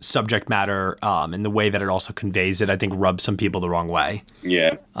subject matter, and the way that it also conveys it, I think, rubs some people the wrong way.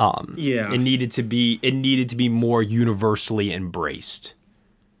 Yeah. Yeah. It needed to be more universally embraced.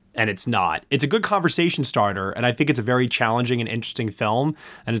 and it's not. It's a good conversation starter, and I think it's a very challenging and interesting film,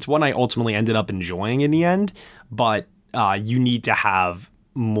 and it's one I ultimately ended up enjoying in the end, but you need to have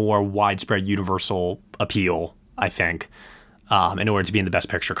more widespread universal appeal, I think, in order to be in the Best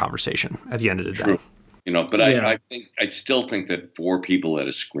Picture conversation at the end of the day. You know, but I still think that 4 people at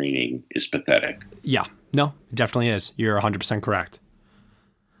a screening is pathetic. Yeah, no, it definitely is. You're 100% correct.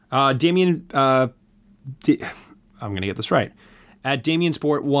 Damien, I'm going to get this right. At Damien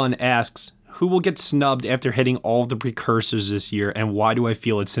Sport 1 asks, who will get snubbed after hitting all of the precursors this year, and why do I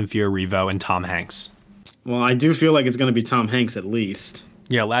feel it's Cynthia Erivo and Tom Hanks? Well, I do feel like it's going to be Tom Hanks at least.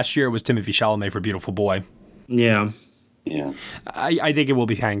 Yeah, last year it was Timothée Chalamet for Beautiful Boy. Yeah. Yeah. I think it will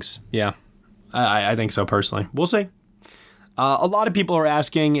be Hanks. Yeah. I think so, personally. We'll see. A lot of people are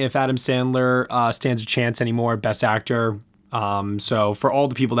asking if Adam Sandler stands a chance anymore, Best Actor. So for all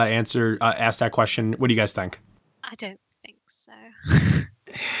the people that asked that question, what do you guys think? I don't think so.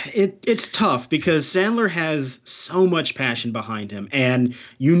 It's tough because Sandler has so much passion behind him, and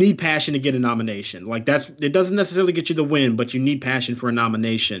you need passion to get a nomination. Like it doesn't necessarily get you the win, but you need passion for a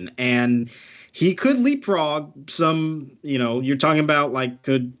nomination. And he could leapfrog some, you're talking about like,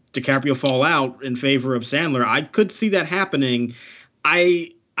 could DiCaprio fall out in favor of Sandler? I could see that happening.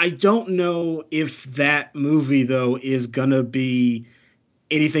 I don't know if that movie, though, is going to be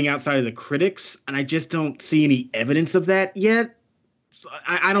anything outside of the critics, and I just don't see any evidence of that yet. So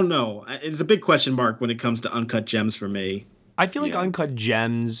I don't know. It's a big question mark when it comes to Uncut Gems for me. I feel like Uncut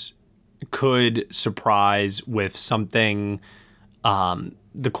Gems could surprise with something,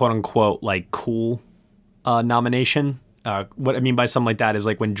 the quote-unquote, like, cool nomination. What I mean by something like that is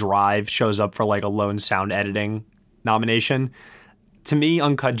like when Drive shows up for like a lone sound editing nomination. To me,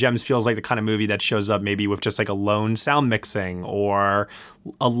 Uncut Gems feels like the kind of movie that shows up maybe with just like a lone sound mixing or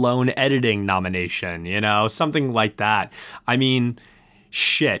a lone editing nomination, something like that. I mean,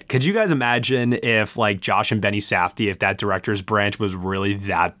 shit. Could you guys imagine if like Josh and Benny Safdie, if that director's branch was really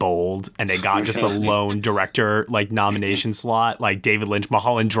that bold and they got just a lone director like nomination slot, like David Lynch,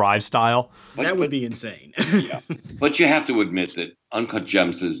 Mulholland Drive style? That would be insane. Yeah. But you have to admit that Uncut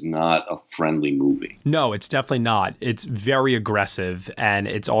Gems is not a friendly movie. No, it's definitely not. It's very aggressive, and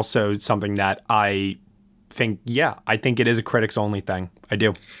it's also something that I think it is a critics only thing. I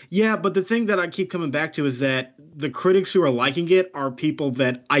do. Yeah, but the thing that I keep coming back to is that the critics who are liking it are people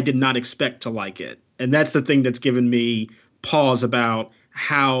that I did not expect to like it. And that's the thing that's given me pause about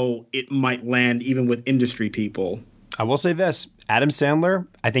how it might land even with industry people. I will say this, Adam Sandler,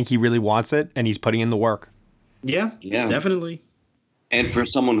 I think he really wants it and he's putting in the work. Yeah, definitely. And for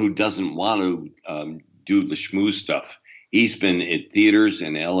someone who doesn't want to do the schmooze stuff, he's been at theaters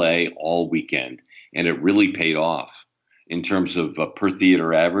in LA all weekend, and it really paid off in terms of per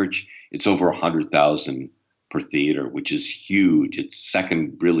theater average. It's over 100,000 per theater, which is huge. It's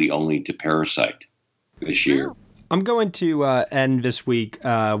second really only to Parasite this year. I'm going to end this week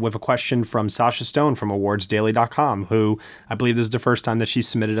with a question from Sasha Stone from awardsdaily.com, who I believe this is the first time that she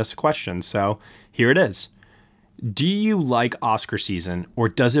submitted us a question. So here it is. Do you like Oscar season, or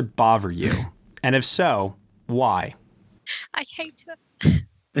does it bother you? And if so, why? I hate it.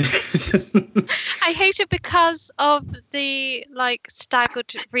 I hate it because of the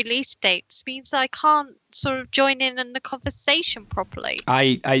staggered release dates. Means I can't sort of join in the conversation properly.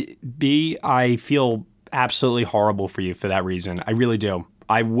 I feel absolutely horrible for you for that reason. I really do.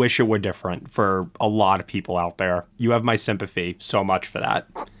 I wish it were different for a lot of people out there. You have my sympathy so much for that.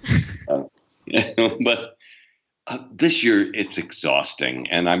 But this year it's exhausting,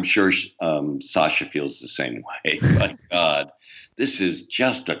 and I'm sure Sasha feels the same way. My God, this is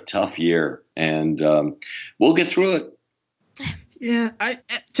just a tough year, and we'll get through it. Yeah,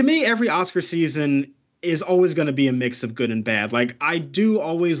 to me, every Oscar season is always going to be a mix of good and bad. Like, I do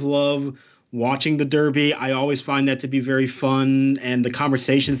always love watching the Derby. I always find that to be very fun, and the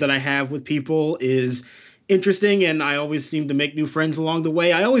conversations that I have with people is interesting, and I always seem to make new friends along the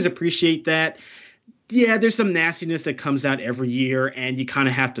way. I always appreciate that. Yeah, there's some nastiness that comes out every year, and you kind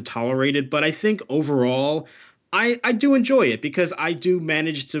of have to tolerate it. But I think overall, I do enjoy it because I do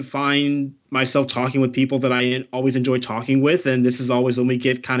manage to find myself talking with people that I always enjoy talking with. And this is always when we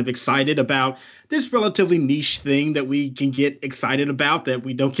get kind of excited about this relatively niche thing that we can get excited about that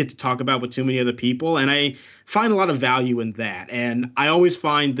we don't get to talk about with too many other people. And I find a lot of value in that. And I always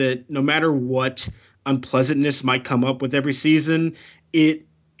find that no matter what unpleasantness might come up with every season, it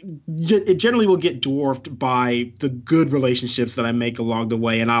generally will get dwarfed by the good relationships that I make along the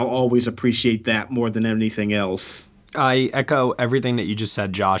way, and I'll always appreciate that more than anything else. I echo everything that you just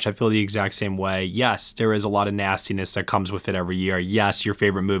said, Josh. I feel the exact same way. Yes, there is a lot of nastiness that comes with it every year. Yes, your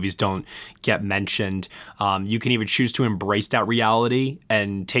favorite movies don't get mentioned. You can even choose to embrace that reality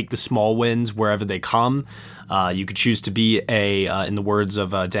and take the small wins wherever they come. You could choose to be in the words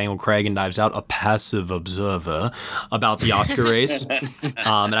of Daniel Craig in Knives Out, a passive observer about the Oscar race.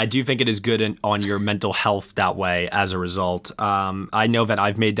 And I do think it is good on your mental health that way as a result. I know that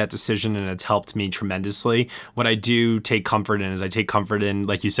I've made that decision and it's helped me tremendously. What I do take comfort in is I take comfort in,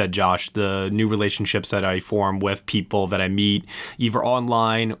 like you said, Josh, the new relationships that I form with people that I meet either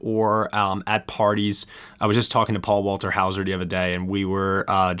online or at parties. I was just talking to Paul Walter Hauser the other day, and we were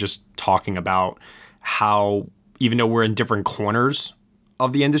just talking about how, even though we're in different corners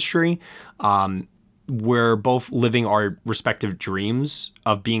of the industry, we're both living our respective dreams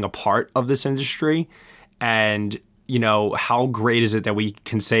of being a part of this industry. And, you know, how great is it that we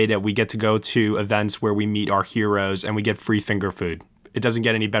can say that we get to go to events where we meet our heroes and we get free finger food? It doesn't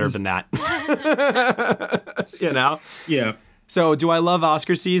get any better than that. You know? Yeah. So do I love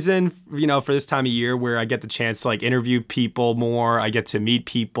Oscar season, you know, for this time of year where I get the chance to like interview people more, I get to meet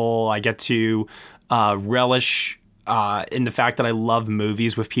people, I get to relish in the fact that I love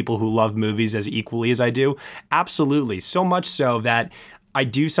movies with people who love movies as equally as I do? Absolutely. So much so that I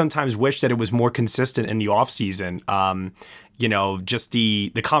do sometimes wish that it was more consistent in the off season. You know, just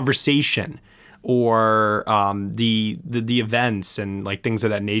the conversation or the events and like things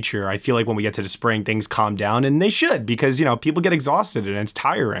of that nature. I feel like when we get to the spring, things calm down, and they should, because, you know, people get exhausted and it's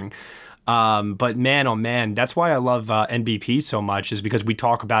tiring. But man, oh man, that's why I love NBP so much, is because we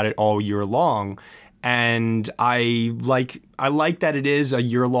talk about it all year long. And I like that it is a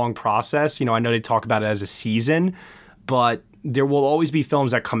year-long process. You know, I know they talk about it as a season, but there will always be films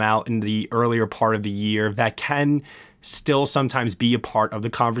that come out in the earlier part of the year that can still sometimes be a part of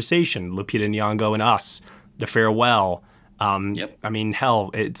the conversation. Lupita Nyong'o and Us, The Farewell. Yep. I mean, hell,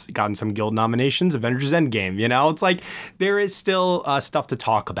 it's gotten some Guild nominations, Avengers Endgame, you know? It's like there is still stuff to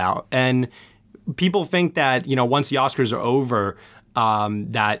talk about. And people think that, you know, once the Oscars are over,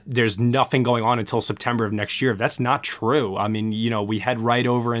 that there's nothing going on until September of next year. That's not true. I mean, you know, we head right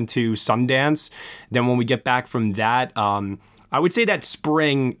over into Sundance. Then when we get back from that, I would say that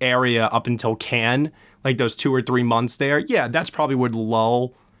spring area up until Cannes, like those 2 or 3 months there, yeah, that's probably where the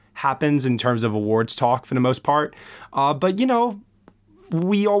lull happens in terms of awards talk for the most part. But, you know,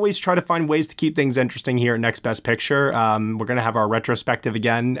 we always try to find ways to keep things interesting here at Next Best Picture. We're going to have our retrospective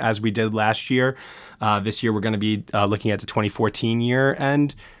again, as we did last year. This year, we're going to be looking at the 2014 year,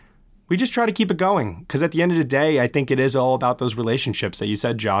 and we just try to keep it going. Because at the end of the day, I think it is all about those relationships that you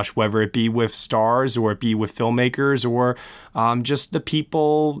said, Josh, whether it be with stars or it be with filmmakers or just the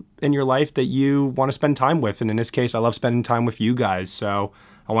people in your life that you want to spend time with. And in this case, I love spending time with you guys. So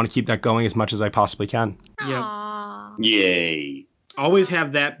I want to keep that going as much as I possibly can. Yeah. Yay. Always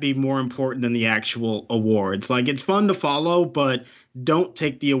have that be more important than the actual awards. Like, it's fun to follow, but don't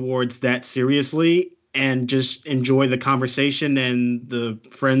take the awards that seriously, and just enjoy the conversation and the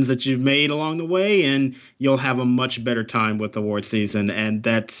friends that you've made along the way, and you'll have a much better time with award season. And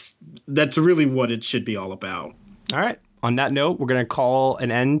that's really what it should be all about. All right. On that note, we're going to call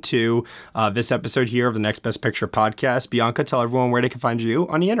an end to this episode here of the Next Best Picture podcast. Bianca, tell everyone where they can find you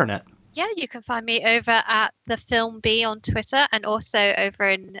on the internet. Yeah, you can find me over at the Film Bee on Twitter, and also over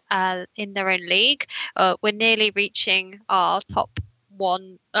in Their Own League. We're nearly reaching our top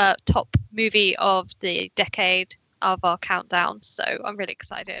movie of the decade of our countdown, so I'm really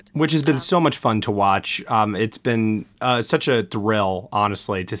excited. Which has been so much fun to watch. It's been such a thrill,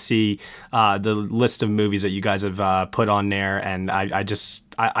 honestly, to see the list of movies that you guys have put on there, and I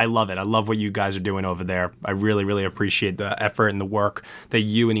love it. I love what you guys are doing over there. I really, really appreciate the effort and the work that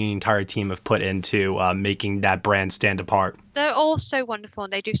you and the entire team have put into making that brand stand apart. They're all so wonderful,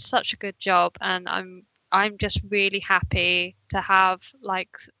 and they do such a good job, and I'm just really happy to have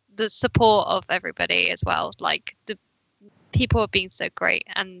like the support of everybody as well. Like, the people have been so great,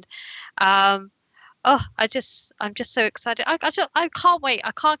 and I'm just so excited. I can't wait.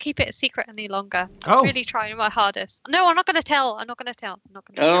 I can't keep it a secret any longer. I'm really trying my hardest. No, I'm not going to tell.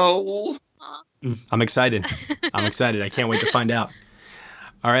 Oh. I'm excited. I can't wait to find out.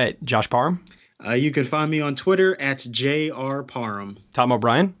 All right, Josh Parham. You can find me on Twitter at JRParham. Tom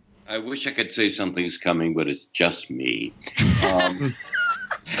O'Brien. I wish I could say something's coming, but it's just me.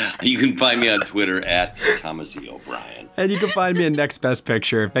 You can find me on Twitter at Thomas E. O'Brien. And you can find me in Next Best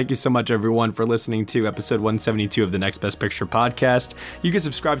Picture. Thank you so much, everyone, for listening to episode 172 of the Next Best Picture podcast. You can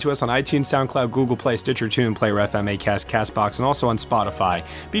subscribe to us on iTunes, SoundCloud, Google Play, Stitcher, TuneIn, Player FM, Acast, CastBox, and also on Spotify.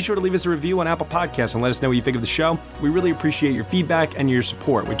 Be sure to leave us a review on Apple Podcasts and let us know what you think of the show. We really appreciate your feedback and your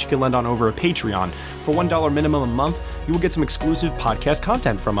support, which you can lend on over a Patreon. For $1 minimum a month, you will get some exclusive podcast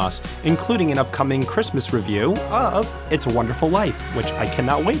content from us, including an upcoming Christmas review of It's a Wonderful Life, which I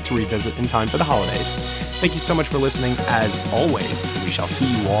cannot wait to revisit in time for the holidays. Thank you so much for listening. As always, we shall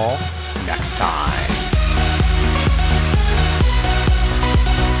see you all next time.